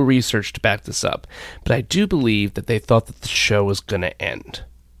got no research to back this up. But I do believe that they thought that the show was going to end.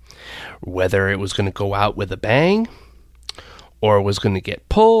 Whether it was going to go out with a bang, or was going to get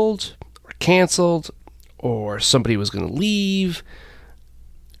pulled, or canceled, or somebody was going to leave.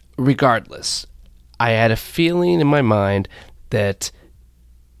 Regardless, I had a feeling in my mind that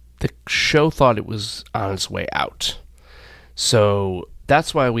the show thought it was on its way out. So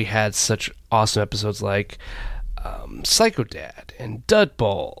that's why we had such awesome episodes like Psycho Dad and Dud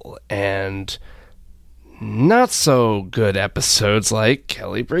Bowl, and not so good episodes like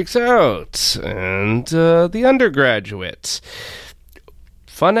Kelly Breaks Out and The Undergraduate.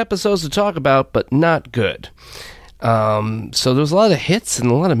 Fun episodes to talk about, but not good. So there was a lot of hits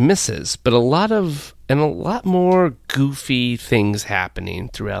and a lot of misses, but a lot more goofy things happening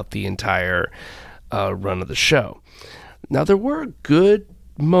throughout the entire run of the show. Now, there were good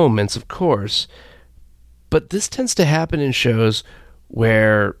moments, of course, but this tends to happen in shows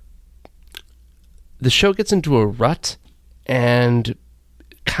where the show gets into a rut and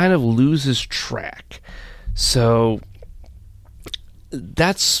kind of loses track. So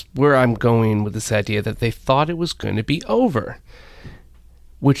that's where I'm going with this idea that they thought it was going to be over,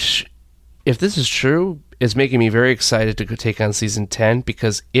 which, if this is true, is making me very excited to go take on season 10,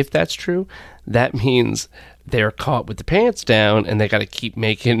 because if that's true, that means they're caught with the pants down and they got to keep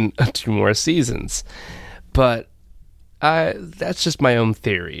making 2 more seasons. But that's just my own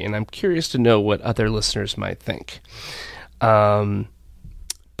theory, and I'm curious to know what other listeners might think. But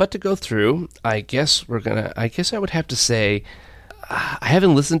to go through, I guess I would have to say I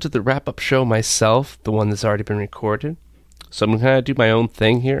haven't listened to the wrap-up show myself, the one that's already been recorded. So I'm going to do my own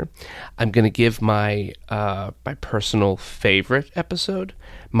thing here. I'm going to give my my personal favorite episode,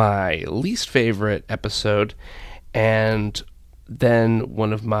 my least favorite episode, and then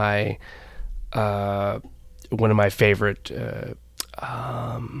one of my favorite,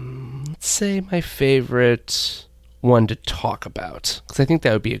 let's say my favorite one to talk about, because I think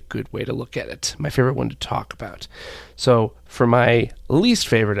that would be a good way to look at it. My favorite one to talk about. So for my least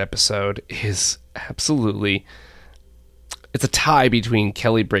favorite episode is absolutely... It's a tie between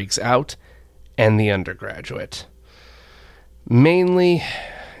Kelly Breaks Out and The Undergraduate. Mainly,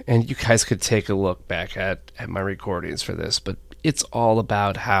 and you guys could take a look back at my recordings for this, but it's all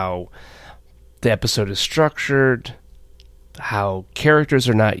about how the episode is structured, how characters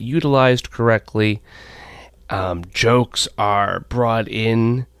are not utilized correctly, jokes are brought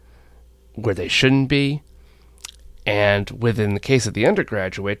in where they shouldn't be, and within the case of The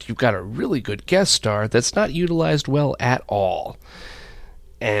Undergraduate, you've got a really good guest star that's not utilized well at all.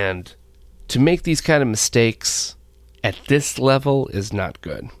 And to make these kind of mistakes at this level is not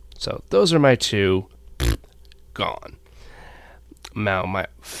good. So those are my two. Gone. Now, my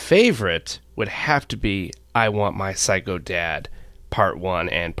favorite would have to be I Want My Psycho Dad, Part 1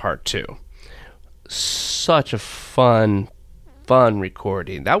 and Part 2. Such a fun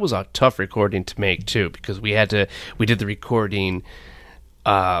recording. That was a tough recording to make, too, because we did the recording,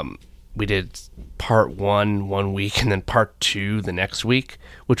 we did Part 1 week and then Part 2 the next week,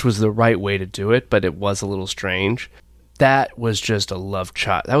 which was the right way to do it, but it was a little strange. That was just a love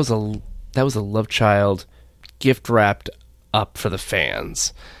child. That was a love child gift wrapped up for the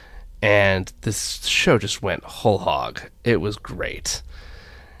fans. And this show just went whole hog. It was great.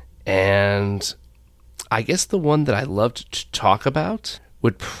 And I guess the one that I loved to talk about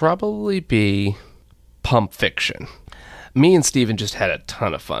would probably be Pulp Fiction. Me and Steven just had a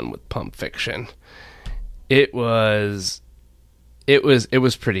ton of fun with Pulp Fiction. It was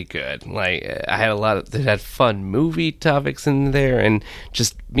pretty good. Like, I had they had fun movie topics in there, and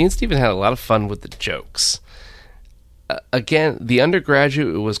just me and Steven had a lot of fun with the jokes. Again, The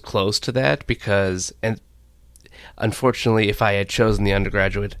Undergraduate was close to that because, and unfortunately, if I had chosen The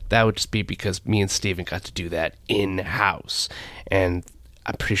Undergraduate, that would just be because me and Steven got to do that in-house. And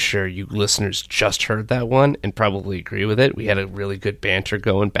I'm pretty sure you listeners just heard that one and probably agree with it. We had a really good banter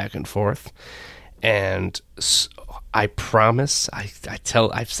going back and forth. And I promise, I've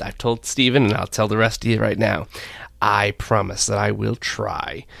told Steven, and I'll tell the rest of you right now, I promise that I will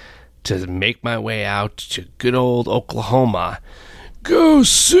try to make my way out to good old Oklahoma. Go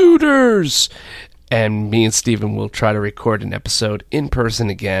Sooners! And me and Steven will try to record an episode in person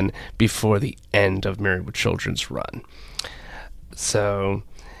again before the end of Married with Children's run. So,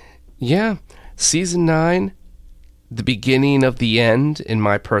 yeah, Season 9, the beginning of the end, in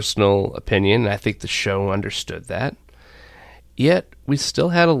my personal opinion. I think the show understood that. Yet, we still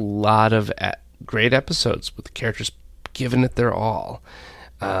had a lot of great episodes with the characters giving it their all.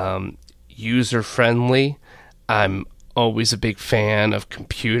 User-friendly. I'm always a big fan of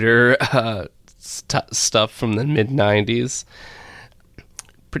computer stuff from the mid-90s.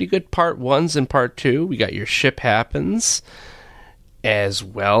 Pretty good Part 1s and Part 2. We got Your Ship Happens, as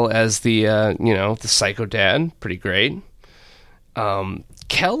well as the Psycho Dad. Pretty great.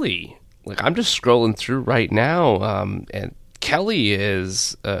 Kelly. Like, I'm just scrolling through right now, and Kelly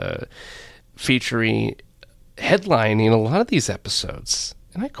is headlining a lot of these episodes,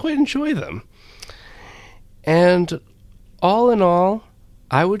 and I quite enjoy them. And all in all,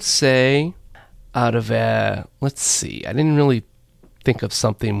 I would say out of let's see, I didn't really think of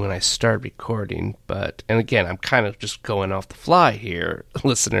something when I started recording, and again, I'm kind of just going off the fly here,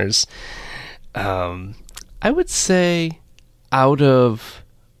 listeners. I would say I'll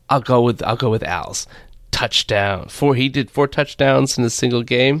go with Al's touchdown. He did 4 touchdowns in a single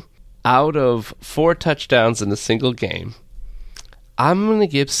game. Out of 4 touchdowns in a single game, I'm going to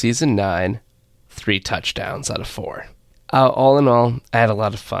give Season 9 3 touchdowns out of 4. All in all, I had a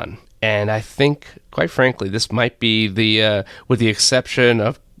lot of fun. And I think, quite frankly, this might be with the exception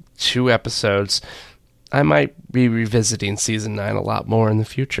of 2 episodes, I might be revisiting Season 9 a lot more in the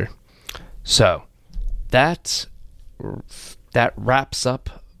future. So, that wraps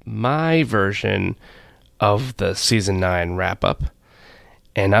up my version of the Season 9 wrap-up.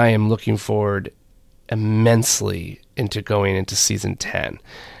 And I am looking forward immensely into going into Season 10.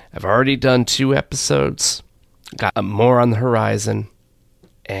 I've already done 2 episodes, got more on the horizon,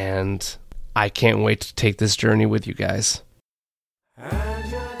 and I can't wait to take this journey with you guys.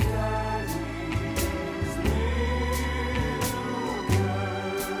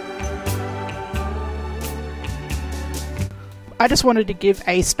 I just wanted to give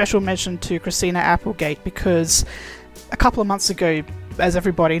a special mention to Christina Applegate because a couple of months ago, as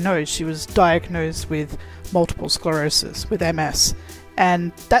everybody knows, she was diagnosed with multiple sclerosis, with MS.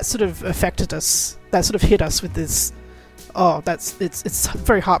 And that sort of affected us, that sort of hit us with this, it's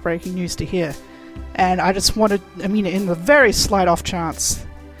very heartbreaking news to hear. And I just wanted, in the very slight off chance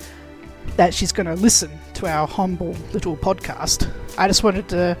that she's going to listen to our humble little podcast, I just wanted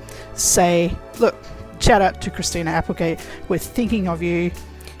to say, look, shout out to Christina Applegate. We're thinking of you.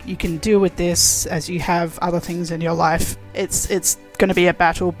 You can deal with this as you have other things in your life. It's going to be a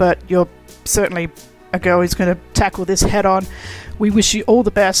battle, but you're certainly a girl who's going to tackle this head on. We wish you all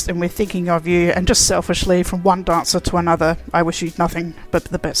the best, and we're thinking of you. And just selfishly, from one dancer to another, I wish you nothing but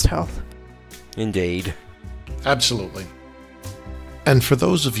the best health. Indeed. Absolutely. And for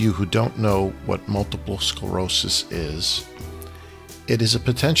those of you who don't know what multiple sclerosis is, it is a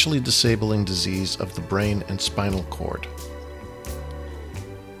potentially disabling disease of the brain and spinal cord.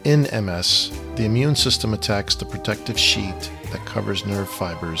 In MS, the immune system attacks the protective sheet that covers nerve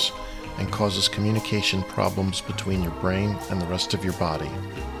fibers and causes communication problems between your brain and the rest of your body.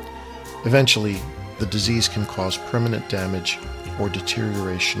 Eventually, the disease can cause permanent damage or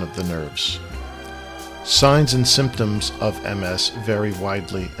deterioration of the nerves. Signs and symptoms of MS vary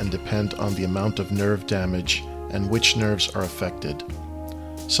widely and depend on the amount of nerve damage and which nerves are affected.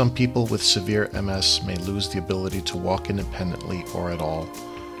 Some people with severe MS may lose the ability to walk independently or at all,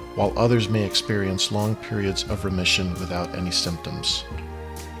 while others may experience long periods of remission without any symptoms.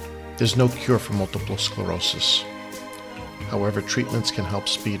 There's no cure for multiple sclerosis. However, treatments can help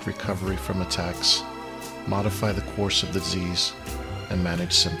speed recovery from attacks, modify the course of the disease, and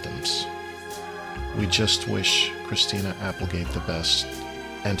manage symptoms. We just wish Christina Applegate the best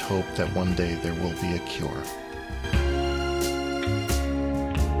and hope that one day there will be a cure.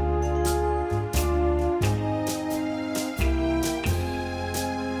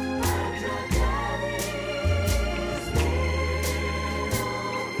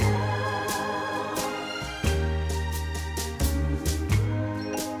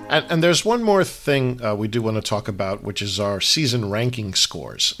 And there's one more thing we do want to talk about, which is our season ranking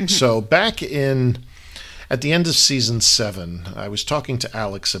scores. Mm-hmm. So back at the end of season 7, I was talking to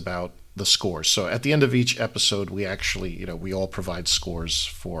Alex about the scores. So at the end of each episode, we actually, we all provide scores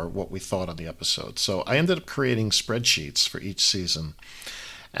for what we thought on the episode. So I ended up creating spreadsheets for each season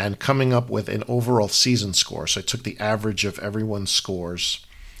and coming up with an overall season score. So I took the average of everyone's scores,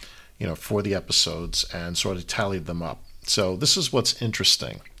 for the episodes and sort of tallied them up. So this is what's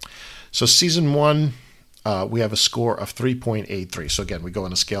interesting. So season 1, we have a score of 3.83. So again, we go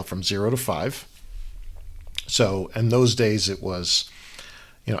on a scale from 0 to 5. So in those days, it was,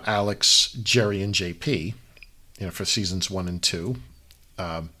 Alex, Jerry, and JP, for seasons 1 and 2.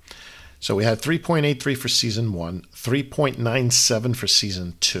 So we had 3.83 for season 1, 3.97 for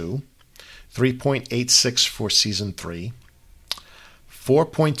season 2, 3.86 for season 3,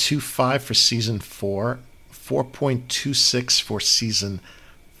 4.25 for season 4, 4.26 for season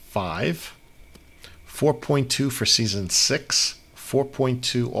 5, 4.2 for season 6,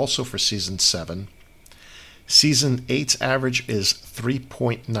 4.2 also for season 7. Season 8's average is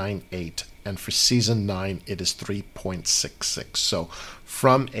 3.98, and for season 9 it is 3.66. So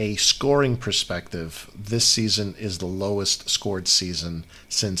from a scoring perspective, this season is the lowest scored season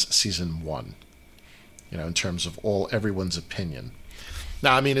since season 1, in terms of everyone's opinion.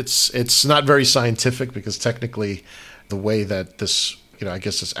 Now, I mean, it's not very scientific because technically the way that this, I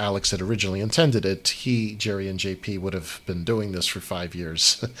guess as Alex had originally intended it, Jerry, and JP would have been doing this for 5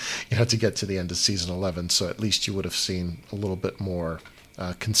 years, to get to the end of season 11. So at least you would have seen a little bit more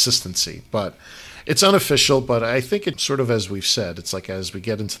consistency. But it's unofficial, but I think it's sort of, as we've said, it's like as we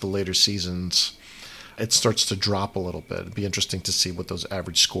get into the later seasons, it starts to drop a little bit. It'd be interesting to see what those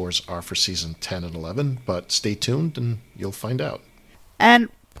average scores are for season 10 and 11, but stay tuned and you'll find out. And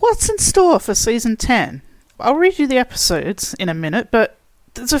what's in store for season 10? I'll read you the episodes in a minute, but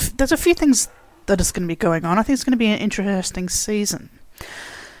there's a few things that is going to be going on. I think it's going to be an interesting season.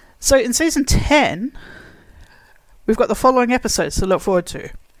 So in season 10, we've got the following episodes to look forward to.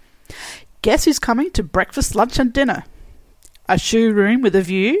 Guess Who's Coming to Breakfast, Lunch and Dinner? A Shoe Room with a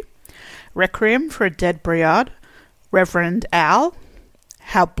View? Requiem for a Dead Briard? Reverend Al?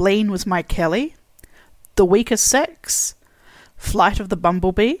 How Bleen Was My Kelly? The Weakest Sex? Flight of the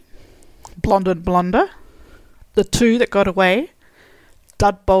Bumblebee? Blonde and Blonder? The Two That Got Away?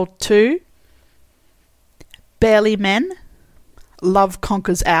 Dudbold 2? Barely Men? Love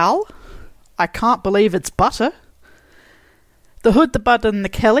Conquers Al? I Can't Believe It's Butter? The Hood, the Bud and the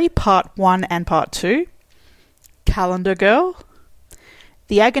Kelly, Part 1 and Part 2? Calendar Girl?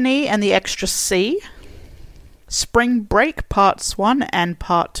 The Agony and the Extra C? Spring Break, Parts 1 and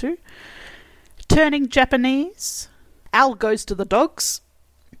Part 2? Turning Japanese? Al Goes to the Dogs?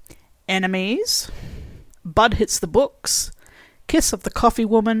 Enemies? Bud Hits the Books? Kiss of the Coffee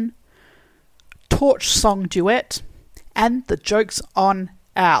Woman? Torch Song Duet? And The Joke's on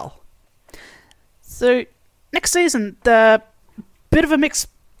Al. So, next season, the bit of a mixed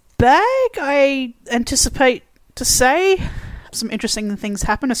bag, I anticipate to say. Some interesting things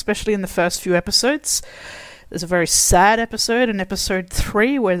happen, especially in the first few episodes. There's a very sad episode in episode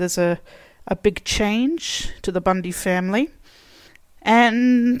 3 where there's a big change to the Bundy family.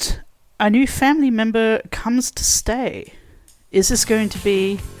 And a new family member comes to stay. Is this going to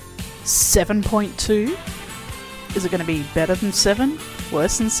be 7.2? Is it going to be better than 7?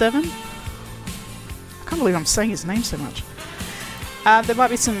 Worse than 7? I can't believe I'm saying his name so much. There might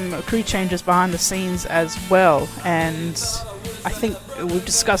be some crew changes behind the scenes as well, and I think we've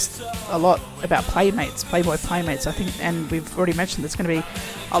discussed a lot about Playmates, Playboy Playmates, I think, and we've already mentioned there's going to be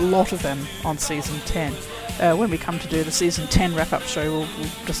a lot of them on Season 10. When we come to do the Season 10 wrap-up show, we'll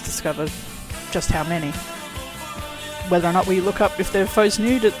just discover just how many. Whether or not we look up if they're foes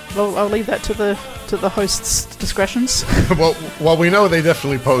nude, I'll leave that to the host's discretions. well, we know they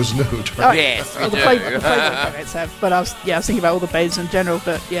definitely pose nude, right? Oh, yes, well, the Playboy Playmates have, but I was thinking about all the babes in general,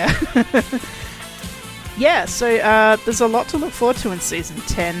 but yeah. Yeah, so there's a lot to look forward to in Season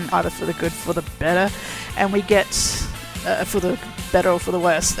 10, either for the good, for the better, and we get for the better or for the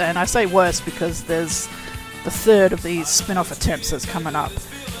worse, and I say worse because there's the third of these spin-off attempts that's coming up.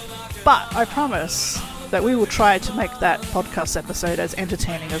 But I promise that we will try to make that podcast episode as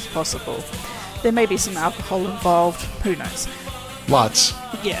entertaining as possible. There may be some alcohol involved, who knows? Lots.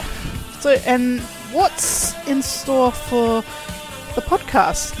 Yeah. So, and what's in store for the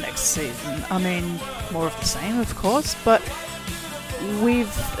podcast next season? I mean, more of the same, of course, but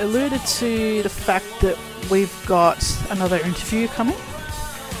we've alluded to the fact that we've got another interview coming,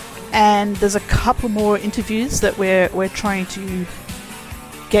 and there's a couple more interviews that we're trying to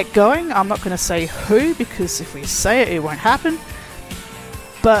get going. I'm not going to say who, because if we say it, it won't happen,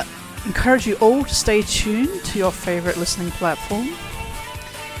 but encourage you all to stay tuned to your favourite listening platform.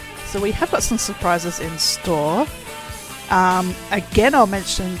 So we have got some surprises in store. Again, I'll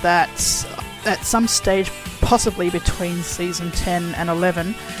mention that at some stage, possibly between Season 10 and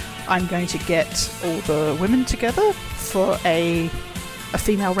 11, I'm going to get all the women together for a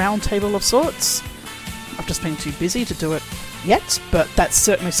female roundtable of sorts. I've just been too busy to do it yet, but that's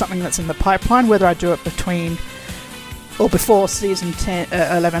certainly something that's in the pipeline. Whether I do it between or before Season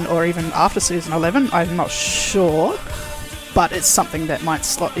 11 or even after Season 11, I'm not sure, but it's something that might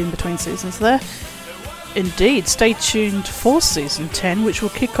slot in between seasons there. Indeed, stay tuned for Season 10, which will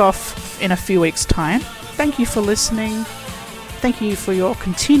kick off in a few weeks' time. Thank you for listening. Thank you for your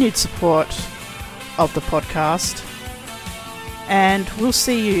continued support of the podcast. And we'll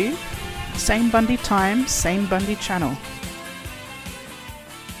see you, same Bundy time, same Bundy channel.